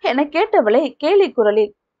என கேட்டவளை கேலி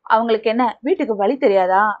குரலில், அவங்களுக்கு என்ன வீட்டுக்கு வழி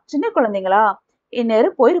தெரியாதா? சின்ன குழந்தைங்களா?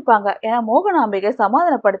 இந்நேரம் போயிருப்பாங்க என மோகனாம்பிகை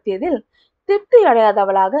சமாதானப்படுத்தியதில் திருப்தி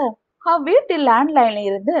அடையாதவளாக அவ்வீட்டில் லேண்ட்லைனில்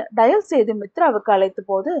இருந்து டயல் செய்து மித்ராவுக்கு அழைத்த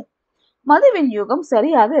போது மதுவின் யுகம்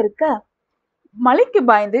சரியாக இருக்க மலைக்கு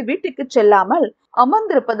பாய்ந்து வீட்டுக்கு செல்லாமல்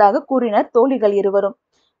அமர்ந்திருப்பதாக கூறினர் தோழிகள் இருவரும்.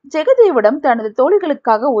 ஜெகதேவிடம் தனது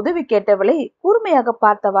தோழிகளுக்காக உதவி கேட்டவளை கூர்மையாக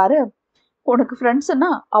பார்த்தவாறு, உனக்கு ஃப்ரெண்ட்ஸ்னா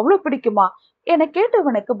அவ்வளவு பிடிக்குமா என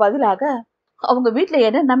கேட்டவனுக்கு பதிலாக, அவங்க வீட்டுல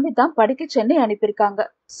என்ன நம்பித்தான் படிக்க சென்னை அனுப்பியிருக்காங்க,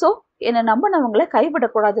 சோ என்ன நம்பினவங்களை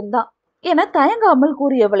கைவிடக்கூடாதுன்னு தான் என தயங்காமல்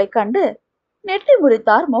கூறியவளை கண்டு நெட்டி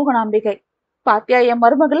முறித்தார் மோகனாம்பிகை. பாத்தியா என்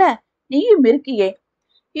மருமகள, நீயும் இருக்கியே,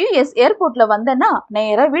 யுஎஸ் ஏர்போர்ட்ல வந்தேன்னா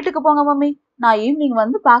நேரா வீட்டுக்கு போங்க மம்மி, நான் ஈவினிங்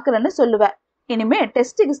வந்து பாக்குறேன்னு சொல்லுவேன். இனிமே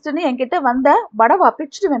டெஸ்ட் கிஸ்ட்னு என்கிட்ட வந்த படவா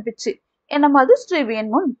பிச்சுடுவேன் பிச்சு என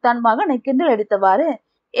மதுஸ்ரீவியின் முன் தன் மகனை கிண்டல் அடித்தவாறு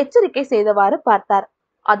எச்சரிக்கை செய்தவாறு பார்த்தார்.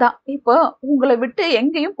 அதான் இப்போ உங்களை விட்டு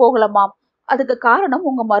எங்கேயும் போகலமாம், அதுக்கு காரணம்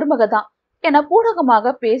உங்க மருமக தான் என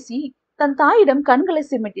பூடகமாக பேசி தன் தாயிடம் கண்களை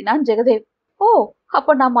சிமிட்டினான் ஜெகதேவ். ஓ,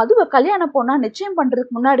 அப்ப நான் மதுவை கல்யாணம் போனா நிச்சயம்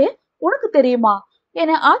பண்றதுக்கு முன்னாடியே உனக்கு தெரியுமா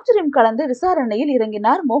என ஆச்சரியம் கலந்து விசாரணையில்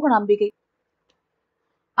இறங்கினார் மோகனாம்பிகை.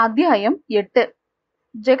 அத்தியாயம் 8.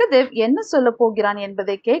 ஜெகதேவ் என்ன சொல்ல போகிறான்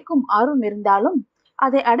என்பதை கேட்கும் ஆர்வம் இருந்தாலும்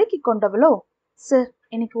அதை அடக்கி கொண்டவளோ, சார்,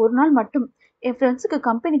 எனக்கு ஒரு நாள் மட்டும் என் ஃப்ரெண்ட்ஸுக்கு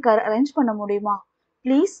கம்பெனி கார் அரேஞ்ச் பண்ண முடியுமா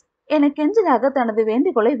ப்ளீஸ் என கெஞ்சலாக தனது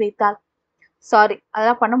வேண்டுகோளை வைத்தாள். சாரி,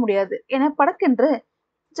 அதெல்லாம் பண்ண முடியாது என படக்கென்று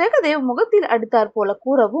ஜெகதேவ் முகத்தில் அடித்தார் போல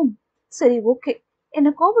கூறவும், சரி ஓகே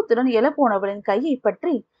என கோபத்துடன் எழ போனவளின் கையை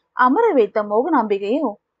பற்றி அமர வைத்த மோகனாம்பிகையோ,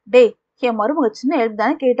 டே, என் மருமக சின்ன எழுப்பு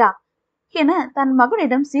தானே கேட்டா என தன்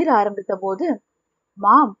மகனிடம் சீர ஆரம்பித்த போது,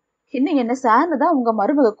 மாம், இன்னும் என்ன சார்னு தான் உங்க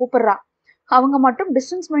மருமக கூப்பிடுறா, அவங்க மட்டும்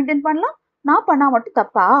டிஸ்டன்ஸ் மெயின்டைன் பண்ணலாம், நான் பண்ணா மட்டும்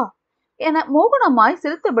தப்பா என மோகனமாய்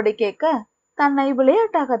சிரித்தபடி கேட்க, தன்னை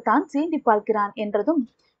விளையாட்டாகத்தான் சீண்டி பார்க்கிறான் என்றதும்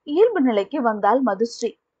இயல்பு நிலைக்கு வந்தாள்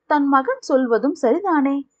மதுஸ்ரீ. தன் மகன் சொல்வதும்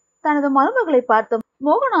சரிதானே. தனது மருமகளை பார்த்த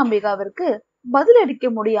மோகனாம்பிகாவிற்கு பதிலளிக்க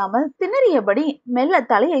முடியாமல் திணறியபடி மெல்ல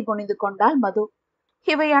தலையை குனிந்து கொண்டாள் மது.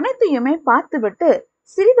 இவை அனைத்தையுமே பார்த்துவிட்டு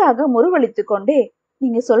சிறிதாக முறுவலித்து கொண்டே,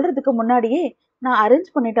 நீங்க சொல்றதுக்கு முன்னாடியே நான்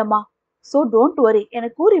அரேஞ்ச் பண்ணிட்டேமா, சோ டோன்ட் வரி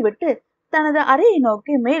என கூறிவிட்டு தனது அறையை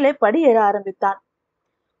நோக்கி மேலே படியேற ஆரம்பித்தான்.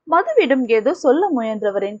 மதுவிடம் ஏதோ சொல்ல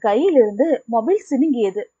முயன்றவரின் கையிலிருந்து மொபைல்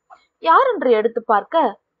சினுங்கியது. யாரென்று எடுத்து பார்க்க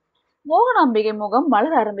மோகனாம்பிகை முகம்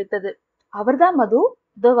மலர ஆரம்பித்தது. அவர்தான் மது,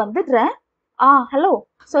 இதோ வந்துடுறேன். ஹலோ,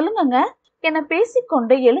 சொல்லுங்கங்க என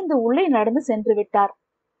பேசிக்கொண்டே எழுந்து உள்ளே நடந்து சென்று விட்டார்.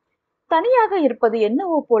 தனியாக இருப்பது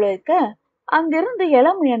என்னவோ போல இருக்க அங்கிருந்து எழ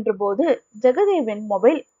முயன்ற போது ஜெகதேவின்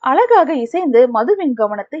மொபைல் அழகாக இசைந்து மதுவின்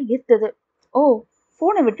கவனத்தை ஈர்த்தது. ஓ,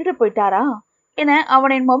 போனை விட்டுட்டு போயிட்டாரா என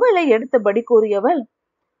அவனின் மொபைலை எடுத்தபடி கூறியவள்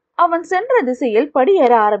அவன் சென்ற திசையில்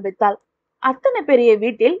படியேற ஆரம்பித்தாள். அத்தனை பெரிய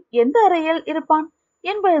வீட்டில் எந்த அறையில் இருப்பான்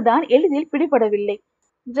என்பதுதான் எளிதில் பிடிபடவில்லை.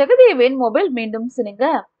 ஜெகதேவின் மொபைல் மீண்டும் சினுங்க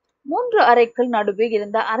 3 அறைகள் நடுவே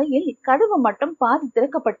இருந்த அறையில் கதவு மட்டும் பாதி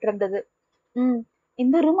திறக்கப்பட்டிருந்தது.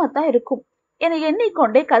 இந்த ரூமா தான் இருக்கும் என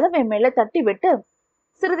எண்ணிக்கொண்டே கதவை மேல தட்டிவிட்டு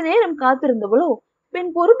சிறிது நேரம் காத்திருந்தவளோ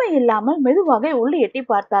பின் பொறுமை இல்லாமல் மெதுவாக உள்ளே எட்டி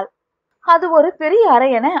பார்த்தாள். அது ஒரு பெரிய அறை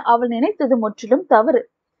என அவள் நினைத்தது முற்றிலும் தவறு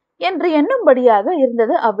என்று எண்ணும்படியாக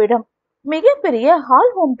இருந்தது அவ்விடம். மிக பெரிய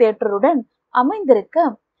ஹால் ஹோம் தியேட்டருடன் அமைந்திருக்க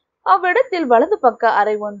அவ்விடத்தில் வலது பக்க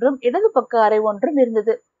அறை ஒன்றும் இடது பக்க அறை ஒன்றும்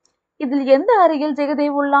இருந்தது. இதில் எந்த அறையில்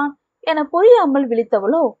ஜெகதேவ் உள்ளான் என புரியாமல்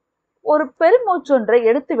விழித்தவளோ ஒரு பெருமூச்சொன்றை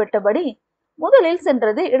எடுத்து விட்டபடி முதலில்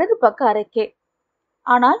சென்றது இடது பக்க அறைக்கே.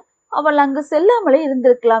 ஆனால் அவள் அங்கு செல்லாமலே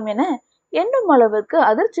இருந்திருக்கலாம் என எண்ணும் அளவுக்கு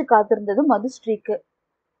அதிர்ச்சி காத்திருந்தது மதுஸ்ரீக்கு.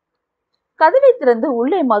 கதவை திறந்து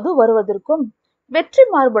உள்ளே மது வருவதற்கும் வெற்றி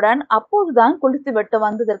மார்புடன் அப்போதுதான் குளித்துவிட்டு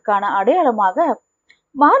வந்ததற்கான அடையாளமாக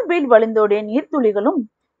மார்பில் வழிந்தோடிய நீர்த்துளிகளும்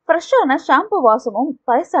ஃப்ரெஷ்ஷான ஷாம்பு வாசமும்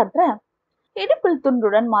பறைசாற்ற இடுப்பில்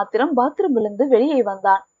துண்டுடன் மாத்திரம் பாத்ரூமிலிருந்து வெளியே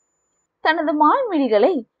வந்தான். தனது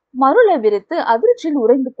மாய்மிழிகளை மருள விரித்து அதிர்ச்சியில்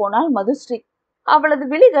உறைந்து போனாள் மதுஸ்ரீ. அவளது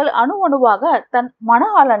விழிகள் அணு அணுவாக தன்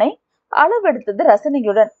மணாளனை அளவெடுத்தது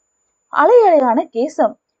ரசனையுடன். அலையலையான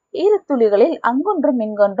கேசம் ஈரத்துளிகளில் அங்கொன்றும்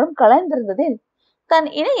இங்கொன்றும் கலைந்திருந்ததில் தன்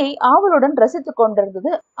இணையை ஆவலுடன் ரசித்துக்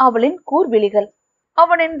கொண்டிருந்தது அவளின் கூர்விழிகள்.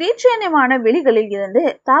 அவனின் தீட்சண்யமான விழிகளில் இருந்து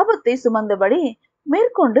தாபத்தை சுமந்தபடி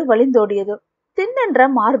மேற்கொண்டு வழிந்தோடியது. திண்ணென்ற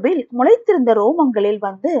மார்பில் முளைத்திருந்த ரோமங்களில்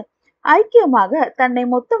வந்து ஐக்கியமாக தன்னை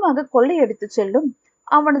மொத்தமாக கொள்ளையடித்து செல்லும்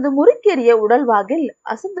அவனது முறுக்கேறிய உடல்வாகில்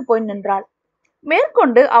அசந்து போய் நின்றாள்.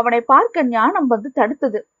 மேற்கொண்டு அவனை பார்க்க ஞானம் வந்து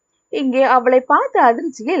தடுத்தது. இங்கே அவளை பார்த்த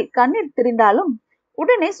அதிர்ச்சியில் கண்ணீர் திரிந்தாலும்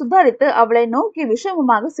உடனே சுதாரித்து அவளை நோக்கி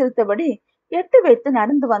விஷமமாக சிரித்தபடி எட்டு வைத்து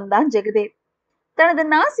நடந்து வந்தான் ஜெகதேவ். தனது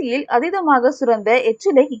நாசியில் அதீதமாக சுரந்த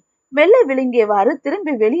எச்சிலை மெல்ல விழுங்கியவாறு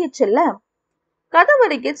திரும்பி வெளியே செல்ல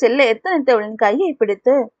கதவறைக்கு செல்ல எத்தனைத்தவளின் கையை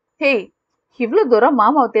பிடித்து, ஹேய், இவ்வளவு தூரம்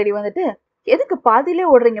மாமாவை தேடி வந்துட்டு எதுக்கு பாதியிலே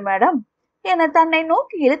ஓடுறீங்க மேடம் என தன்னை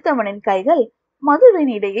நோக்கி இழுத்தவனின் கைகள்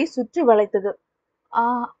மதுவின் இடையை சுற்றி வளைத்தது.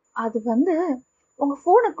 அது வந்து உங்க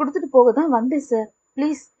போனை கொடுத்துட்டு போகதான் வந்தேன் சார்,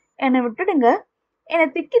 பிளீஸ் என்னை விட்டுடுங்க என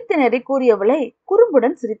திக்கி திணறி கூறியவளை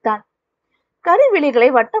குறும்புடன் சிரித்தான்.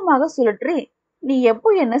 கரிவிழிகளை வட்டமாக சுழற்றி, நீ எப்போ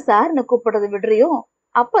என்ன சார்னு கூப்பிடுறது விடுறியோ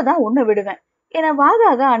அப்பதான் உன்னை விடுவேன் என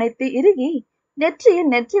வாகாக அணைத்து இறுகி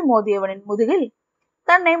நெற்றியில் நெற்றி மோதியவனின் முதுகில்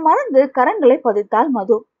தன்னை மறந்து கரங்களை பதித்தாள்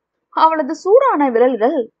மது. அவளது சூடான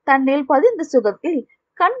விரல்கள் தன்னில் பதிந்த சுகத்தில்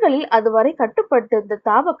கண்களில் அதுவரை கட்டுப்பட்டிருந்த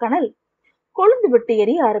தாபக்கணல் கொழுந்து விட்டு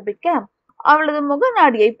எரிய ஆரம்பிக்க அவளது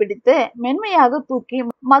முகநாடியை பிடித்து மென்மையாக தூக்கி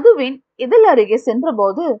மதுவின் இதழ் அருகே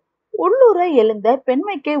சென்றபோது உள்ளூர எழுந்த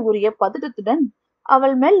பெண்மைக்கே உரிய பதட்டத்துடன்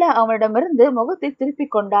அவள் மெல்ல அவனிடமிருந்து முகத்தை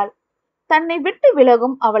திருப்பிக் கொண்டாள். தன்னை விட்டு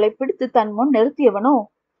விலகும் அவளை பிடித்து தன் முன் நிறுத்தியவனோ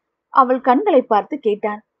அவள் கண்களை பார்த்து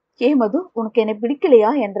கேட்டான், ஏ மது, உனக்கு என்னை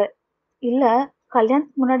பிடிக்கலையா என்று. இல்ல,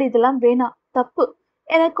 கல்யாணத்துக்கு முன்னாடி இதெல்லாம் வேணாம், தப்பு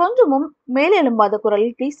என கொஞ்சமும் மேலெழும்பாத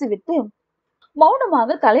குரலில் பேசிவிட்டு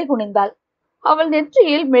மௌனமாக தலை குனிந்தாள். அவள்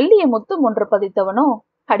நெற்றியில் மெல்லிய முத்தம் ஒன்று பதித்தவனோ,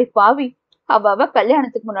 அடி பாவி, அவ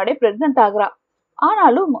கல்யாணத்துக்கு முன்னாடியே பிரெக்னன்ட் ஆகுறா.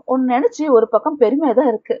 ஆனாலும் உன் நினைச்சு ஒரு பக்கம் பெருமையாதான்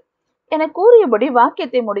இருக்கு என கூறியபடி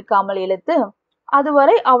வாக்கியத்தை முடிக்காமல் இழுத்து,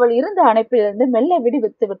 அதுவரை அவள் இருந்த அணைப்பிலிருந்து மெல்ல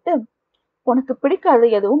விடுவித்து விட்டு, உனக்கு பிடிக்காது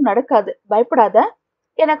எதுவும் நடக்காது, பயப்படாத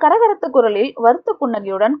என கரகரத்த குரலில் வருத்த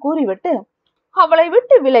புன்னகையுடன் கூறிவிட்டு அவளை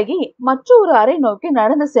விட்டு விலகி மற்றொரு அறை நோக்கி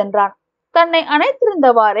நடந்து சென்றான். தன்னை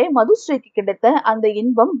அணைத்திருந்தவாறே மதுஸ்ரீக்கு கிடைத்த அந்த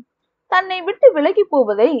இன்பம் தன்னை விட்டு விலகி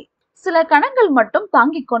போவதை சில கணங்கள் மட்டும்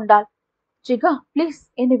தாங்கிக் கொண்டாள். ஜிகா, பிளீஸ்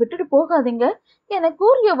என்னை விட்டுட்டு போகாதீங்க என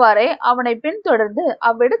கூறியவாறே அவனை பின்தொடர்ந்து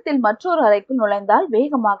அவ்விடத்தில் மற்றொரு அறைக்குள் நுழைந்தாள்.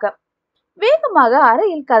 வேகமாக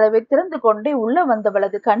அறையில் கதவை திறந்து கொண்டே உள்ள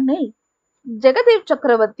வந்தவளது கண்ணில் ஜெகதேவ்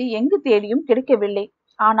சக்கரவர்த்தி எங்கு தேடியும் கிடைக்கவில்லை.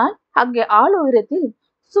 ஆனால் அங்கே ஆள் உயரத்தில்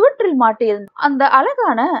சுவற்றில் மாட்டியிருந்த அந்த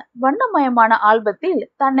அழகான வண்ணமயமான ஆல்பத்தில்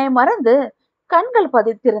தன்னை மறந்து கண்கள்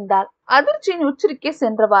பதித்திருந்தாள். அதிர்ச்சியின் உச்சரிக்கே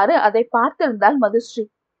சென்றவாறு அதை பார்த்திருந்தாள் மதுஸ்ரீ.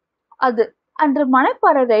 அது அன்று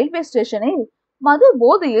மணப்பாறை ரயில்வே ஸ்டேஷனில் மது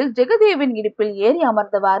போதையில் ஜெகதேவின் இடுப்பில் ஏறி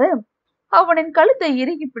அமர்ந்தவாறு அவனின் கழுத்தை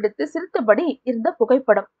இறுகி பிடித்து சிரித்தபடி இருந்த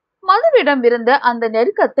புகைப்படம். மதுவிடம் இருந்த அந்த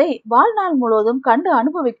நெருக்கத்தை வாழ்நாள் முழுவதும் கண்டு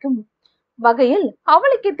அனுபவிக்கும் வகையில்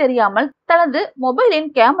அவளுக்கு தெரியாமல் தனது மொபைலின்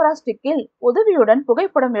கேமரா ஸ்டிக்கில் உதவியுடன்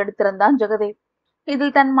புகைப்படம் எடுத்திருந்தான் ஜெகதேவ்.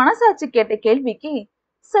 இதில் தன் மனசாட்சி கேட்ட கேள்விக்கு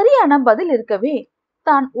சரியான பதில் இருக்கவே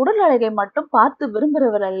தான் உடல் அழகை மட்டும் பார்த்து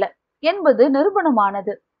விரும்புகிறவர் அல்ல என்பது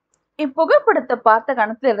நிரூபணமானது. இப்புகைப்படத்தை பார்த்த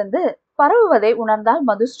கணத்திலிருந்து பரவுவதை உணர்ந்தாள்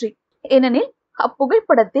மதுஸ்ரீ. ஏனெனில்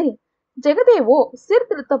அப்புகைப்படத்தில் ஜெகதேவோ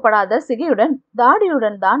சீர்திருத்தப்படாத சிகையுடன்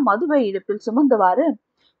தாடியுடன் தான் மதுவை இடுப்பில் சுமந்தவாறு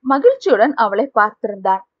மகிழ்ச்சியுடன் அவளை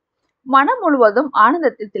பார்த்திருந்தான். மனம் முழுவதும்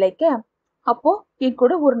ஆனந்தத்தில் திளைக்க, அப்போ என்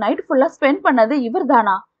கூட ஒரு நைட் ஃபுல்லா ஸ்பெண்ட் பண்ணது இவர்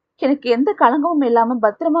தானா? எனக்கு எந்த களங்கமும் இல்லாம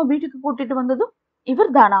பத்திரமா வீட்டுக்கு கூட்டிட்டு வந்ததும்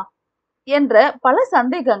இவர் தானா என்ற பல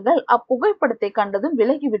சந்தேகங்கள் அப்புகைப்படத்தை கண்டதும்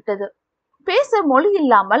விலகிவிட்டது. பேச மொழி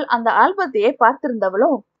இல்லாமல் அந்த ஆல்பத்தையே பார்த்திருந்தவளோ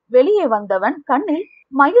வெளியே வந்தவன் கண்ணில்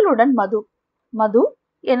மகிழுடன் மது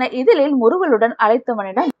என இதழில் முறுவலுடன்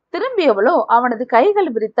அழைத்தவனிடம் திரும்பியவளோ அவனது கைகள்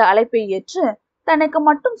விரித்த அழைப்பை ஏற்று தனக்கு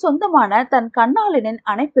மட்டும் சொந்தமான தன் கண்ணாளனின்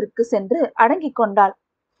அணைப்பிற்கு சென்று அடங்கிக் கொண்டாள்.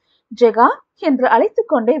 ஜெகா என்று அழைத்து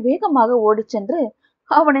கொண்டே வேகமாக ஓடிச் சென்று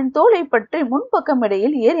அவனின் தோளை பற்றி முன்பக்கம்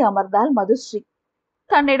இடையில் ஏறி அமர்ந்தாள் மதுஸ்ரீ.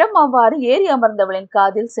 தன்னிடம் அவ்வாறு ஏறி அமர்ந்தவளின்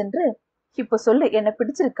காதில் சென்று, இப்ப சொல்லு, என்ன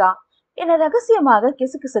பிடிச்சிருக்கா என ரகசியமாக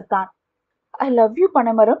கிசுகிசுத்தான். ஐ லவ் யூ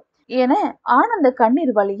பனைமரம் என ஆனந்த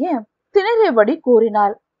கண்ணீர் வழிய திணறியபடி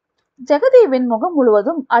கூறினாள். ஜெகதேவின் முகம்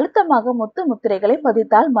முழுவதும் அழுத்தமாக முத்து முத்திரைகளை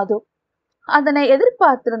பதித்தாள் மது. அதனை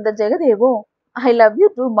எதிர்பார்த்திருந்த ஜெகதேவோ I love you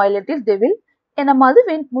to my little devil என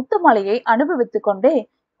மதுவின் முத்தமலையை அனுபவித்துக் கொண்டே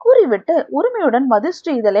கூறிவிட்டு உரிமையுடன்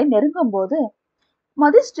மதுஸ்ரீ இதழை நெருங்கும் போது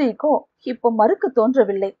மதுஸ்ரீக்கோ இப்போ மறுக்க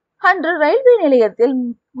தோன்றவில்லை. அன்று ரயில்வே நிலையத்தில்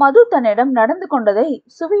மது தன்னிடம் நடந்து கொண்டதை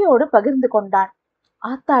சுவையோடு பகிர்ந்து கொண்டான்.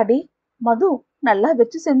 ஆத்தாடி மது, நல்லா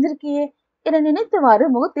வச்சு செஞ்சிருக்கியே என நினைத்தவாறு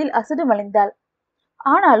முகத்தில் அசடு வழிந்தாள்.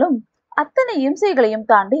 ஆனாலும் அத்தனை இம்சைகளையும்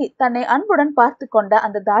தாண்டி தன்னை அன்புடன் பார்த்து கொண்ட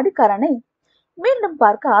அந்த தாடிக்காரனை மீண்டும்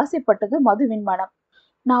பார்க்க ஆசைப்பட்டது மதுவின் மனம்.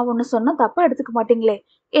 நான் ஒன்னு சொன்ன தப்பா எடுத்துக்க மாட்டீங்களே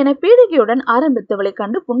என பீடிகையுடன் ஆரம்பித்தவளை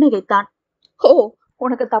கண்டு புன்னகைத்தான். ஓ,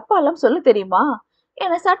 உனக்கு தப்பாலாம் சொல்ல தெரியுமா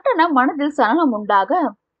என சட்டென மனதில் சலனம் உண்டாக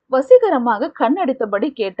வசீகரமாக கண்ணடித்தபடி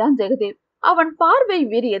கேட்டான் ஜெகதேவ். அவன் பார்வை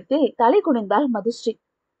வீரியத்தில் தலை குனிந்தாள் மதுஸ்ரீ.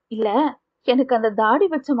 இல்ல, எனக்கு அந்த தாடி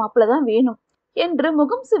வச்ச மாப்பிளதான் வேணும் என்று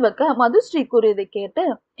முகம் சிவக்க மதுஸ்ரீ கூறியதை கேட்டு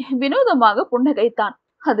வினோதமாக புன்னகைத்தான்.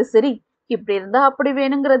 அது சரி, இப்படி இருந்தா அப்படி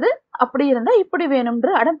வேணுங்கிறது, அப்படி இருந்தா இப்படி வேணும்ன்ற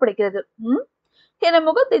அடம் பிடிக்கிறது என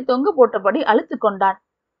முகத்தை தொங்கு போட்டபடி அழுத்து கொண்டான்.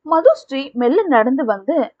 மதுஸ்ரீ மெல்ல நடந்து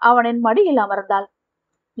வந்து அவனின் மடியில் அமர்ந்தாள்.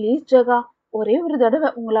 பிளீஸ் ஜெகா, ஒரே ஒரு தடவை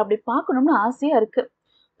உங்களை அப்படி பார்க்கணும்னு ஆசையா இருக்கு.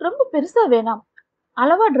 ரொம்ப பெருசா வேணாம்,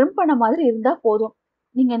 அளவா ட்ரிம் பண்ண மாதிரி இருந்தா போதும்.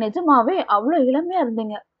 நீங்க நிஜமாவே அவ்வளவு இளமையா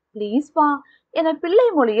இருந்தீங்க, பிளீஸ் பா என பிள்ளை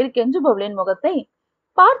மொழியில் கெஞ்சுபவளின் முகத்தை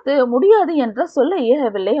பார்த்து முடியாது என்ற சொல்ல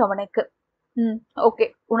இயலவில்லை அவனுக்கு. ஓகே,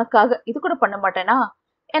 உனக்காக இது கூட பண்ண மாட்டேனா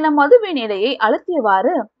என மதுவின் இடையை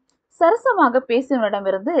அழுத்தியவாறு சரசமாக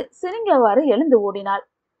பேசியவனிடமிருந்து சிரிங்கவாறு எழுந்து ஓடினாள்.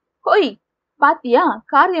 ஹொய், பாத்தியா,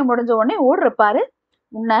 காரியம் முடிஞ்ச உடனே ஓடுற பாரு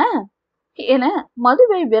உன்ன என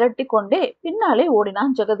மதுவை விரட்டி கொண்டே பின்னாலே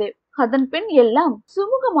ஓடினான் ஜெகதேவ். அதன் பின் எல்லாம்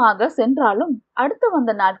சுமூகமாக சென்றாலும் அடுத்து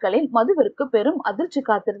வந்த நாட்களில் மதுவிற்கு பெரும் அதிர்ச்சி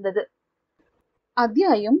காத்திருந்தது.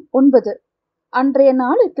 அத்தியாயம் 9. அன்றைய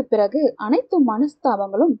நாளுக்கு பிறகு அனைத்து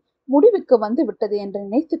மனஸ்தாபங்களும் முடிவுக்கு வந்து விட்டது என்று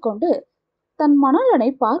நினைத்து கொண்டு தன் மணாளனை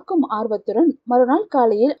பார்க்கும் ஆர்வத்துடன் மறுநாள்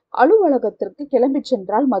காலையில் அலுவலகத்திற்கு கிளம்பி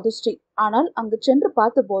சென்றாள் மதுஸ்ரீ. ஆனால் அங்கு சென்று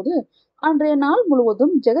பார்த்தபோது அன்றைய நாள்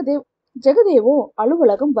முழுவதும் ஜெகதேவோ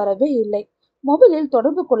அலுவலகம் வரவே இல்லை. மொபைலில்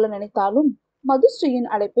தொடர்பு கொள்ள நினைத்தாலும் மதுஸ்ரீயின்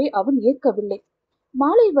அழைப்பை அவன் ஏற்கவில்லை.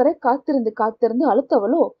 மாலை வரை காத்திருந்து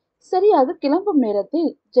அழுத்தவளோ சரியாக கிளம்பும் நேரத்தில்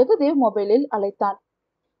ஜெகதேவ் மொபைலில் அழைத்தான்.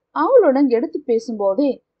 அவளுடன் எடுத்து பேசும்போதே,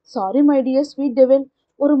 sorry my dear sweet devil,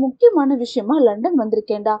 ஒரு முக்கியமான விஷயமா லண்டன்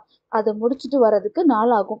வந்திருக்கேன்டா. அதை முடிச்சுட்டு வர்றதுக்கு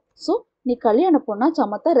நாள் ஆகும். ஸோ நீ கல்யாண பொண்ணா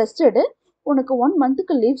சமத்தா ரெஸ்ட் எடு. உனக்கு 1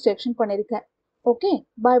 மந்த்துக்கு லீவ் செக்ஷன் பண்ணிருக்கேன். ஓகே,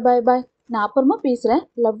 பாய் பாய் பாய். நான் அப்புறமா பேசுறேன்.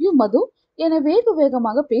 லவ் யூ மது என வேக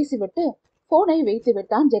வேகமாக பேசிவிட்டு போனை வைத்து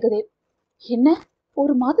விட்டான் ஜெகதேவ். என்ன,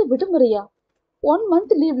 ஒரு மாத விடுமுறையா? 1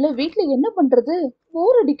 மந்த் லீவ்ல வீட்ல என்ன பண்றது?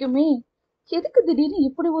 போர் அடிக்குமே. எதுக்கு திடீர்னு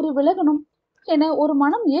இப்படி ஒரு விலகணும் என ஒரு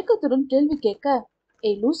மனம் ஏக்கத்துடன் கேள்வி கேட்க,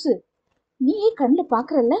 ஏய் லூசு, நீயே கண்ணுல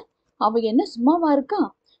பாக்குறல்ல, அவன் என்ன சும்மாவா இருக்கான்?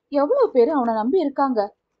 எவ்வளவு பேரு அவனை நம்பி இருக்காங்க.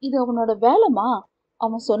 இது அவனோட வேலைமா?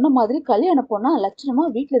 அவன் சொன்ன மாதிரி கல்யாண பொண்ணா லட்சணமா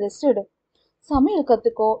வீட்டுல ரெஸ்ட் எடு. சமையல்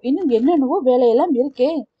கத்துக்கோ, இன்னும் என்னென்னவோ வேலையெல்லாம்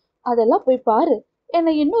இருக்கே, அதெல்லாம் போய் பாரு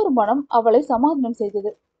என இன்னொரு மனம் அவளை சமாதானம்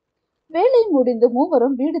செய்தது. வேலை முடிந்து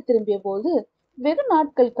மூவரும் வீடு திரும்பிய போது வெகு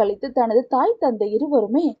நாட்கள் கழித்து தனது தாய் தந்தை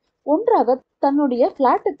இருவருமே ஒன்றாக தன்னுடைய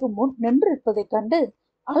பிளாட்டுக்கு முன் நின்றிருப்பதைக் கண்டு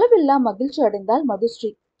அளவில்லா மகிழ்ச்சி அடைந்தாள் மதுஸ்ரீ.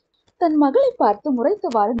 தன் மகளை பார்த்து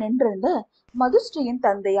முறைத்தவாறு நின்றிருந்த மதுஸ்ரீயின்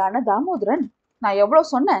தந்தையான தாமோதரன், நான்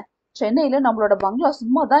எவ்வளவு சொன்னேன், சென்னையில நம்மளோட பங்களா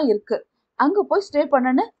சும்மா தான் இருக்கு, அங்க போய் ஸ்டே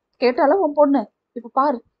பண்ணன்னு கேட்டாலும் உன் பொண்ணு இப்ப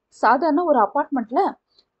பாரு, சாதாரண ஒரு அபார்ட்மெண்ட்ல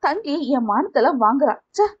தங்கி என் மானத்தெல்லாம் வாங்குறா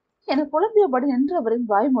ச என குழம்பியபடி நின்றவரின்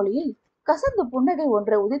வாய்மொழியில் கசந்த புன்னகை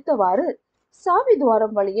ஒன்றை உதித்தவாறு சாவி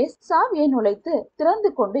துவாரம் வழியே சாவியை நுழைத்து திறந்து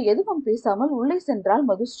கொண்டு எதுவும் பேசாமல் உள்ளே சென்றாள்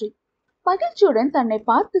மதுஸ்ரீ. மகிழ்ச்சியுடன் தன்னை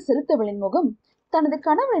பார்த்து சிரித்தவளின் முகம் தனது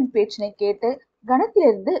கணவரின் பேச்சினை கேட்டு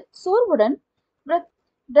கணத்திலிருந்து சோர்வுடன்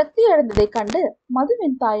விரக்தி அடைந்ததை கண்டு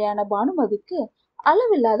மதுவின் தாயான பானுமதிக்கு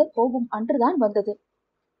அளவில்லாத கோபம் அன்றுதான் வந்தது.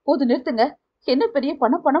 போது நிறுத்துங்க, என்ன பெரிய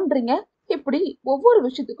பணம்ன்றீங்க? இப்படி ஒவ்வொரு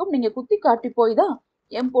விஷயத்துக்கும் நீங்க குத்தி காட்டி போய்தான்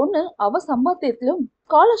என் பொண்ணு அவ சம்பாத்தியத்திலும்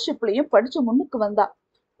ஸ்காலர்ஷிப்லயும் படிச்சு முன்னுக்கு வந்தா.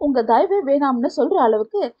 உங்க தயவே வேணாம்னு சொல்ற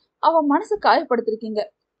அளவுக்கு அவ மனசு காயப்படுத்திருக்கீங்க.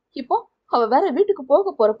 இப்போ அவ வேற வீட்டுக்கு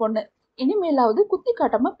போக போற பொண்ணு. இனிமேலாவது குத்தி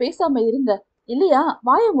காட்டாம பேசாம இருங்க, இல்லையா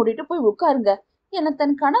வாயை மூடிட்டு போய் உட்காருங்க என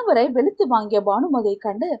தன் கணவரை வெளுத்து வாங்கிய பானுமதியை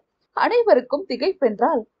கண்டு அனைவருக்கும்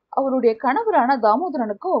திகைப்பென்றால் அவருடைய கணவரான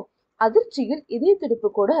தாமோதரனுக்கோ அதிர்ச்சியில் இதய துடிப்பு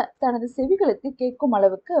கூட தனது செவிகளுக்கு கேட்கும்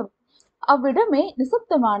அளவுக்கு அவ்விடமே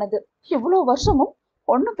நிசப்தமானது. இவ்வளவு வருஷமும்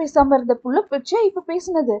ஒண்ணும் பேசாம இருந்த புள்ள பேச்சே இப்ப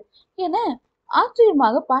பேசினது என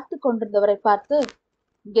ஆச்சரியமாக பார்த்து கொண்டிருந்தவரை பார்த்து,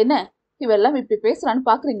 என்ன இவெல்லாம் இப்படி பேசுறான்னு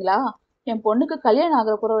பாக்குறீங்களா? என் பொண்ணுக்கு கல்யாணம்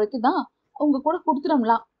ஆகிற போற வரைக்கும் தான் உங்க கூட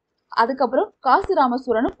குடுத்துடலாம், அதுக்கப்புறம் காசி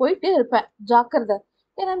ராமேஸ்வரனும் போயிட்டே இருப்பேன், ஜாக்கிரதை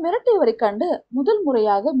என மிரட்டியவரை கண்டு முதல்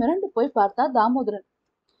முறையாக மிரண்டு போய் பார்த்தா தாமோதரன்.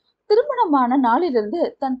 திருமணமான நாளிலிருந்து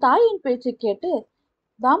தன் தாயின் பேச்சை கேட்டு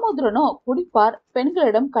தாமோதரனோ குடிப்பார்,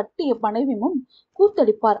 பெண்களிடம் கட்டிய மனைவி முன்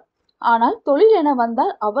கூத்தடிப்பார். ஆனால் தொழில் என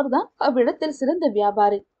வந்தால் அவர்தான் அவ்விடத்தில் சிறந்த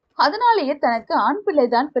வியாபாரி. அதனாலேயே தனக்கு ஆண்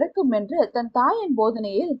பிள்ளைதான் பிறக்கும் என்று தன் தாயின்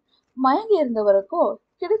போதனையில் மயங்கி இருந்தவருக்கோ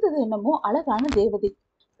கிடைத்தது என்னமோ அழகான தேவதை.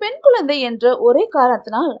 பெண் குழந்தை என்ற ஒரே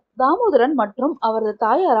காரணத்தினால் தாமோதரன் மற்றும் அவரது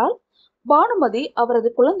தாயாரால் பானுமதி அவரது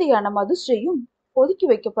குழந்தையான மதுஸ்ரீயும் ஒதுக்கி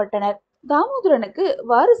வைக்கப்பட்டனர். தாமோதரனுக்கு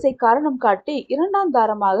வாரிசை காரணம் காட்டி 2ஆம்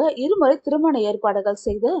தாரமாக இருமுறை திருமண ஏற்பாடுகள்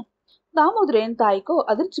செய்த தாமோதரனின் தாய்க்கோ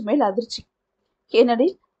அதிர்ச்சி மேல் அதிர்ச்சி.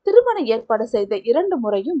 ஏனெனில் திருமண ஏற்பாடு செய்த 2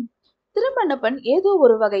 முறையும் திருமண பெண் ஏதோ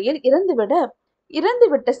ஒரு வகையில்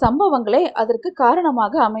இறந்துவிட்ட சம்பவங்களே அதற்கு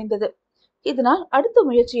காரணமாக அமைந்தது. இதனால் அடுத்த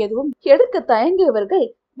முயற்சி எதுவும் எடுக்க தயங்கியவர்கள்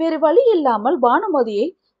வேறு வழி இல்லாமல் பானுமதியை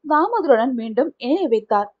தாமோதரனுடன் மீண்டும் இணைய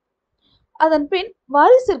வைத்தார். அதன் பின்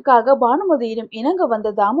வாரிசிற்காக பானுமதியிடம் இணங்க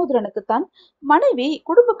வந்த தாமோதரனுக்கு தான் மனைவி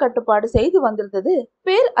குடும்ப கட்டுப்பாடு செய்து வந்திருந்தது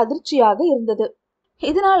பேர் அதிர்ச்சியாக இருந்தது.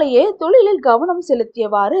 இதனாலேயே தொழிலில் கவனம்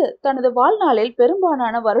செலுத்தியவாறு தனது வாழ்நாளில்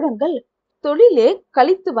பெரும்பாலான வருடங்கள் தொழிலே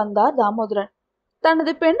கழித்து வந்தார் தாமோதரன்.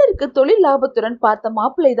 தனது பெண்ணிற்கு தொழில் லாபத்துடன் பார்த்த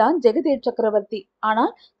மாப்பிள்ளைதான் ஜெகதேவ் சக்கரவர்த்தி.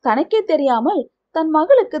 ஆனால் தனக்கே தெரியாமல் தன்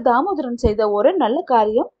மகளுக்கு தாமோதரன் செய்த ஒரு நல்ல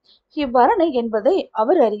காரியம் இவ்வரணை என்பதை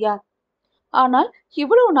அவர் அறியார். ஆனால்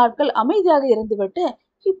இவ்வளவு நாட்கள் அமைதியாக இருந்துவிட்டு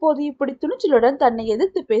இப்போது இப்படி துணிச்சலுடன் தன்னை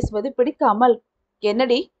எதிர்த்து பேசுவது பிடிக்காமல்,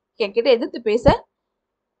 என்னடி என்கிட்ட எதிர்த்து பேச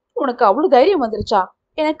உனக்கு அவ்வளவு தைரியம் வந்துருச்சா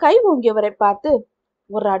என கை ஓங்கியவரை பார்த்து,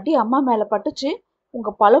 ஒரு அடி அம்மா மேல பட்டுச்சு, உங்க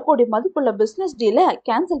பல கோடி மதிப்புள்ள பிசினஸ் டீல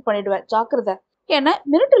கேன்சல் பண்ணிடுவேன், ஜாக்கிரதை என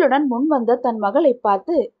மிரட்டலுடன் முன் வந்த தன் மகளை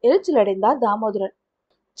பார்த்து எரிச்சல் அடைந்தார் தாமோதரன்.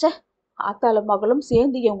 சே, ஆத்தாள மகளும்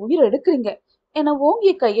சேர்ந்து என் உயிர் எடுக்கிறீங்க என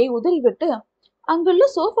ஓங்கிய கையை உதறிவிட்டு அங்குள்ள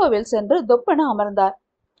சோஃபாவில் சென்று தொப்பென அமர்ந்தார்.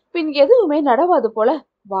 பின் எதுவுமே நடவாது போல,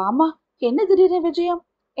 வாமா என்ன திடீர்னு விஜயம்,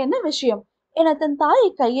 என்ன விஷயம் என தன் தாயை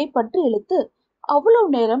கையை பற்றி இழுத்து அவ்வளவு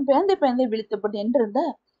நேரம் பேந்தை விழித்தபடி நின்றிருந்த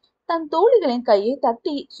தன் தோழிகளின் கையை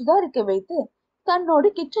தட்டி சுதாரிக்க வைத்து தன்னோடு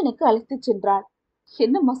கிச்சனுக்கு அழைத்து சென்றாள்.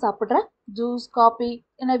 என்னம்மா சாப்பிடுற? ஜூஸ், காபி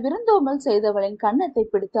என விருந்தோமல் செய்தவளின் கன்னத்தை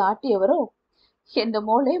பிடித்து ஆட்டியவரோ, எந்த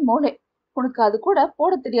மோளே உனக்கு அது கூட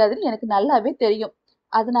போட தெரியாதுன்னு எனக்கு நல்லாவே தெரியும்.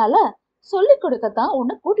 அதனால சொல்லி கொடுக்கத்தான்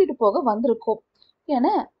உன்னை கூட்டிட்டு போக வந்திருக்கோம் என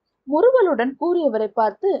முறுவலுடன் கூறியவரை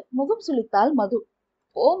பார்த்து முகம் சுளித்தாள் மது.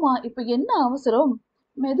 ஓமா, இப்ப என்ன அவசரம்?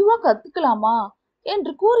 மெதுவா கத்துக்கலாமா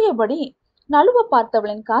என்று கூறியபடி நழுவ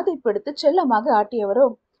பார்த்தவளின் காதை பிடித்து செல்லமாக ஆட்டியவரோ,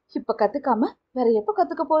 இப்ப கத்துக்காம வேற எப்ப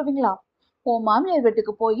கத்துக்க போவீங்களா? உன் மாமியார்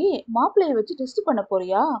வீட்டுக்கு போய் மாப்பிள்ளைய வச்சு டெஸ்ட் பண்ண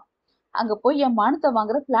போறியா? அங்க போய் என் மானத்தை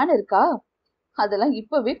வாங்குற பிளான் இருக்கா? அதெல்லாம்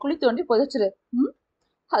இப்பவே குழி தோண்டி புதைச்சிரு.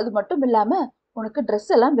 அது மட்டும் இல்லாம உனக்கு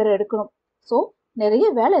ட்ரெஸ் எல்லாம் வேற எடுக்கணும். சோ நிறைய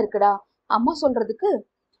வேலை இருக்குடா அம்மா சொல்றதுக்கு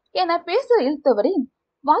என பேச இழுத்தவரின்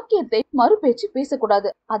வாக்கியத்தை மறுபேச்சு பேசக்கூடாது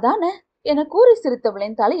அதானே என கூறி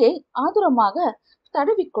சிரித்தவளின் தலையை ஆதுரமாக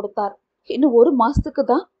தடவி கொடுத்தார். இன்னும் 1 மாசத்துக்கு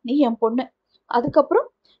தான் நீ என் பொண்ணு, அதுக்கப்புறம்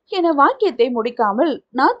என வாக்கியத்தை முடிக்காமல்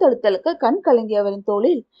நாத்தழுத்தலுக்கு கண் கலங்கியவரின்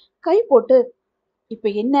தோளில் கை போட்டு, இப்ப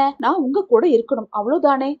என்ன, நான் உங்க கூட இருக்கணும்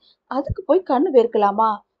அவ்வளவுதானே, அதுக்கு போய் கண்ணு வேர்க்கலாமா?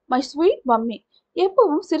 மை ஸ்வீட் மம்மி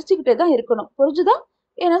எப்பவும் சிரிச்சுக்கிட்டே தான் இருக்கணும், புரிஞ்சுதா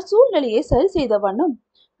என சூழ்நிலையை சரி செய்த வண்ணம்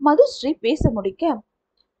மதுஸ்ரீ பேச முடிக்க,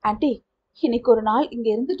 ஆண்டி இன்னைக்கு ஒரு நாள் இங்க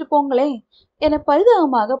இருந்துட்டு போங்களேன் என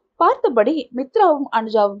பரிதாபமாக பார்த்தபடி மித்ராவும்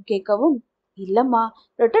அனுஜாவும் கேட்கவும், இல்லம்மா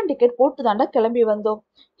ரிட்டர்ன் டிக்கெட் போட்டு தாண்டா கிளம்பி வந்தோம்.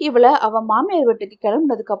 இவளை அவ மாமியார் வீட்டுக்கு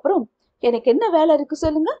கிளம்புனதுக்கு அப்புறம் எனக்கு என்ன வேலை இருக்கு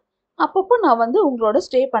சொல்லுங்க, அப்பப்போ நான் வந்து உங்களோட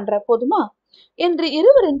ஸ்டே பண்றேன் போதுமா என்று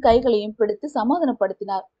இருவரின் கைகளையும் பிடித்து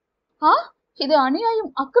சமாதானப்படுத்தினார். இது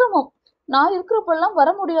அநியாயம், அக்கிரமம். நான் இருக்கிறப்பெல்லாம் வர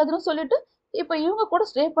முடியாதுன்னு சொல்லிட்டு இப்ப இவங்க கூட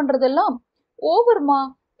ஸ்டே பண்றதெல்லாம் ஓவர்மா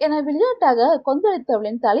என விளையாட்டாக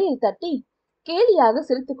கொந்தளித்தவளின் தலையில் தட்டி கேலியாக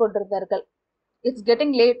சிரித்துக் கொண்டிருந்தார்கள். இட்ஸ்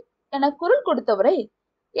கெட்டிங் லேட் என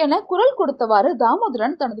குரல் கொடுத்தவாறு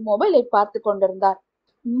தாமோதரன் தனது மொபைலை பார்த்து கொண்டிருந்தார்.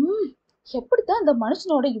 எப்படித்தான் இந்த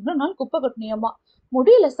மனுஷனோட இவ்வளவு நாள் குப்பை கொட்டினியமா,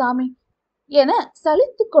 முடியல சாமி என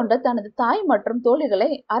சலித்து கொண்ட தனது தாய் மற்றும் தோழிகளை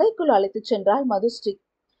அறைக்குள் அழைத்து சென்றார் மதுஸ்ரீ.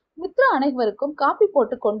 மித்ரா அனைவருக்கும் காப்பி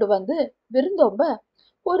போட்டு கொண்டு வந்து விருந்தோம்ப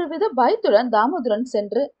ஒருவித பயத்துடன் தாமோதரன்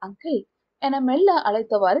சென்று அங்கிள் என மெல்ல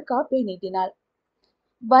அழைத்தவாறு காப்பியை நீட்டினாள்.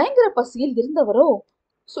 பயங்கர பசியில் இருந்தவரோ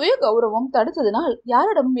சுய கௌரவம் தடுத்ததினால்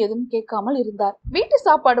யாரிடமும் எதுவும் கேட்காமல் இருந்தார். வீட்டு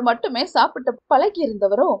சாப்பாடு மட்டுமே சாப்பிட்டு பழகி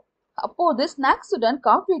இருந்தவரோ அப்போது ஸ்நாக்ஸுடன்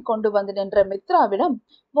காப்பியை கொண்டு வந்து நின்ற மித்ராவிடம்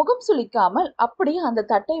முகம் சுளிக்காமல் அப்படியே அந்த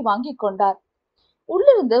தட்டை வாங்கி கொண்டார்.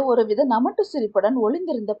 உள்ளிருந்து ஒருவித நமட்டு சிரிப்புடன்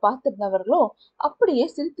ஒளிந்திருந்த பார்த்திருந்தவர்களோ அப்படியே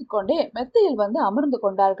சிரித்துக்கொண்டே மெத்தையில் வந்து அமர்ந்து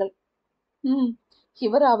கொண்டார்கள்.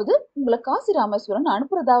 இவராவது உங்களை காசி ராமேஸ்வரன்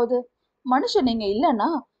அனுப்புறதாவது, மனுஷன் நீங்க இல்லன்னா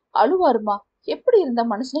அழுவாருமா, எப்படி இருந்த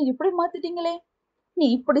மனுஷனை இப்படி மாத்திட்டீங்களே, நீ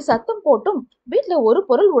இப்படி சத்தம் போட்டும் வீட்டுல ஒரு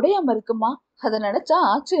பொருள் உடையாம இருக்குமா, அதை நினைச்சா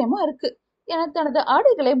ஆச்சரியமா இருக்கு என தனது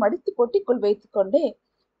ஆடைகளை மடித்து பொட்டிக்குள் வைத்துக் கொண்டே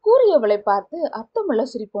கூறியவளை பார்த்து அர்த்தமுள்ள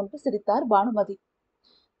சிரிப்பொன்று சிரித்தார் பானுமதி.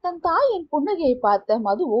 தன் தாயின் புன்னகையை பார்த்த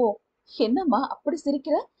மதுவோ, என்னம்மா அப்படி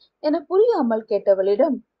சிரிக்கிற என புரியாமல்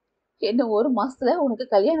கேட்டவளிடம், இன்னும் 1 மாசத்துல உனக்கு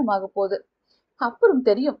கல்யாணமாக போகுது, அப்புறம்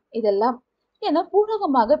தெரியும் இதெல்லாம் என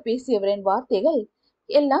பூனகமாக பேசியவரின் வார்த்தைகள்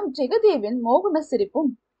எல்லாம் ஜெகதேவின் மோகன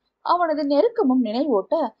சிரிப்பும் அவனது நெருக்கமும்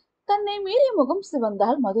நினைவூட்ட தன்னை மீறி முகம்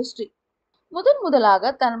சிவந்தாள் மதுஸ்ரீ.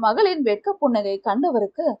 முதலாக தன் மகளின் வெட்க புன்னகை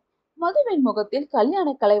கண்டவருக்கு மதுவின் முகத்தில் கல்யாண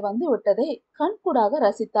கலை வந்து விட்டதை கண்கூடாக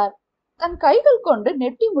ரசித்தார். தன் கைகள் கொண்டு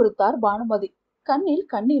நெட்டி முறித்தார் பானுமதி கண்ணில்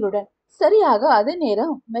கண்ணீருடன். சரியாக அதே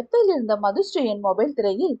நேரம் மெத்தையில் இருந்த மதுஸ்ரீயின் மொபைல்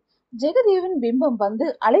திரையில் ஜெகதேவின் பிம்பம் வந்து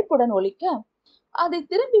அழைப்புடன் ஒலிக்க அதை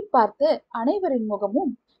திரும்பி பார்த்து அனைவரின்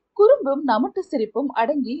முகமும் குறும்பும் நமட்டு சிரிப்பும்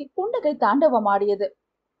அடங்கி புன்னகை தாண்டவமாடியது.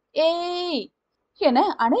 ஏய் என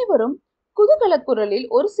அனைவரும் குதூகல குரலில்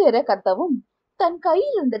ஒரு சேர கத்தவும் தன்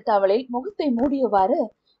கையில் இருந்த டவலில் முகத்தை மூடியவாறு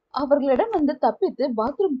அவர்களிடம் வந்து தப்பித்து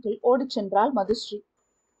பாத்ரூம்குள் ஓடி சென்றாள் மதுஸ்ரீ.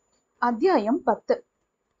 அத்தியாயம் 10.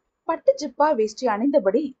 பட்டு ஜிப்பா வேஷ்டி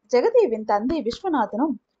அணிந்தபடி ஜெகதேவின் தந்தை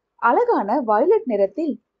விஸ்வநாதனும் அழகான வயலட்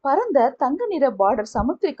நிறத்தில் பரந்த தங்க நிற பார்டர்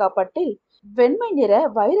சமுத்திரிகா பட்டில் வெண்மை நிற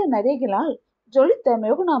வைர நகைகளால் ஜொலித்த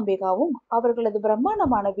மோகனாம்பிகாவும் அவர்களது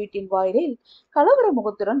பிரம்மாண்டமான வீட்டின் வாயிலில் கலவர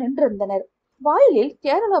முகத்துடன் நின்றிருந்தனர். வாயிலில்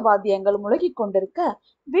கேரள வாத்தியங்கள் முழங்கிக் கொண்டிருக்க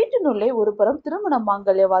வீட்டினுள்ளே ஒரு புறம் திருமண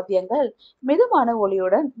மாங்கல்ய வாத்தியங்கள் மிதமான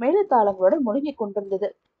ஒளியுடன் மேலத்தாளங்களுடன் முழங்கிக் கொண்டிருந்தது.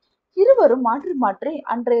 இருவரும் மாற்றி மாற்றி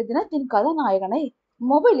அன்றைய தினத்தின் கதாநாயகனை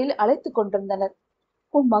மொபைலில் அழைத்து கொண்டிருந்தனர்.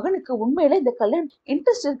 உன் மகனுக்கு உண்மையில இந்த கல்யாணம்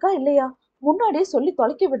இன்ட்ரெஸ்ட் இருக்கா இல்லையா, முன்னாடியே சொல்லி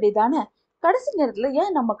தொலைக்க வேண்டியதானே, கடைசி நேரத்துல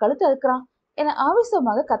ஏன் நம்ம கழுத்த இருக்கிறான் என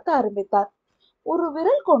ஆவேசமாக கத்த ஆரம்பித்தார். ஒரு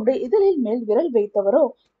விரல் கொண்டு இதழில் மேல் விரல் வைத்தவரோ,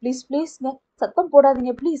 பிளீஸ் பிளீஸ்ங்க சத்தம்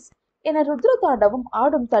போடாதீங்க பிளீஸ் என ருத்ர தாண்டவம்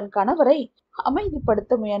ஆடும் தன் கணவரை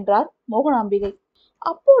அமைதிப்படுத்த முயன்றார் மோகனாம்பிகை.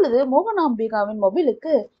 அப்பொழுது மோகனாம்பிகாவின்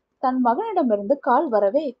மொபைலுக்கு தன் மகனிடமிருந்து கால்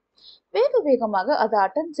வரவே வேக வேகமாக அதை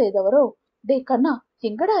அட்டன் செய்தவரோ, டே கண்ணா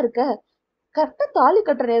எங்கடா இருக்க, கரெக்டா தாலி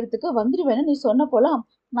கட்டுற நேரத்துக்கு வந்துடுவேன்னு நீ சொன்ன போலாம்,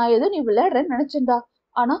 நான் ஏதோ நீ விளையாடுறேன்னு நினைச்சேன்டா,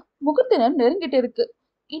 ஆனா முகூர்த்த நேரம் நெருங்கிட்டு இருக்கு,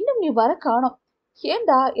 இன்னும் நீ வர காணோம்.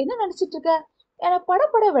 ஏண்டா, என்ன நினைச்சிட்டு இருக்க என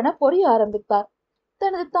படபடவென பொரிய ஆரம்பித்தார்.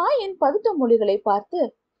 தனது தாயின் பதட்ட மொழிகளை பார்த்து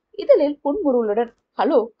இதழில் புன்முறுவலுடன்,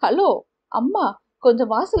 ஹலோ ஹலோ அம்மா,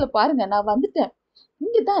 கொஞ்சம் வாசல பாருங்க, நான் வந்துட்டேன்,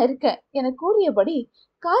 இங்கதான் இருக்கேன் என கூறியபடி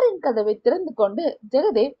காரின் கதவை திறந்து கொண்டு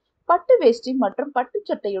ஜெகதேவ் பட்டு வேஷ்டி மற்றும் பட்டு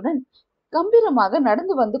சட்டையுடன் கம்பீரமாக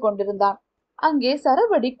நடந்து வந்து கொண்டிருந்தான். அங்கே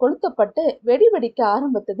சரவடி கொளுத்தப்பட்டு வெடி வெடிக்க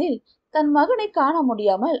ஆரம்பித்ததில் தன் மகனை காண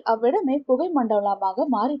முடியாமல் அவ்விடமே புகை மண்டலமாக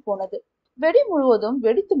மாறி போனது. வெடி முழுவதும்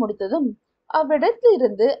வெடித்து முடித்ததும்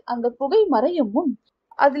அவ்விடத்திலிருந்து அந்த புகை மறையும் முன்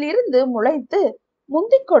அதிலிருந்து முளைத்து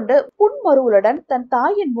முந்திக்கொண்டு புன்மருவலுடன் தன்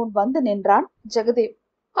தாயின் முன் வந்து நின்றான் ஜெகதேவ்.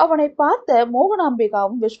 அவனை பார்த்த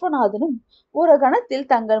மோகனாம்பிகாவும் விஸ்வநாதனும் ஒரு கணத்தில்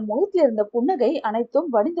தங்கள் முகத்தில் இருந்த புன்னகை அனைத்தும்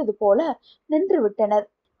வடிந்தது போல நின்று விட்டனர்.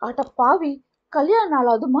 ஆட்ட பாவி, கல்யாண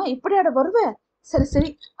நாளாவதுமா இப்படியாட வருவ? சரி சரி,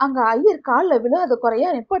 அங்க ஐயர் காலில் விழாத குறையா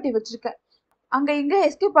நிப்பாட்டி வச்சிருக்க. அங்க இங்க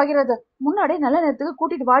எஸ்கேப் ஆகிறத முன்னாடியே நல்ல நேரத்துக்கு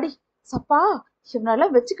கூட்டிட்டு வாடி. சப்பா,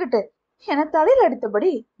 இவனெல்லாம் வச்சுக்கிட்டு என தலையில்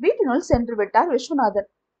அடித்தபடி வீட்டினுள் சென்று விட்டார் விஸ்வநாதன்.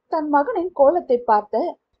 தன் மகனின் கோலத்தை பார்த்த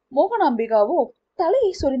மோகனாம்பிகாவோ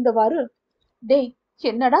தலையை சொரிந்தவாறு, டேய்,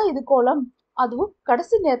 என்னடா இது கோலம், அதுவும்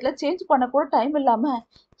கடைசி நேரத்துல சேஞ்ச் பண்ண கூட டைம் இல்லாம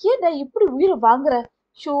ஏன்டா இப்படி உயிரை வாங்குற?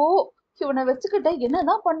 ஷோ, இவனை வச்சுக்கிட்ட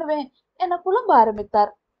என்னதான் பண்ணுவேன் என புலம்ப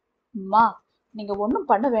ஆரம்பித்தார். அம்மா, நீங்க ஒன்னும்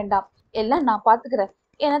பண்ண வேண்டாம், எல்லாம் நான் பாத்துக்கிறேன்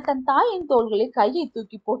என தன் தாயின் தோள்களில் கையை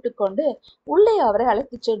தூக்கி போட்டுக்கொண்டு உள்ளே அவரை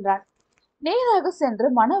அழைத்து சென்றான். நேராக சென்று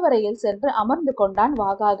மணவரையில் சென்று அமர்ந்து கொண்டான்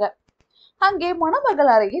வாகாக. அங்கே மணமகள்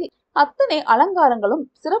அறையில் அத்தனை அலங்காரங்களும்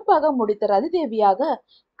சிறப்பாக முடித்த ரதிதேவியாக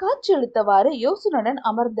காட்சியளித்தவாறு யோசனுடன்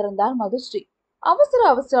அமர்ந்திருந்தார் மதுஸ்ரீ. அவசர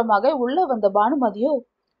அவசரமாக உள்ள வந்த பானுமதியோ,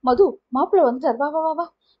 மது, மாப்பிள்ள வந்துட்டார், வா வா வா,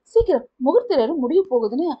 சீக்கிரம், முகூர்த்த நேரம் முடிய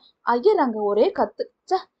போகுதுன்னு ஐயர் அங்க ஒரே கத்து.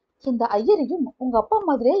 இந்த ஐயரையும் உங்க அப்பா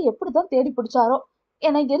மாதிரியே எப்படிதான் தேடி பிடிச்சாரோ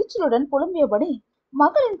என எரிச்சலுடன் புலம்பியபடி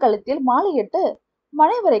மகளின் கழுத்தில் மாலையிட்டு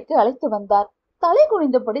மனைவரைக்கு அழைத்து வந்தார். தலை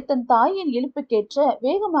குனிந்தபடி தன் தாயின் இழுப்புக்கேற்ற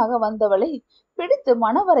வேகமாக வந்தவளை பிடித்து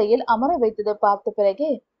மணவரையில் அமர வைத்ததை பார்த்த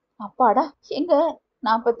பிறகே, அப்பாடா, எங்க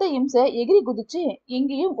நான் பெத்த இம்சை எகிரி குதிச்சு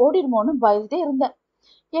எங்கேயும் ஓடிடுமோன்னு பயந்துட்டே இருந்தேன்.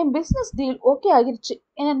 என் பிசினஸ் டீல் ஓகே ஆகிருச்சு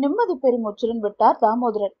என நிம்மதி பெருமூச்சுடன் விட்டார்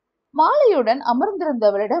தாமோதரன். மாலையுடன்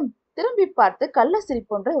அமர்ந்திருந்தவளிடம் திரும்பி பார்த்து கள்ள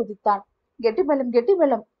சிரிப்பொன்றை உதித்தான். கெட்டிமேளம்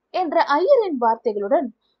கெட்டிமேளம் என்ற ஐயரின் வார்த்தைகளுடன்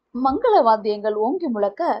மங்கள வாத்தியங்கள் ஓங்கி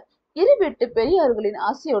முழக்க இரு வீட்டு பெரியார்களின்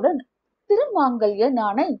ஆசையுடன் திருமாங்கல்ய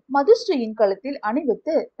நாணை மதுஸ்ரீயின் கழுத்தில்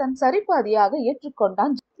அணிவித்து தன் சரிபாதியாக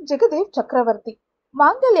ஏற்றுக்கொண்டான் ஜெகதேவ் சக்கரவர்த்தி.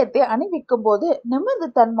 மாங்கல்யத்தை அணிவிக்கும் போது நிமிர்ந்து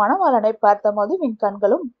தன் மணவாளனை பார்த்த மதுவின்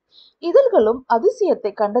கண்களும் இதழ்களும்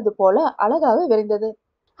அதிசயத்தை கண்டது போல அழகாக விரிந்தது.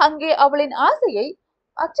 அங்கே அவளின் ஆசையை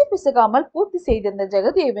அச்சு பிசகாமல் பூர்த்தி செய்திருந்த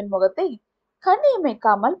ஜெகதேவின் முகத்தை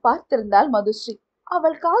கண்ணியமைக்காமல் பார்த்திருந்தாள் மதுஸ்ரீ.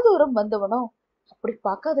 அவள் காதோரம் வந்தவனோ, அப்படி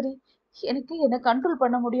பார்க்காதடி, எனக்கு என்ன கண்ட்ரோல்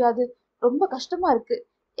பண்ண முடியாது, ரொம்ப கஷ்டமா இருக்கு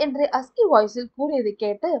என்று அஸ்கி வாய்ஸில் கூறியதை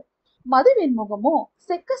கேட்டு மதுவின் முகமோ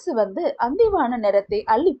செக்கசு வந்து அந்திவான நிறத்தை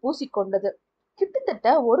அள்ளி பூசிக்கொண்டது. கிட்டத்தட்ட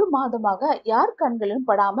ஒரு மாதமாக யார் கண்களிலும்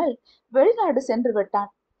படாமல் வெளிநாடு சென்று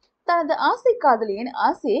விட்டான். தனது ஆசை காதலியின்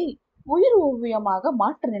ஆசையை உயிர் ஓவியமாக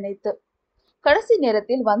மாற்ற நினைத்து கடைசி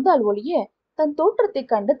நேரத்தில் வந்தால் ஒழிய தன் தோற்றத்தை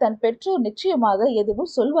கண்டு தன் பெற்றோர் நிச்சயமாக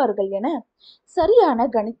எதுவும் சொல்வார்கள் என சரியான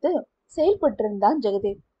கணித்து செயல்பட்டிருந்தான்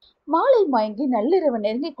ஜெகதேவ். மாலை மயங்கி நள்ளிரவு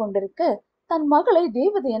நெருங்கிக் கொண்டிருக்க தன் மகளை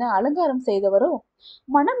தேவதை என அலங்காரம் செய்தவரோ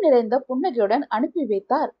மனம் நிறைந்த புன்னகையுடன் அனுப்பி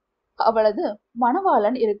வைத்தார் அவளது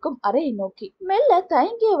மணவாளன் இருக்கும் அறையை நோக்கி. மெல்ல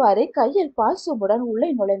தயங்கியவாறே கையில் பால் சூம்புடன் உள்ளே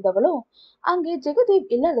நுழைந்தவளோ அங்கே ஜெகதேவ்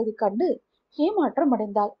இல்லாததை கண்டு ஏமாற்றம்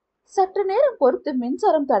அடைந்தாள். சற்று நேரம் பொறுத்து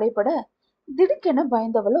மின்சாரம் தடைபட திடுக்கென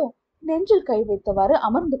பயந்தவளோ நெஞ்சில் கை வைத்தவாறு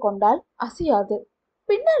அமர்ந்து கொண்டாள், அசையாது.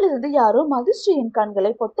 பின்னாலிருந்து யாரோ மதுஸ்ரீயின்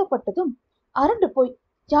கண்களை பொத்தப்பட்டதும் அரண்டு போய்,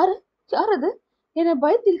 யாரு யாரது என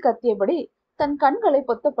பயத்தில் கத்தியபடி தன் கண்களை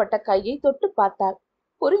பொத்தப்பட்ட கையை தொட்டு பார்த்தாள்.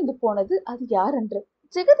 புரிந்து போனது அது யாரென்று.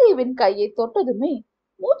 ஜெகதேவின் கையை தொட்டதுமே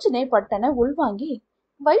மூச்சினை பட்டன உள்வாங்கி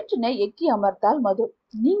வயிற்றினை எக்கி அமர்த்தாள் மது.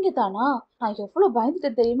 நீங்க தானா? நான் எவ்வளவு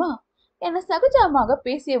பயந்துட்டு தெரியுமா என சகஜமாக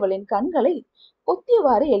பேசியவளின் கண்களை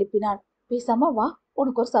பொத்தியவாறு எழுப்பினான். பேசாம வா,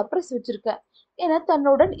 உனக்கு ஒரு சர்ப்ரைஸ் வச்சிருக்க என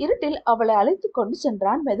தன்னுடன் இருட்டில் அவளை அழைத்து கொண்டு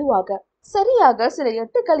சென்றான் மெதுவாக. சரியாக சில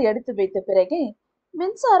எட்டுக்கள் எடுத்து வைத்த பிறகே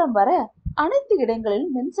மின்சாரம் வர அனைத்து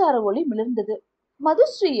இடங்களிலும் மின்சார ஒளி மிளர்ந்தது.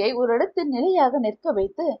 மதுஸ்ரீயை ஒரு இடத்தில் நிலையாக நிற்க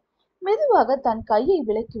வைத்து மெதுவாக தன் கையை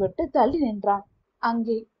விலக்கிவிட்டு தள்ளி நின்றான்.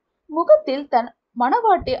 அங்கே முகத்தில் தன்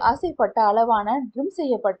மணவாட்டி ஆசைப்பட்ட அளவான ட்ரிம்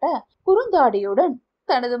செய்யப்பட்ட குறுந்தாடியுடன்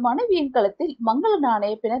தனது மனைவியின் கழுத்தில் மங்கள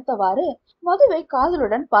நாணய பிணைத்தவாறு மதுவை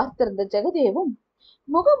காதலுடன் பார்த்திருந்த ஜெகதேவும்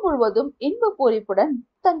முகம் முழுவதும் இன்ப பூரிப்புடன்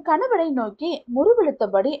தன் கணவனை நோக்கி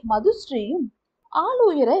முறுவிழுத்தபடி மதுஸ்ரீயும்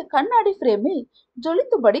ஆளுயர கண்ணாடி பிரேமில்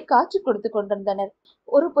ஜொலித்தபடி காட்சி கொடுத்து கொண்டிருந்தனர்.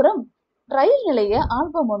 ஒரு புறம் ரயில் நிலைய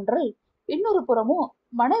ஆல்பம் ஒன்றில் இன்னொரு புறமும்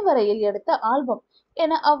மனைவரையில் எடுத்த ஆல்பம்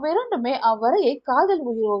என அவ்விரண்டுமே அவ்வரையை காதல்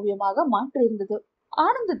உயிரோவியமாக மாற்றியிருந்தது.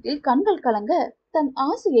 ஆனந்தத்தில் கண்கள் கலங்க தன்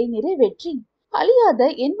ஆசையை நிறைவேற்றி அழியாத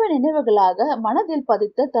இன்ப நினைவுகளாக மனதில்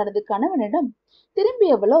பதித்த தனது கணவனிடம்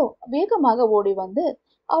திரும்பியவளோ வேகமாக ஓடி வந்து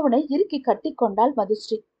அவனை இறுக்கி கட்டி கொண்டாள்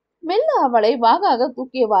மதுஸ்ரீ. மெல்ல அவளை வாகாக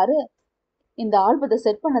தூக்கியவாறு, இந்த ஆல்பத்தை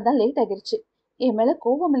செட் பண்ணதான் லேட் ஆகிருச்சு, என் மேல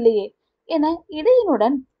கோபம் இல்லையே என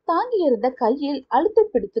இடையனுடன் தாங்கியிருந்த கையில் அழுத்தி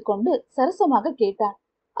பிடித்து கொண்டு சரசமாக கேட்டான்.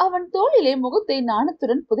 அவன் தோளிலே முகத்தை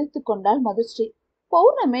நாணத்துடன் புதைத்து கொண்டாள் மதுஸ்ரீ.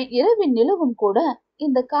 பௌர்ணமி இரவின் நிலவும் கூட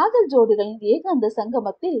இந்த காதல் ஜோடிகளின் ஏகாந்த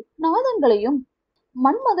சங்கமத்தில் நாதங்களையும்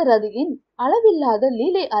மன்மத ரதியின் அளவில்லாத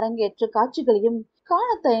லீலை அரங்கேற்ற காட்சிகளையும் காண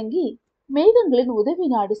தயங்கி மேகங்களின் உதவி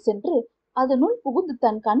நாடி சென்று அதனுள் புகுந்து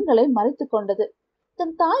தன் கண்களை மறைத்து கொண்டது.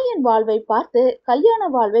 தன் தாயின் வாழ்வை பார்த்து கல்யாண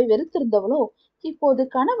வாழ்வை வெறுத்திருந்தவளோ இப்போது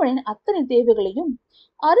கணவனின் அத்தனை தேவைகளையும்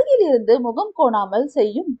அருகில் இருந்து முகம் கோணாமல்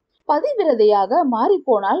செய்யும் பதிவிரதையாக மாறி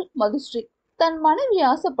போனாள் மதுஸ்ரீ. தன் மனைவி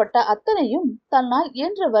ஆசைப்பட்ட அத்தனையும் தன்னால்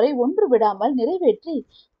இயன்றவரை ஒன்று விடாமல் நிறைவேற்றி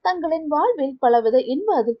தங்களின் வாழ்வில் பலவித இன்ப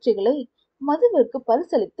அதிர்ச்சிகளை மதுவிற்கு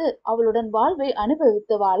பரிசளித்து அவளுடன் வாழ்வை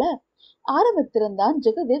அனுபவித்து வாழ ஆரம்பித்திருந்தான்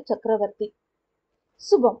ஜெகதேவ் சக்கரவர்த்தி.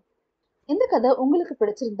 சுபம். இந்த கதை உங்களுக்கு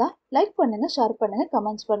பிடிச்சிருந்தா லைக் பண்ணுங்க, ஷேர் பண்ணுங்க,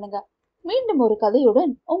 கமெண்ட்ஸ் பண்ணுங்க. மீண்டும் ஒரு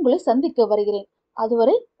கதையுடன் உங்களை சந்திக்க வருகிறேன்.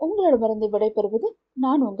 அதுவரை உங்களிடமிருந்து விடைபெறுவது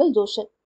நான் உங்கள் ஜோஷன்.